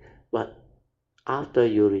those things. But after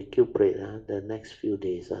you recuperate, the next few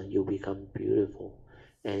days, you become beautiful.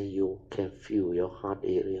 And you can feel your heart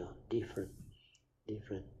area different.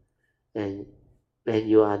 And when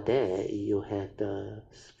you are there, you have the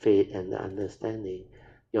faith and the understanding.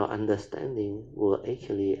 Your understanding will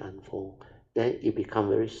actually unfold. Then it becomes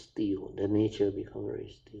very still. The nature becomes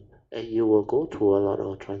very still. And you will go through a lot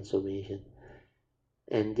of transformation.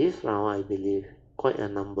 And this round, I believe, quite a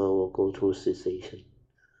number will go through cessation.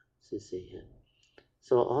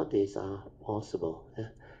 So all these are possible.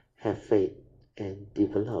 Have faith and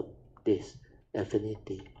develop this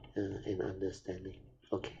affinity and understanding.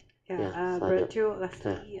 Okay. Virtual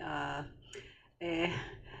lastly,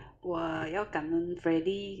 我要感恩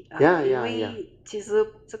Freddy， 因为其实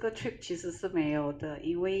这个 trip 其实是没有的，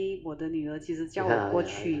因为我的女儿其实叫我过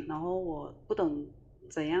去，然后我不懂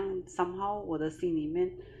怎样 somehow 我的心里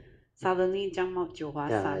面 suddenly 降到九华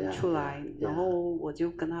山出来，然后我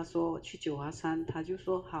就跟她说去九华山，她就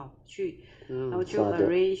说好去，然后就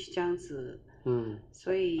arrange 这样子。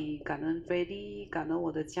所以感恩 Freddy， 感恩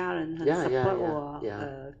我的家人很 support 我，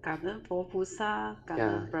感恩佛菩萨，感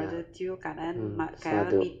恩 Brother Teoh， 感恩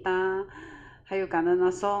Mita， 还有感恩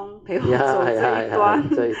阿松陪我走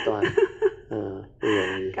这一段，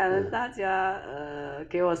感恩大家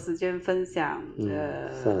给我时间分享，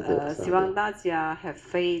希望大家 have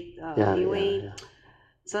faith， 因为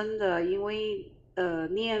真的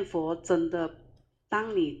念佛真的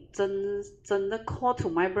当你真的 call to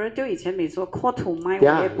mind， 就以前没说 call to mind，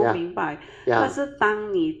 我也不明白。但是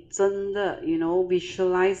当你真的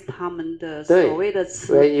visualize 他们的所谓的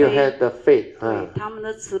慈悲， you have the faith， 对他们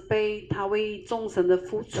的慈悲，他为众生的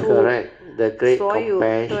付出， the great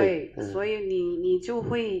compassion， 所以你就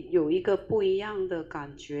会有一个不一样的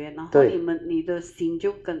感觉，然后你的心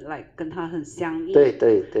就跟他很相应。对，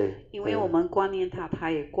因为我们观念他，他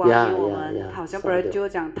也观念我们，好像不然就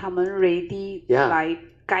讲他们 ready 来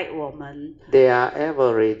guide 我们。They are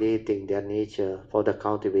ever radiating their nature for the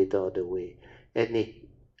cultivator of the way， and 你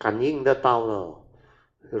感应得到了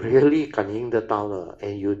 ，really 感应得到了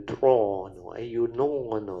 ，and you draw and you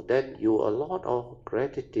know then you a lot of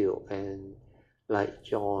gratitude and like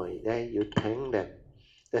joy, then you thank them.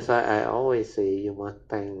 That's why I always say you must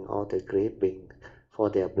thank all the great beings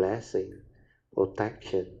for their blessing,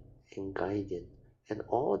 protection, and guidance, and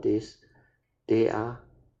all this they are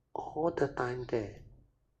all the time there,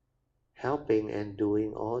 helping and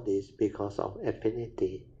doing all this because of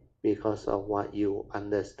affinity, because of what you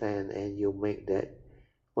understand, and you make that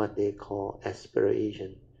what they call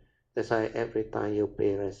aspiration. That's why every time you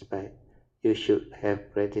pay respect, you should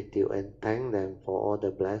have gratitude and thank them for all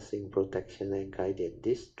the blessing, protection, and guidance.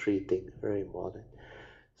 These three things very important.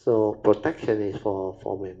 So protection is for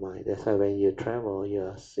my mind. That's why when you travel, you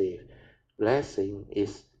are safe. Blessing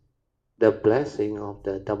is the blessing of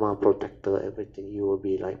the Dhamma protector, everything. You will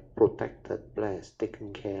be like protected, blessed,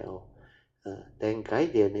 taken care of. Then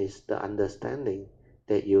guidance is the understanding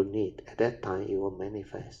that you need. At that time, it will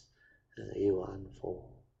manifest. It will unfold.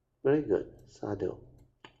 Very good. Sadhu.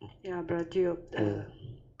 Yeah, Brother.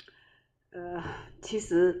 其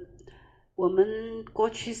实我们过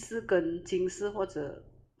去世跟今世或者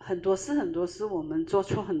很多事我们做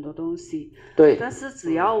错很多东西，对，但是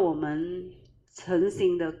只要我们诚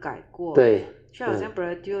心的改过，对，就好像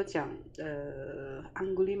Brother 讲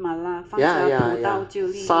安古利马拉放下屠刀就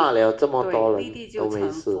立地，杀了这么多人立地就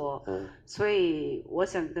成佛。所以我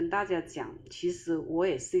想跟大家讲，其实我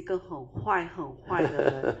也是一个很坏的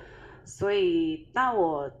人，所以当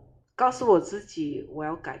我告诉我自己我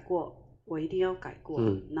要改过。我一定要改过，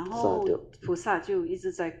然后菩萨就一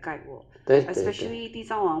直在改我，对 ，especially 地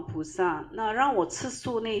藏王菩萨，那让我吃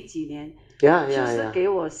素那几年，就是给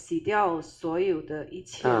我洗掉所有的一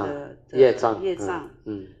切的业障，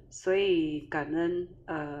所以感恩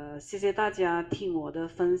谢谢大家听我的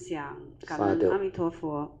分享，感恩阿弥陀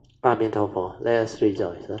佛。阿弥陀佛 ，Let us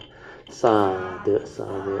rejoice. Sadhu,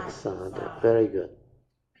 sadhu, sadhu. Very good.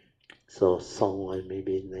 So song one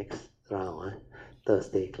maybe next round.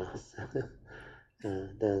 Thursday class.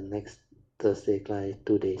 The next Thursday class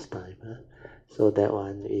 2 days time. So that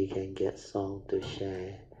one we can get song to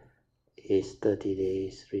share his 30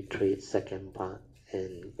 days retreat second part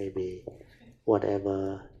and maybe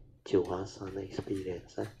whatever Juhasan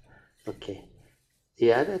experience. Okay.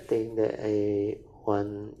 The other thing that I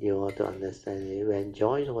want you all to understand is when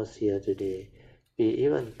Joyce was here today, we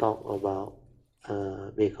even talk about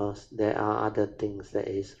because there are other things that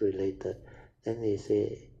is related. Then they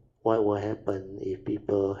say, what will happen if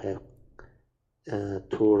people have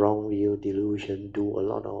too wrong view, delusion, do a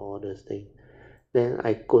lot of all those things? Then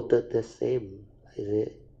I quoted the same, I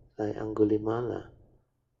said, like Angulimala.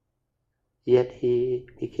 Yet he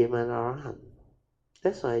became an Arahant.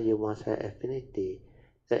 That's why you must have affinity.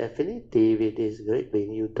 The affinity with this great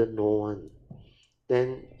being, you don't know one.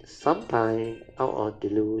 Then sometimes out of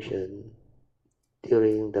delusion,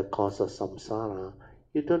 during the course of samsara,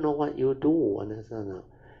 you don't know what you do, understand?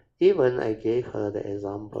 Even I gave her the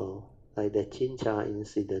example, like the Chincha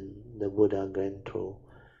incident the Buddha went through,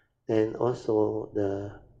 and also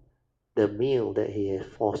the meal that he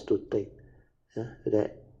had forced to take,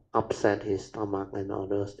 that upset his stomach and all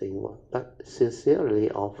those things, but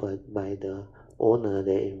sincerely offered by the owner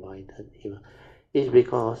that invited him. It's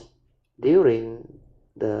because during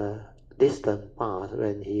the distant past,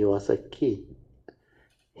 when he was a kid,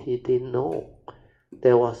 he didn't know.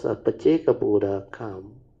 There was a Pacheka Buddha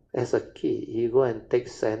come as a kid. He go and take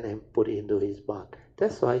sand and put into his bath.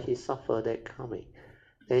 That's why he suffered that karmic.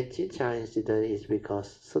 And Chincha incident is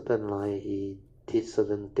because certain line he did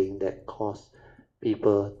certain thing that caused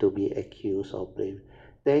people to be accused or blamed.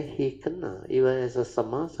 Then he kena, even as a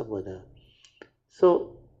Samasa Buddha.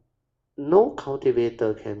 So no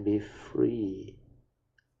cultivator can be free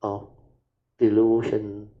of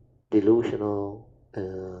delusional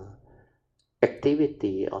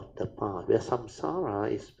activity of the past. Where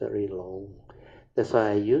samsara is very long. That's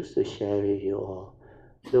why I used to share with you all.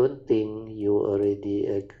 Don't think you already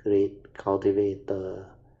a great cultivator.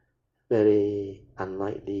 Very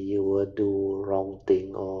unlikely you will do wrong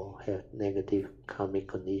thing or have negative karmic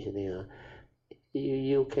conditioning.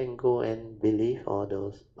 You can go and believe all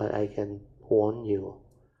those, but I can warn you,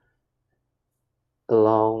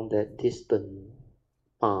 along that distant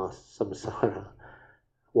past samsara,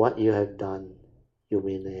 what you have done, you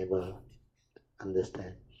may never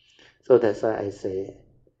understand. So that's why I say,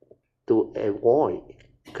 to avoid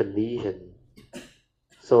condition,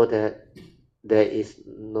 so that there is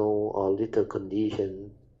no or little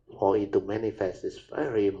condition for it to manifest, is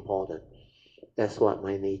very important. That's what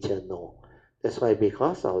my nature know. That's why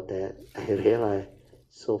because of that, I realize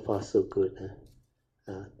so far so good.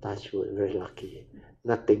 Touch wood, very lucky.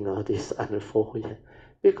 Nothing of this unfold yet.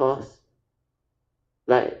 Because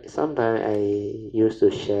like sometimes I used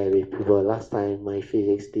to share with people. Last time my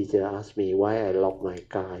physics teacher asked me why I lock my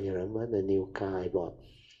car. You remember the new car I bought?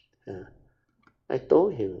 I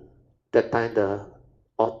told him that time the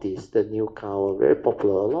Otis, the new car, was very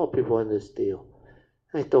popular. A lot of people want to steal.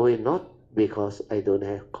 I told him not because I don't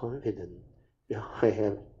have confidence. I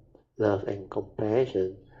have love and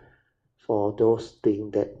compassion for those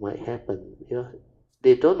things that might happen.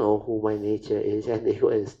 They don't know who my nature is, and they go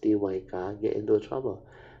and steal my car, get into trouble.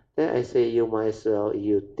 Then I say, you might as well,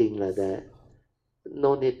 you think like that,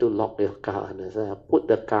 no need to lock your car. And I say, put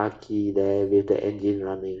the car key there with the engine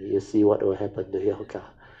running. You see what will happen to your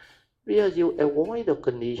car. Because you avoid the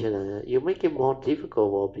condition, you make it more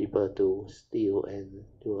difficult for people to steal and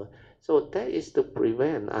do. So that is to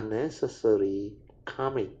prevent unnecessary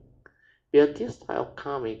karmic. Because this type of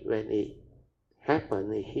karmic, when it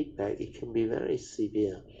happen, it hit back, it can be very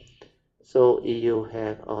severe. So if you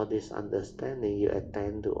have all this understanding, you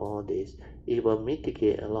attend to all this, it will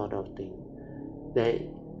mitigate a lot of things.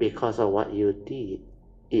 That because of what you did,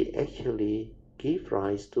 it actually give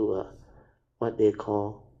rise to a what they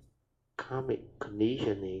call karmic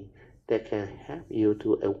conditioning that can help you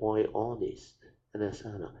to avoid all this.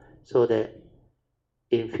 Understand? So that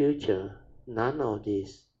in future, none of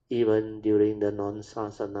this, even during the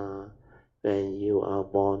non-sasana, when you are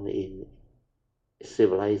born in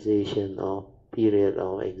civilization or period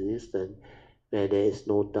of existence where there is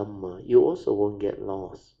no Dhamma, you also won't get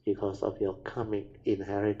lost because of your karmic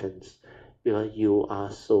inheritance, because you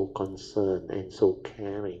are so concerned and so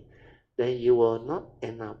caring. Then you will not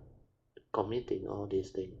end up committing all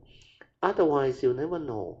these things. Otherwise, you never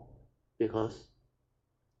know, because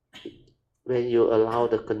when you allow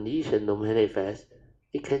the condition to manifest,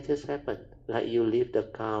 it can just happen. Like you leave the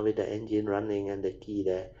car with the engine running and the key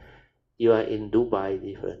there. You are in Dubai,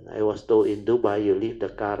 different. I was told in Dubai, you leave the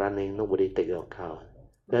car running, nobody take your car.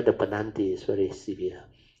 But the penalty is very severe.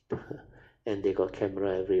 And they got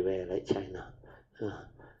camera everywhere, like China.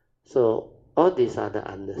 So all these are the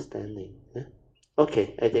understanding.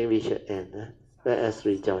 Okay, I think we should end. Let us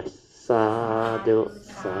rejoice. Sadhu,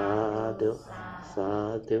 sadhu,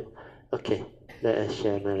 sadhu. Okay, let us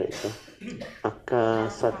share merit.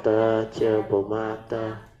 Akka sata cha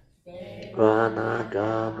bumata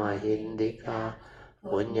vanaga mahindika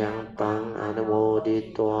punyang tang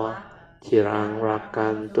anumoditwa chirang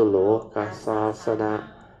rakantu loka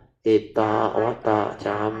sasana ita wata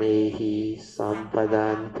chamihi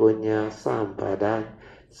sampadan punya sampadan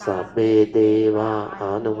sabbe deva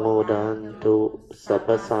anumodantu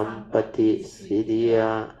sabba sampati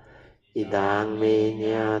siddhya idang me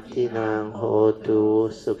nyatinang hotu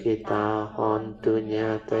sukita hontu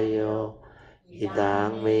nyatayo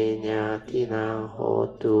idang me nyatinang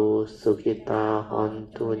hotu sukita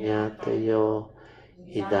hontu nyatayo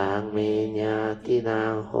idang me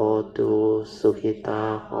nyatinang hotu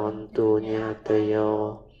sukita hontu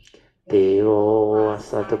nyatayo Teoh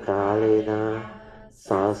satukalena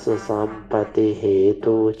sasu sampati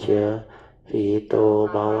hetu cha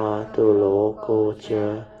vito bhavatu loko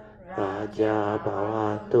cha raja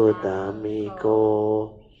bhavatu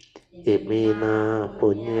dhammiko imina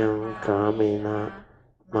punyang kamena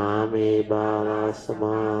mame bala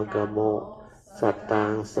samagamo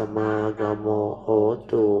satang samagamo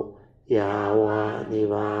hotu yawa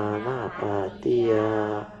nivana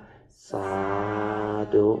patiya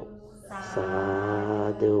sadhu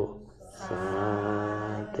sadhu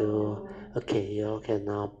sadhu. Okay, you all can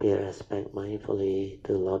now pay respect mindfully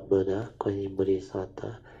to Lord Buddha, Kuan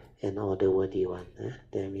Bodhisattva, and all the worthy ones.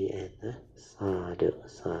 Then we end. Sadhu,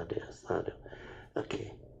 sadhu, sadhu.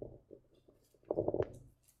 Okay.